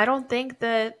 and I don't think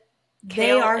that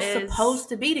they are supposed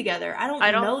to be together. I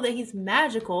don't know that he's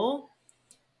magical.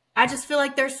 I just feel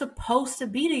like they're supposed to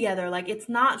be together. Like, it's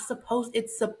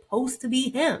supposed to be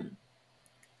him.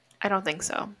 I don't think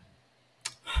so.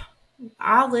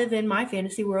 I'll live in my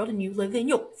fantasy world and you live in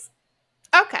yours.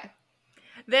 Okay.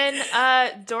 Then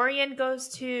Dorian goes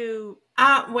to...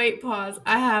 Wait, pause.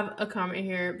 I have a comment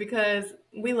here because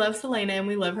we love Selena and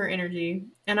we love her energy.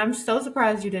 And I'm so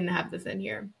surprised you didn't have this in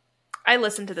here. I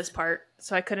listened to this part,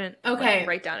 so I couldn't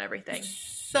write down everything.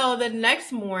 So the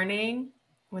next morning,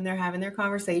 when they're having their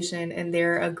conversation and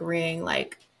they're agreeing,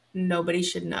 like, nobody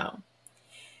should know.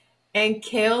 And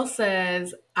Kale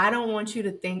says, I don't want you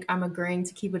to think I'm agreeing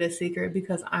to keep it a secret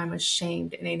because I'm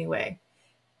ashamed in any way.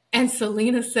 And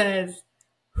Selena says,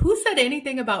 who said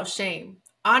anything about shame?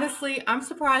 Honestly, I'm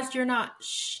surprised you're not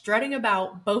strutting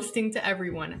about boasting to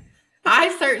everyone.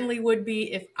 I certainly would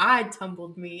be if I'd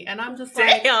tumbled me. And I'm just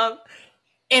like, damn.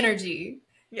 Energy.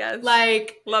 Yes.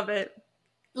 Like, love it.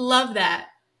 Love that.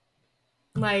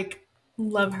 Like,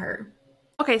 love her.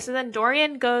 Okay, so then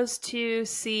Dorian goes to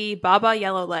see Baba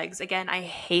Yellowlegs. Again, I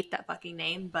hate that fucking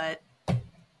name, but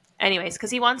anyways,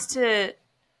 because he wants to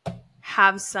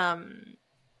have some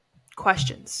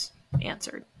questions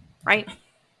answered, right?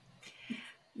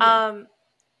 Yeah.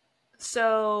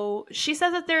 So she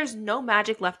says that there's no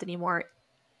magic left anymore.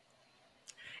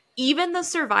 Even the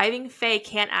surviving Fae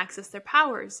can't access their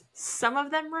powers. Some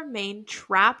of them remain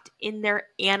trapped in their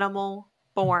animal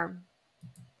form.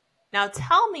 Now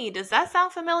tell me, does that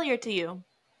sound familiar to you?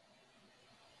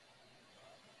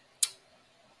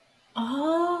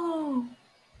 Oh.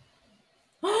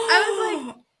 I was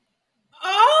like,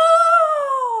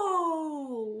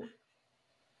 oh.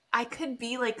 I could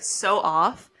be, like, so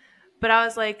off, but I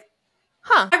was like,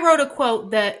 huh. I wrote a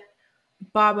quote that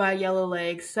Baba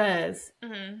Yellowlegs says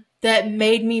that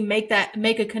made me make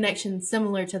a connection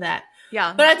similar to that.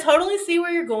 Yeah. But I totally see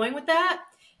where you're going with that.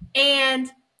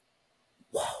 And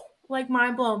whoa, like,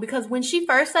 mind blown. Because when she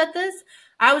first said this,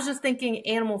 I was just thinking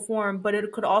animal form, but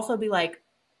it could also be like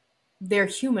their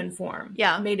human form.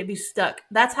 Yeah. Made it be stuck.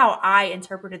 That's how I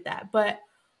interpreted that. But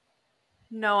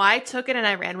no, I took it and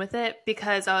I ran with it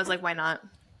because I was like, why not?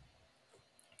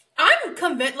 I'm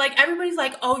convinced, like, everybody's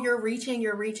like, oh, you're reaching.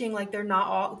 Like, they're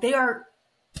all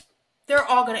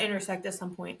going to intersect at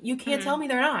some point. You can't tell me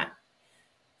they're not.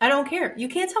 I don't care. You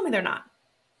can't tell me they're not.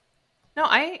 No,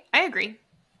 I agree.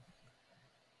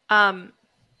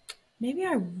 Maybe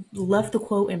I left the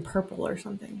quote in purple or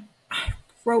something. I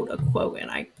wrote a quote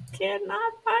and I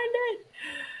cannot find it.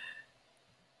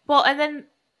 Well, and then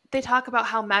they talk about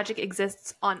how magic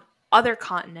exists on other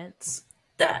continents.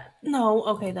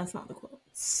 Okay, that's not the quote.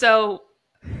 So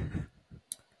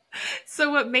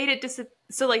what made it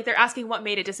so like they're asking what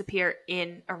made it disappear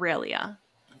in Aurelia.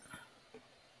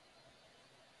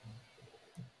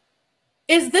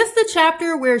 Is this the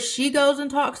chapter where she goes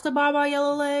and talks to Baba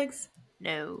Yellowlegs?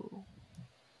 No.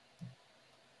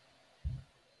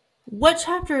 What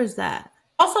chapter is that?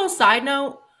 Also, side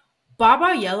note,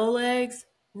 Baba Yellowlegs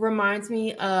reminds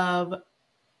me of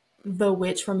the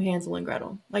witch from Hansel and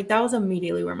Gretel. Like, that was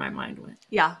immediately where my mind went.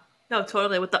 Yeah. No,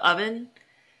 totally. With the oven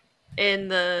in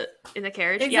the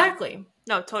carriage. Exactly. Yeah.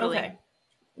 No, totally. Okay.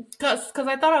 Because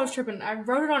I thought I was tripping. I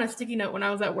wrote it on a sticky note when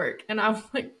I was at work, and I was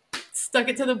like, stuck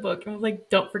it to the book, and was like,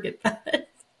 don't forget that.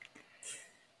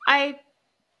 I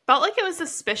felt like it was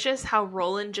suspicious how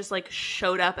Roland just like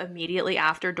showed up immediately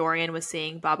after Dorian was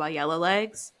seeing Baba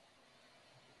Yellowlegs.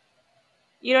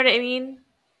 You know what I mean?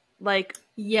 Like,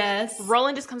 yes.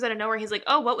 Roland just comes out of nowhere. He's like,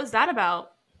 oh, what was that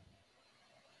about?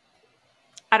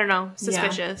 I don't know.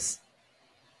 Suspicious.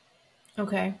 Yeah.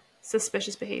 Okay.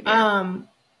 Suspicious behavior.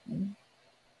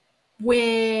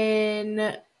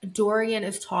 When Dorian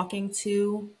is talking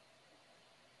to...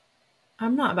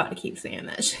 I'm not about to keep saying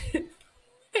that shit.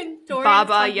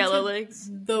 Baba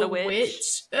Yellowlegs, the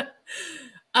witch.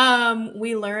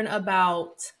 We learn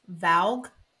about Valg.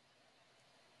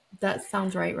 That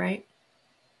sounds right?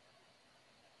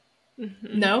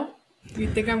 Mm-hmm. No? You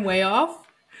think I'm way off?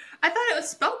 I thought it was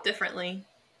spelled differently.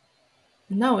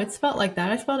 No, it's spelled like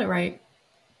that. I spelled it right.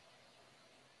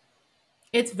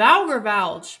 It's Valg or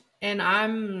Valge, and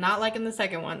I'm not liking the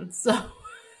second one, so...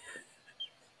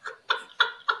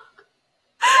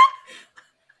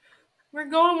 We're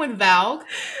going with Valg.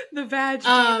 The Vag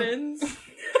Demons.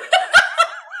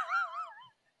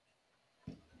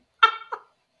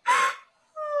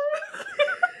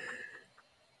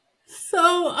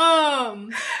 So,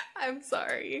 I'm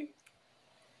sorry.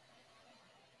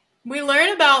 We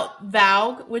learn about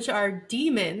Valg, which are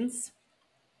demons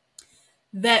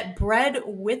that bred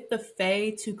with the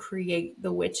Fae to create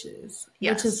the witches.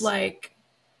 Yes. Which is like,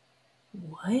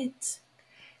 what?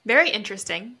 Very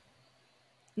interesting.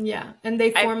 Yeah. And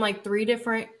they form like 3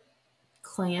 different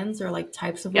clans or like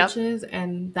types of witches,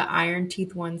 and the Iron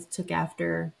Teeth ones took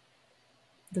after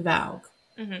the Valg.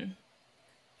 Mm-hmm.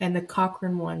 And the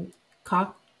Cochrane one,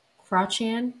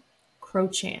 Crochan?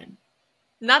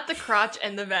 Not the crotch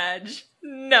and the vag.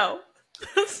 No.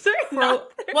 Well,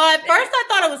 at first I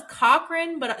thought it was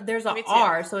Cochrane, but there's an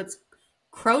R, so it's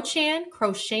Crochan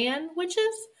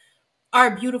witches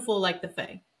are beautiful like the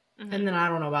Fae. Mm-hmm. And then I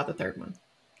don't know about the third one.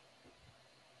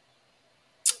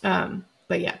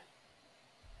 But yeah.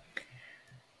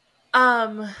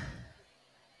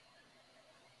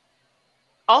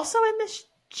 Also in this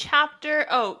chapter,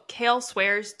 Kale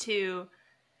swears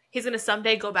he's going to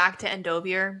someday go back to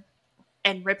Endovier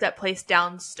and rip that place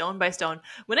down stone by stone.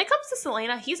 When it comes to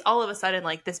Selena, he's all of a sudden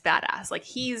like this badass. Like,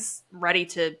 he's ready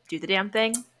to do the damn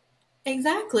thing.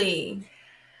 Exactly.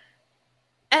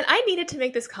 And I needed to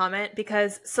make this comment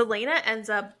because Selena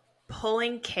ends up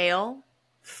pulling Kale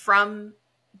from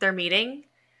their meeting,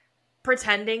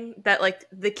 pretending that like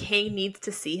the king needs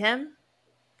to see him.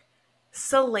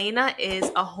 Selena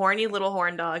is a horny little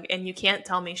horn dog, and you can't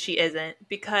tell me she isn't,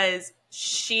 because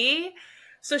she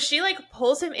like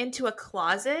pulls him into a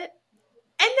closet,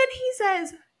 and then he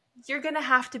says, "You're gonna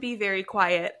have to be very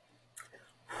quiet."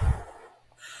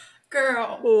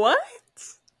 Girl. What?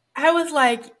 I was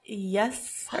like,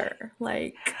 yes, sir.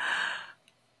 Like,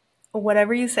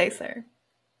 whatever you say, sir.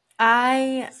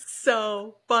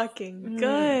 So fucking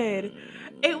good.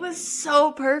 It was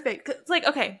so perfect. It's like,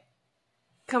 okay,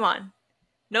 come on.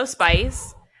 No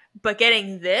spice, but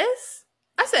getting this?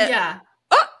 I said, yeah.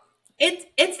 Oh! It's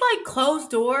like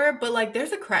closed door, but like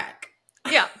there's a crack.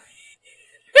 Yeah.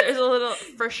 There's a little,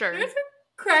 for sure. There's a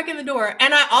crack in the door.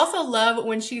 And I also love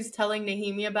when she's telling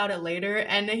Nehemia about it later,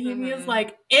 and Nehemia's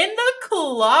like, in the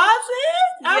closet?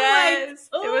 Yes.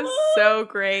 I'm like, it was so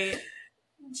great.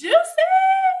 Juicy!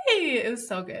 It was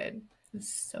so good. It was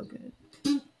so good.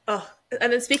 Oh,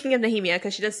 and then speaking of Nehemia,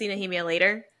 because she does see Nehemia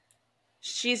later,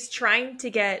 she's trying to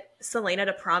get Selena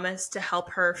to promise to help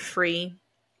her free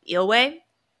Eelway.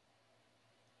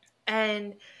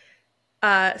 And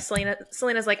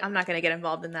Selena's like, I'm not going to get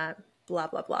involved in that, blah,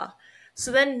 blah, blah.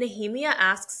 So then Nehemia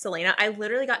asks Selena, I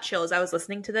literally got chills. I was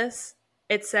listening to this.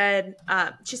 It said,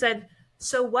 she said,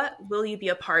 so what will you be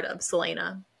a part of,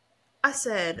 Selena? I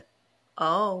said,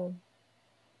 oh.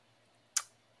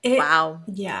 Wow.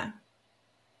 Yeah.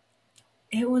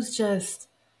 It was just,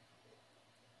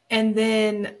 and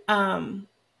then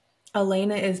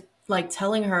Elena is like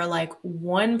telling her like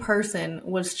one person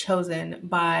was chosen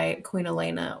by Queen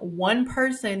Elena, one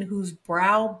person whose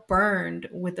brow burned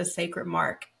with a sacred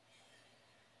mark.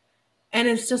 And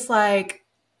it's just like,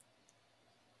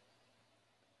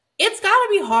 it's got to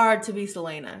be hard to be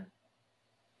Selena.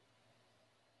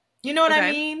 You know what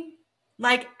I mean?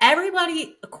 Like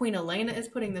everybody, Queen Elena is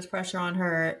putting this pressure on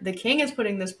her. The king is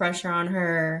putting this pressure on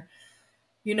her.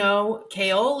 You know,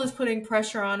 Kaol is putting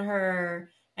pressure on her.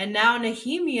 And now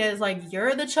Nehemia is like,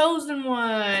 you're the chosen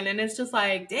one. And it's just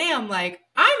like, damn, like,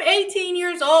 I'm 18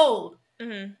 years old.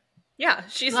 Mm-hmm. Yeah,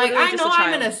 she's like, literally I just know a child.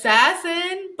 I'm an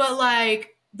assassin, but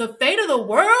like, the fate of the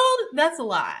world, that's a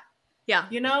lot. Yeah.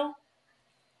 You know?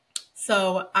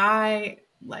 So I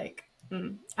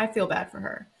feel bad for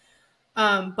her.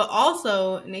 But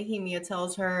also, Nehemia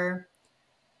tells her,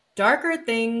 darker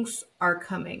things are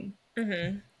coming.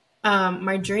 Mm-hmm.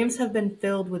 My dreams have been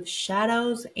filled with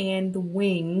shadows and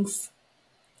wings.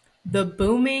 The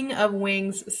booming of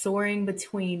wings soaring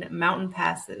between mountain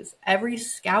passes. Every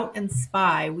scout and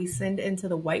spy we send into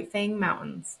the White Fang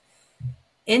Mountains,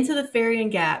 into the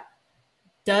Farian Gap,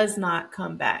 does not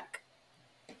come back.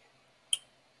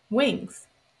 Wings.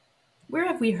 Where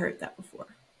have we heard that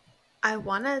before? I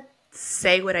want to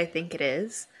say what I think it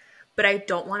is, but I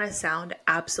don't want to sound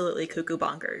absolutely cuckoo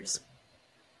bonkers.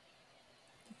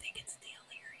 I think it's the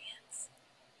Illyrians.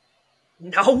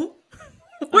 No.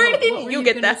 Where did you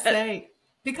get that? Say?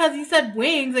 Because you said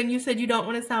wings and you said you don't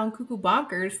want to sound cuckoo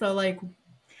bonkers. So like,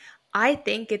 I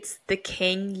think it's the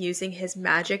king using his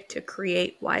magic to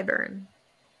create wyvern.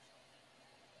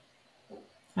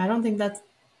 I don't think that's,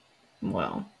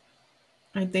 well,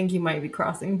 I think you might be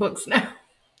crossing books now.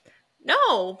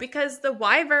 No, because the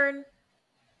wyvern...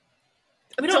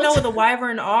 We don't know what the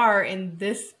wyvern are in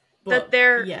this book that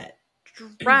they're yet.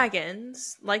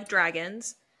 Dragons, like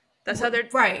dragons. That's how they're...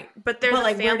 Right. But they're the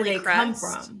like, family where do they crest. come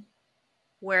from?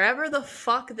 Wherever the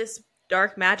fuck this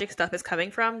dark magic stuff is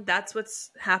coming from, that's what's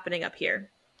happening up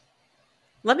here.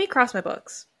 Let me cross my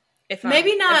books. If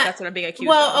that's what I'm being accused of.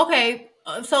 Well, okay.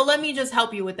 So let me just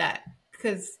help you with that.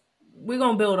 Because we're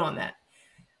going to build on that.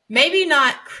 Maybe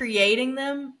not creating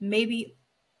them. Maybe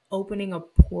opening a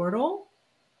portal.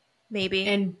 Maybe.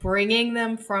 And bringing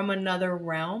them from another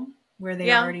realm where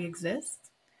they already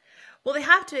exist. Well, they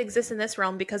have to exist in this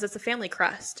realm because it's a family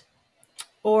crest.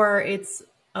 Or it's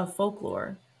a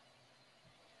folklore.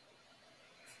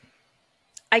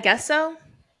 I guess so.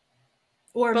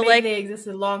 Or but maybe they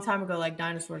existed a long time ago, like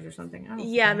dinosaurs or something. I don't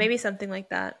know. Maybe something like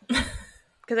that.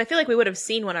 Because I feel like we would have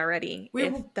seen one already.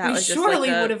 We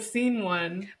surely would have seen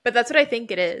one. But that's what I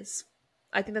think it is.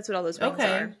 I think that's what all those wings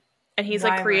are. And he's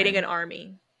like creating an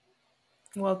army.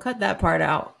 Well, cut that part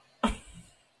out.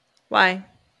 Why?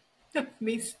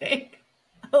 Me saying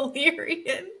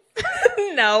Illyrian.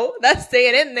 No, that's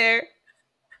staying in there.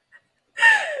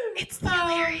 It's the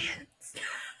Illyrians.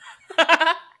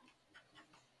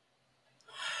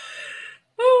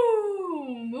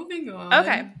 Ooh, moving on.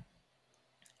 Okay.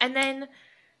 And then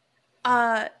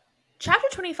chapter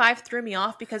 25 threw me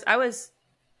off because I was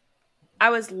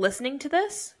listening to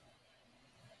this.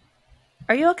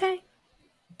 Are you okay?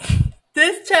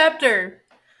 This chapter.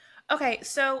 Okay,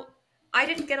 so I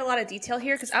didn't get a lot of detail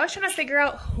here because I was trying to figure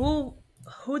out who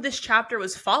this chapter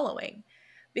was following.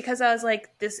 Because I was like,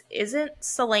 this isn't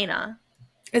Selena.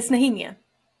 It's Nehemia.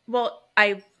 Well,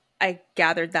 I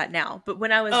gathered that now. But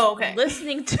when I was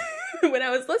listening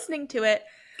to it,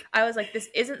 I was like, this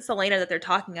isn't Selena that they're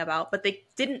talking about. But they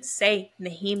didn't say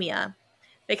Nehemia.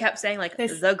 They kept saying like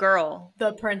the girl.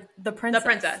 The princess. The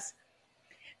princess.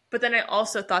 But then I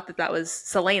also thought that was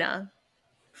Selena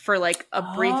for like a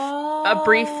brief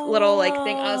little like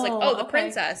thing. I was like, oh, the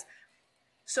princess.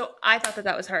 So I thought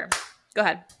that was her. Go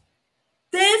ahead.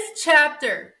 This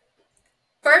chapter,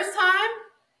 first time,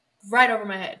 right over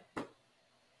my head.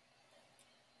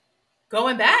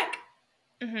 Going back,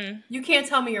 you can't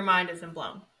tell me your mind isn't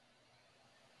blown.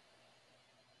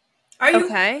 Are you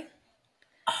okay?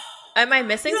 Am I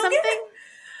missing something?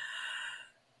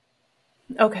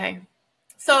 Okay.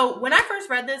 So when I first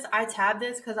read this, I tabbed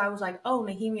this because I was like, oh,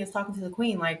 Nehemia is talking to the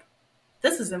queen. Like,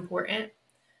 this is important.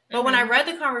 But when I read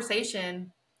the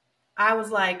conversation, I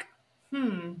was like,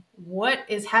 what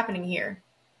is happening here?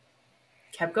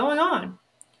 Kept going on.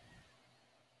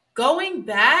 Going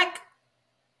back,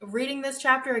 reading this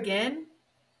chapter again,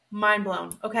 mind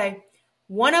blown. Okay.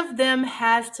 One of them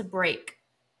has to break.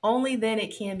 Only then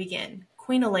it can begin.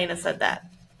 Queen Elena said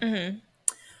that. Mm-hmm.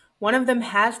 One of them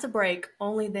has to break.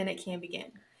 Only then it can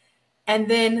begin. And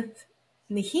then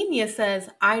Nehemia says,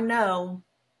 I know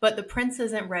but the prince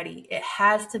isn't ready. It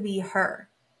has to be her.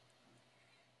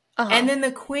 Uh-huh. And then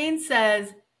the queen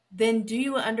says, then do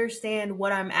you understand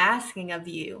what I'm asking of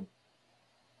you?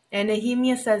 And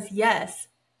Nehemia says, yes.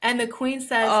 And the queen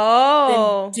says,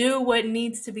 then do what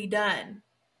needs to be done.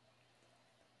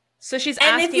 So she's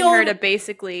asking her to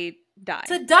basically die.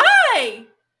 To die!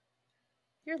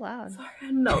 You're loud. Sorry,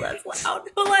 I know that's loud.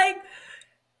 But like,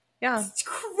 yeah. It's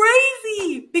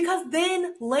crazy. Because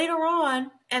then later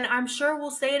on, and I'm sure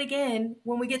we'll say it again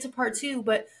when we get to part 2,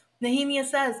 but Nehemia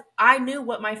says, I knew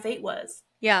what my fate was.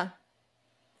 Yeah.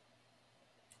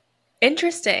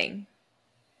 Interesting.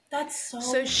 That's so...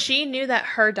 So she knew that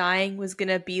her dying was going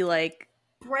to be like...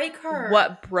 break her.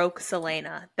 What broke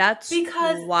Celaena. That's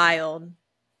wild.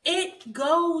 It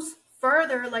goes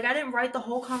further. Like, I didn't write the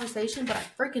whole conversation, but I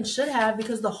freaking should have,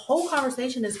 because the whole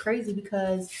conversation is crazy,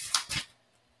 because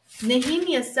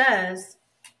Nehemia says,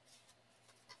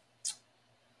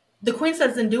 the queen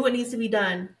says, then do what needs to be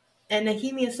done. And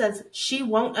Nehemia says, she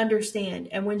won't understand.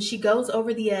 And when she goes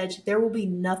over the edge, there will be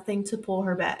nothing to pull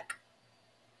her back.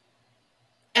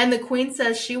 And the queen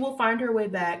says she will find her way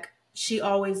back. She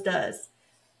always does.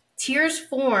 Tears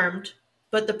formed,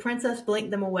 but the princess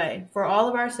blinked them away. For all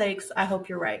of our sakes, I hope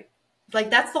you're right. Like,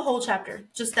 that's the whole chapter.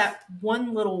 Just that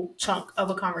one little chunk of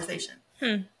a conversation.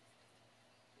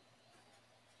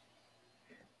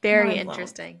 Very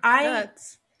interesting. I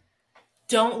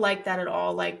don't like that at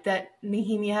all. Like, that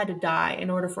Nehemia had to die in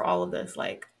order for all of this.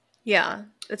 Like, yeah.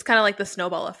 It's kind of like the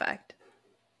snowball effect.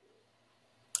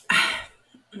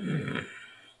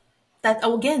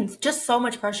 Again, just so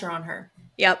much pressure on her.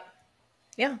 Yep.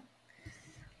 Yeah.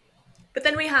 But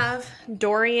then we have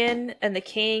Dorian and the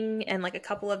king and like a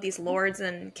couple of these lords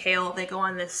and Chaol. They go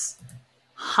on this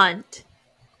hunt.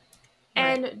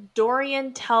 Right. And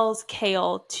Dorian tells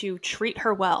Chaol to treat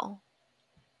her well.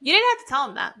 You didn't have to tell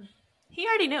him that. He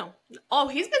already knew. Oh,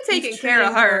 he's been taking care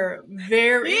of her.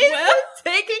 Very well.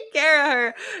 Been taking care of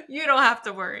her. You don't have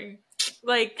to worry.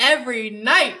 Like, every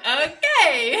night.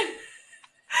 Okay.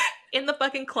 In the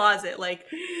fucking closet. Like,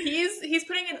 he's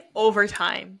putting in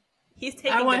overtime. He's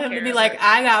taking I want him to be like,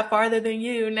 I got farther than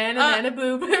you. Nana, nana,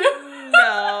 boo, boo.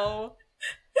 No.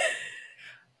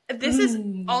 This is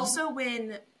also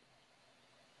when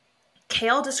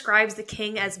Chaol describes the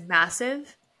king as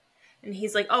massive. And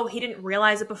he's like, oh, he didn't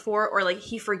realize it before. Or like,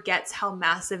 he forgets how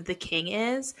massive the king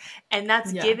is. And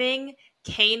that's giving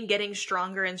Cain getting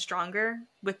stronger and stronger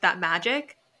with that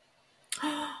magic.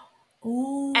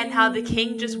 Ooh. And how the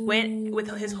king just went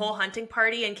with his whole hunting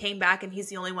party and came back and he's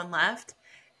the only one left.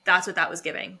 That's what that was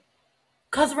giving.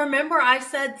 Because remember, I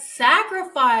said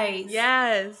sacrifice.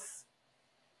 Yes.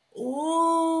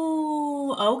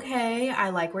 Ooh, okay.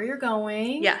 I like where you're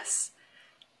going. Yes.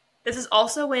 This is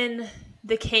also when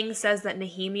the king says that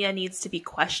Nehemia needs to be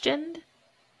questioned.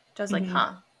 Which I was like,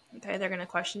 huh. Okay, they're going to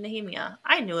question Nehemia.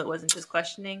 I knew it wasn't just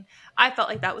questioning. I felt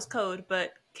like that was code,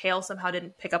 but Chaol somehow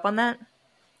didn't pick up on that.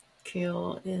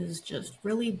 Chaol is just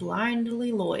really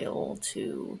blindly loyal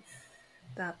to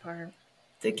that part.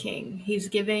 The king. He's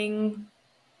giving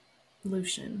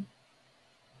Lucien.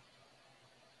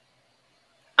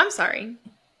 I'm sorry.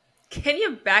 Can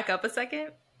you back up a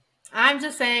second? I'm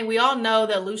just saying, we all know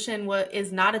that Lucien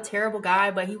is not a terrible guy,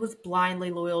 but he was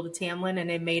blindly loyal to Tamlin, and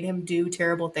it made him do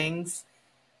terrible things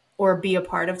or be a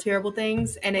part of terrible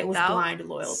things, and it was blind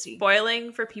loyalty.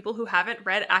 Spoiling for people who haven't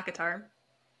read ACOTAR.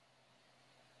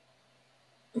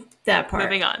 That part.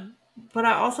 Moving on. But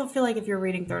I also feel like if you're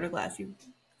reading Throne of Glass, you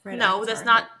read No,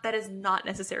 ACOTAR. That is not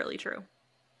necessarily true.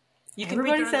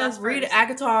 Everybody says read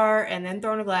ACOTAR and then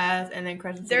Throne of Glass and then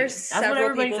Crescent City. There's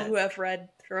several people who have read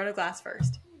Throne of Glass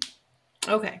first.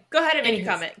 Okay. Go ahead and make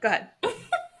your comment. Go ahead.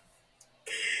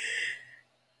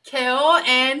 Chaol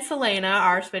and Celaena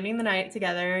are spending the night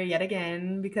together yet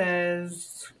again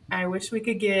because I wish I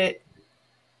could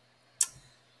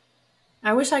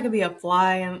be a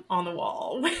fly on the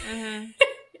wall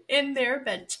in their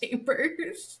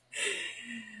bedchambers.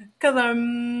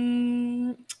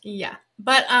 Because, yeah.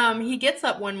 But he gets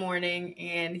up one morning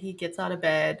and he gets out of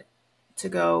bed to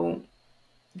go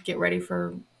get ready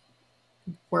for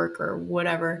work or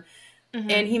whatever.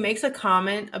 And he makes a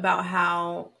comment about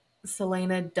how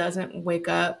Celaena doesn't wake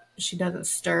up. She doesn't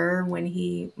stir when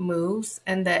he moves,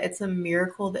 and that it's a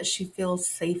miracle that she feels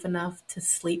safe enough to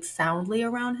sleep soundly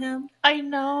around him. I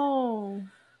know.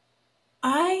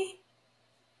 I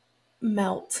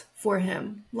melt for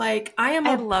him. Like, I am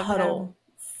a puddle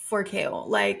for Chaol.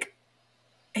 Like,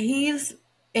 he's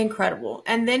incredible.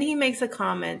 And then he makes a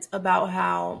comment about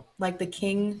how, like, the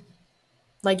king,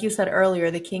 like you said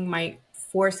earlier, the king might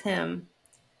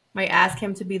ask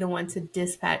him to be the one to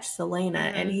dispatch Celaena.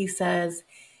 And he says,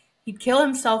 He'd kill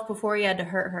himself before he had to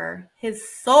hurt her. His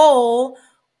soul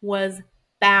was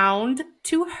bound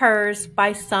to hers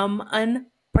by some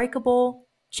unbreakable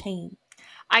chain.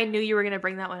 I knew you were going to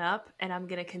bring that one up, and I'm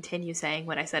going to continue saying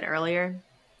what I said earlier.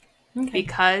 Okay.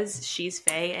 Because she's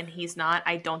Fae and he's not,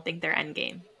 I don't think they're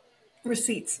endgame.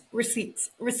 Receipts.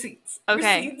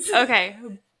 Okay. Okay.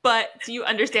 But do you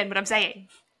understand what I'm saying?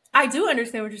 I do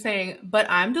understand what you're saying, but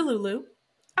I'm Delulu.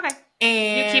 Okay.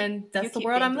 And that's the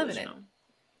world I'm delusional. living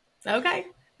in. Okay.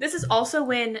 This is also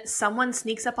when someone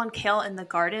sneaks up on Kale in the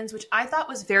gardens, which I thought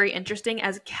was very interesting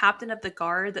as captain of the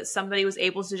guard, that somebody was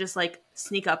able to just like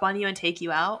sneak up on you and take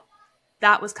you out.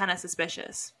 That was kind of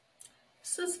suspicious.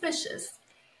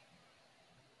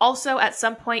 Also, at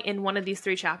some point in one of these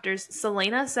 3 chapters,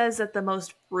 Celaena says that the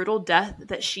most brutal death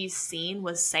that she's seen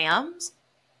was Sam's,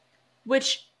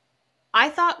 which I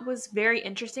thought was very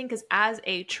interesting because as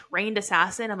a trained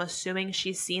assassin, I'm assuming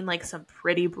she's seen like some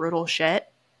pretty brutal shit.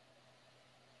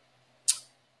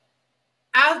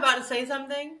 I was about to say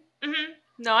something. Mm-hmm.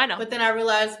 No, I know. But then I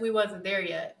realized we wasn't there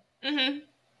yet. Mm-hmm.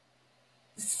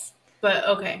 But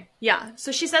okay. Yeah,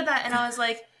 so she said that and I was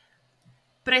like,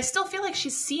 but I still feel like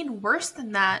she's seen worse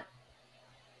than that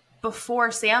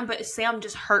before Sam, but Sam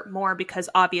just hurt more because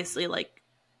obviously, like,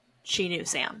 she knew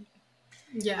Sam.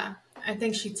 Yeah, I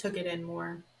think she took it in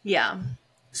more. Yeah.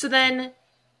 So then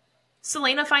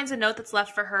Celaena finds a note that's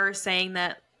left for her saying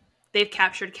that they've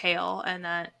captured Kale and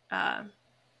that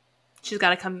she's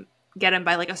got to come get him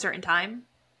by, like, a certain time.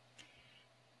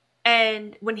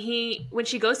 And when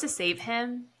she goes to save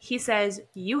him, he says,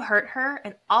 "You hurt her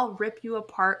and I'll rip you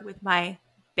apart with my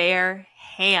bare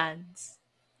hands."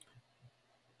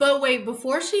 But wait,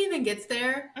 before she even gets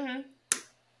there,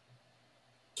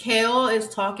 Kale is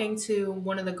talking to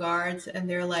one of the guards and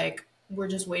they're like, "We're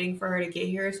just waiting for her to get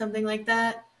here," or something like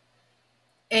that.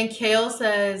 And Kale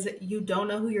says, "You don't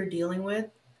know who you're dealing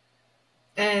with."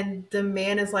 And the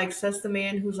man is like, says the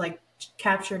man who's like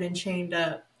captured and chained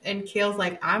up. And Kale's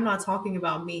like, "I'm not talking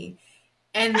about me."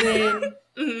 And then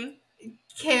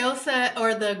Kale said,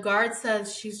 or the guard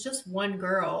says, "She's just one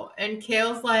girl." And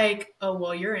Kale's like, "Oh,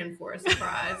 well, you're in for a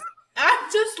surprise."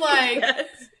 I'm just like, yes.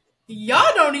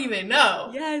 Y'all don't even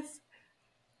know. Yes.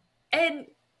 And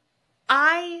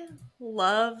I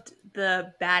loved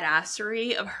the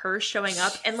badassery of her showing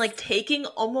up and like taking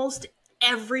almost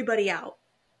everybody out.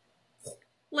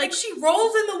 Like she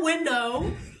rolls in the window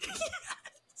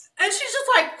and she's just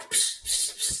like, psh,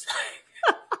 psh, psh.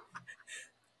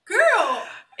 Girl.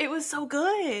 It was so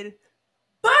good.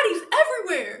 Bodies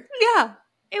everywhere. Yeah,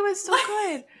 it was so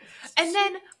good. And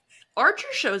then Archer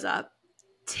shows up,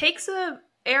 takes a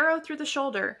arrow through the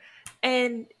shoulder,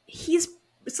 and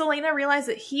Celaena realized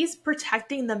that he's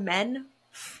protecting the men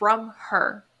from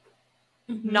her,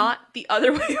 not the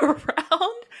other way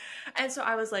around. And so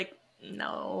I was like,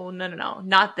 no,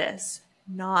 not this.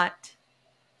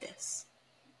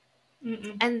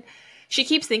 And she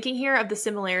keeps thinking here of the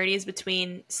similarities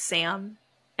between Sam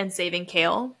and saving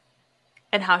Kale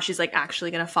and how she's like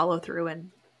actually going to follow through and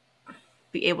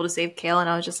be able to save Kale. And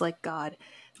I was just like, God,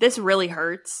 this really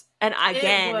hurts. And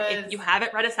again, if you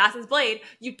haven't read Assassin's Blade,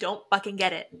 you don't fucking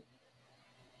get it.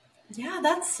 Yeah,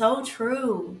 that's so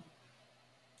true.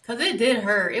 Because it did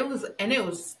hurt. It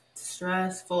was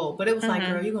stressful. But it was like,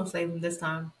 girl, you're going to save him this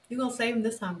time. You're going to save him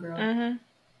this time, girl. Mm-hmm.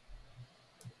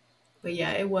 But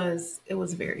yeah, it was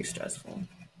very stressful.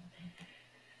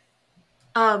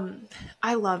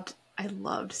 I loved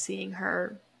seeing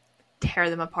her tear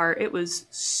them apart. It was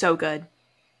so good.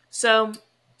 So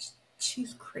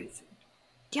she's crazy.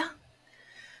 Yeah.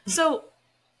 So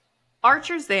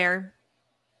Archer's there.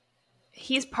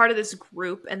 He's part of this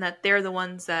group and that they're the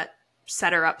ones that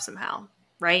set her up somehow,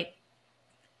 right?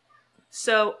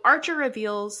 So Archer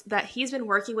reveals that he's been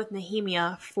working with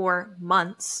Nehemia for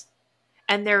months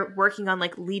and they're working on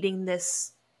like leading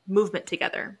this movement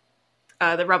together,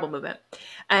 the rebel movement.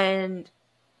 And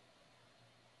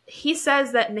he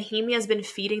says that Nehemia has been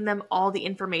feeding them all the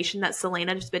information that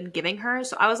Celaena has been giving her.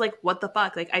 So I was like, what the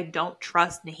fuck? Like, I don't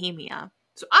trust Nehemia.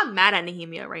 So I'm mad at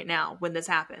Nehemia right now when this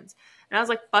happens. And I was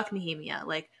like, fuck Nehemia.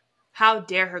 Like, how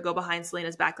dare her go behind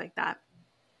Celaena's back like that?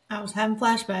 I was having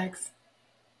flashbacks.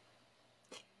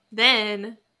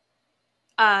 Then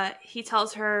he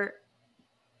tells her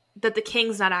that the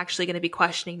king's not actually going to be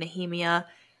questioning Nehemia.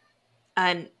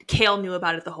 And Kale knew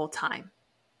about it the whole time.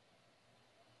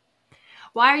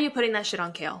 Why are you putting that shit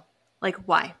on Kale? Like,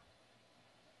 why?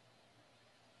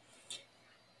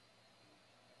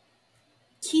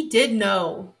 He did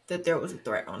know that there was a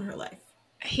threat on her life.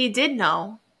 He did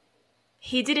know.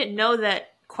 He didn't know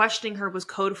that questioning her was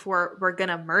code for we're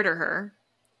gonna murder her.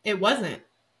 It wasn't.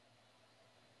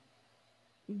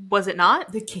 Was it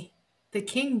not? The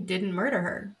king didn't murder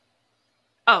her.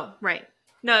 Oh, right.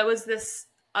 No, it was this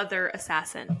other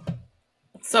assassin.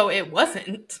 So it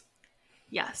wasn't.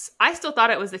 Yes. I still thought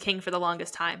it was the king for the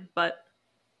longest time, but...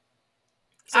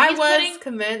 So I was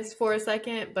convinced for a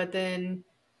second, but then,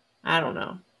 I don't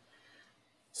know.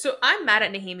 So I'm mad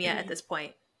at Nehemia at this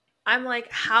point. I'm like,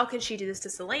 how can she do this to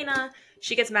Celaena?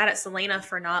 She gets mad at Celaena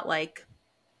for not, like...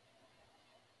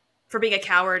 for being a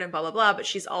coward and blah, blah, blah, but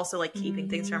she's also, like, keeping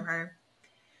things from her.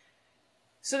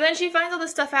 So then she finds all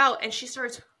this stuff out, and she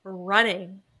starts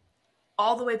running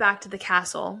all the way back to the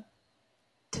castle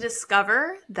to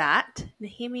discover that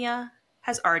Nehemia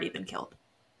has already been killed.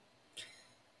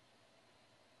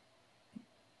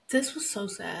 This was so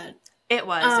sad. It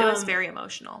was very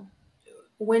emotional.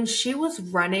 When she was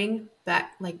running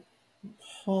back, like,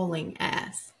 hauling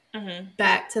ass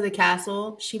back to the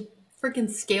castle, she freaking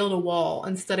scaled a wall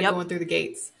instead of going through the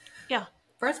gates. Yeah.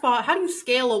 First of all, how do you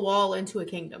scale a wall into a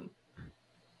kingdom?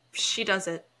 She does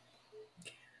it.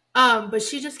 But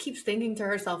she just keeps thinking to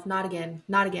herself, not again,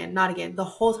 not again, not again. The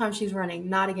whole time she's running,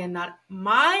 not again, not...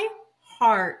 My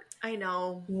heart... I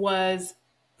know. ...was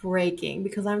breaking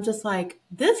because I'm just like,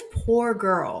 this poor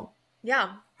girl.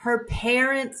 Yeah. Her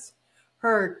parents,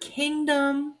 her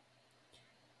kingdom,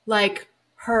 like,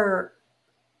 her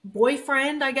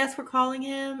boyfriend, I guess we're calling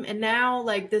him, and now,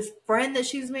 like, this friend that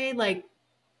she's made, like,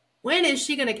 when is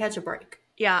she gonna catch a break?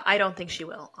 Yeah, I don't think she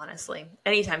will, honestly.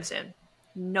 Anytime soon.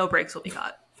 No breaks will be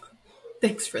got.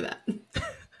 Thanks for that.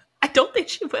 I don't think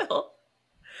she will.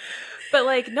 But,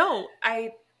 like, no,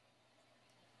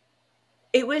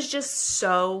 it was just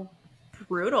so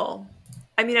brutal.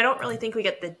 I mean, I don't really think we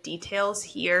get the details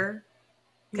here.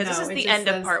 Because this is the end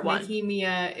of part 1.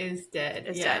 Nehemia is dead.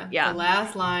 Dead, yeah. The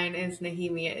last line is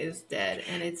Nehemia is dead.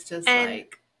 And it's just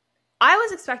like... I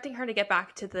was expecting her to get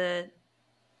back to the...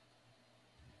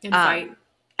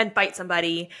 And fight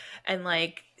somebody. And,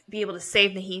 like, be able to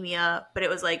save Nehemia. But it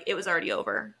was, like, it was already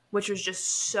over. Which was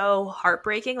just so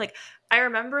heartbreaking. Like, I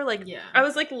remember, like... Yeah. I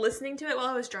was, like, listening to it while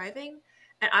I was driving.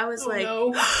 And I was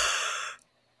no.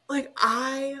 Like,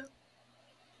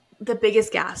 the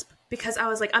biggest gasp. Because I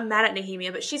was like, I'm mad at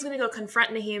Nehemia, but she's going to go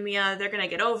confront Nehemia. They're going to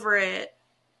get over it.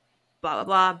 Blah, blah,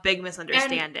 blah. Big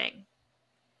misunderstanding. And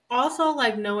also,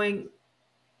 like, knowing,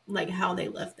 like, how they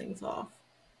left things off.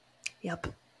 Yep.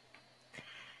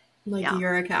 Like,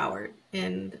 you're a coward.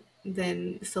 And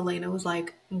then Celaena was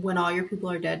like, when all your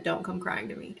people are dead, don't come crying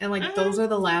to me. And, like, those are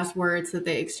the last words that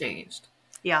they exchanged.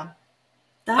 Yeah.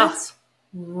 That's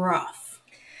rough.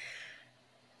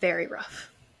 Very rough.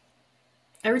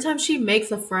 Every time she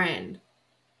makes a friend.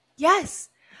 Yes.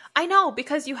 I know,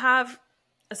 because you have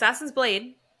Assassin's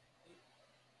Blade.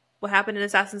 What happened in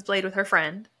Assassin's Blade with her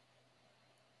friend.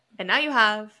 And now you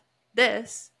have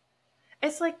this.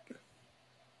 It's like...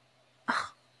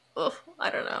 I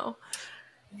don't know.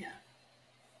 Yeah.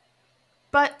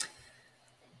 But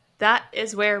that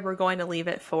is where we're going to leave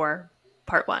it for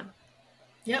part 1.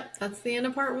 Yep, that's the end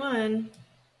of part 1.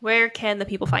 Where can the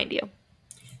people find you?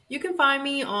 You can find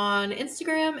me on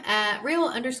Instagram at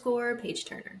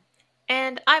real_page-turner.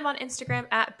 And I'm on Instagram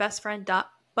at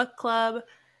bestfriend.bookclub.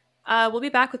 We'll be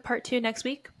back with part 2 next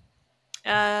week.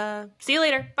 See you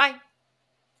later. Bye.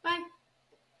 Bye.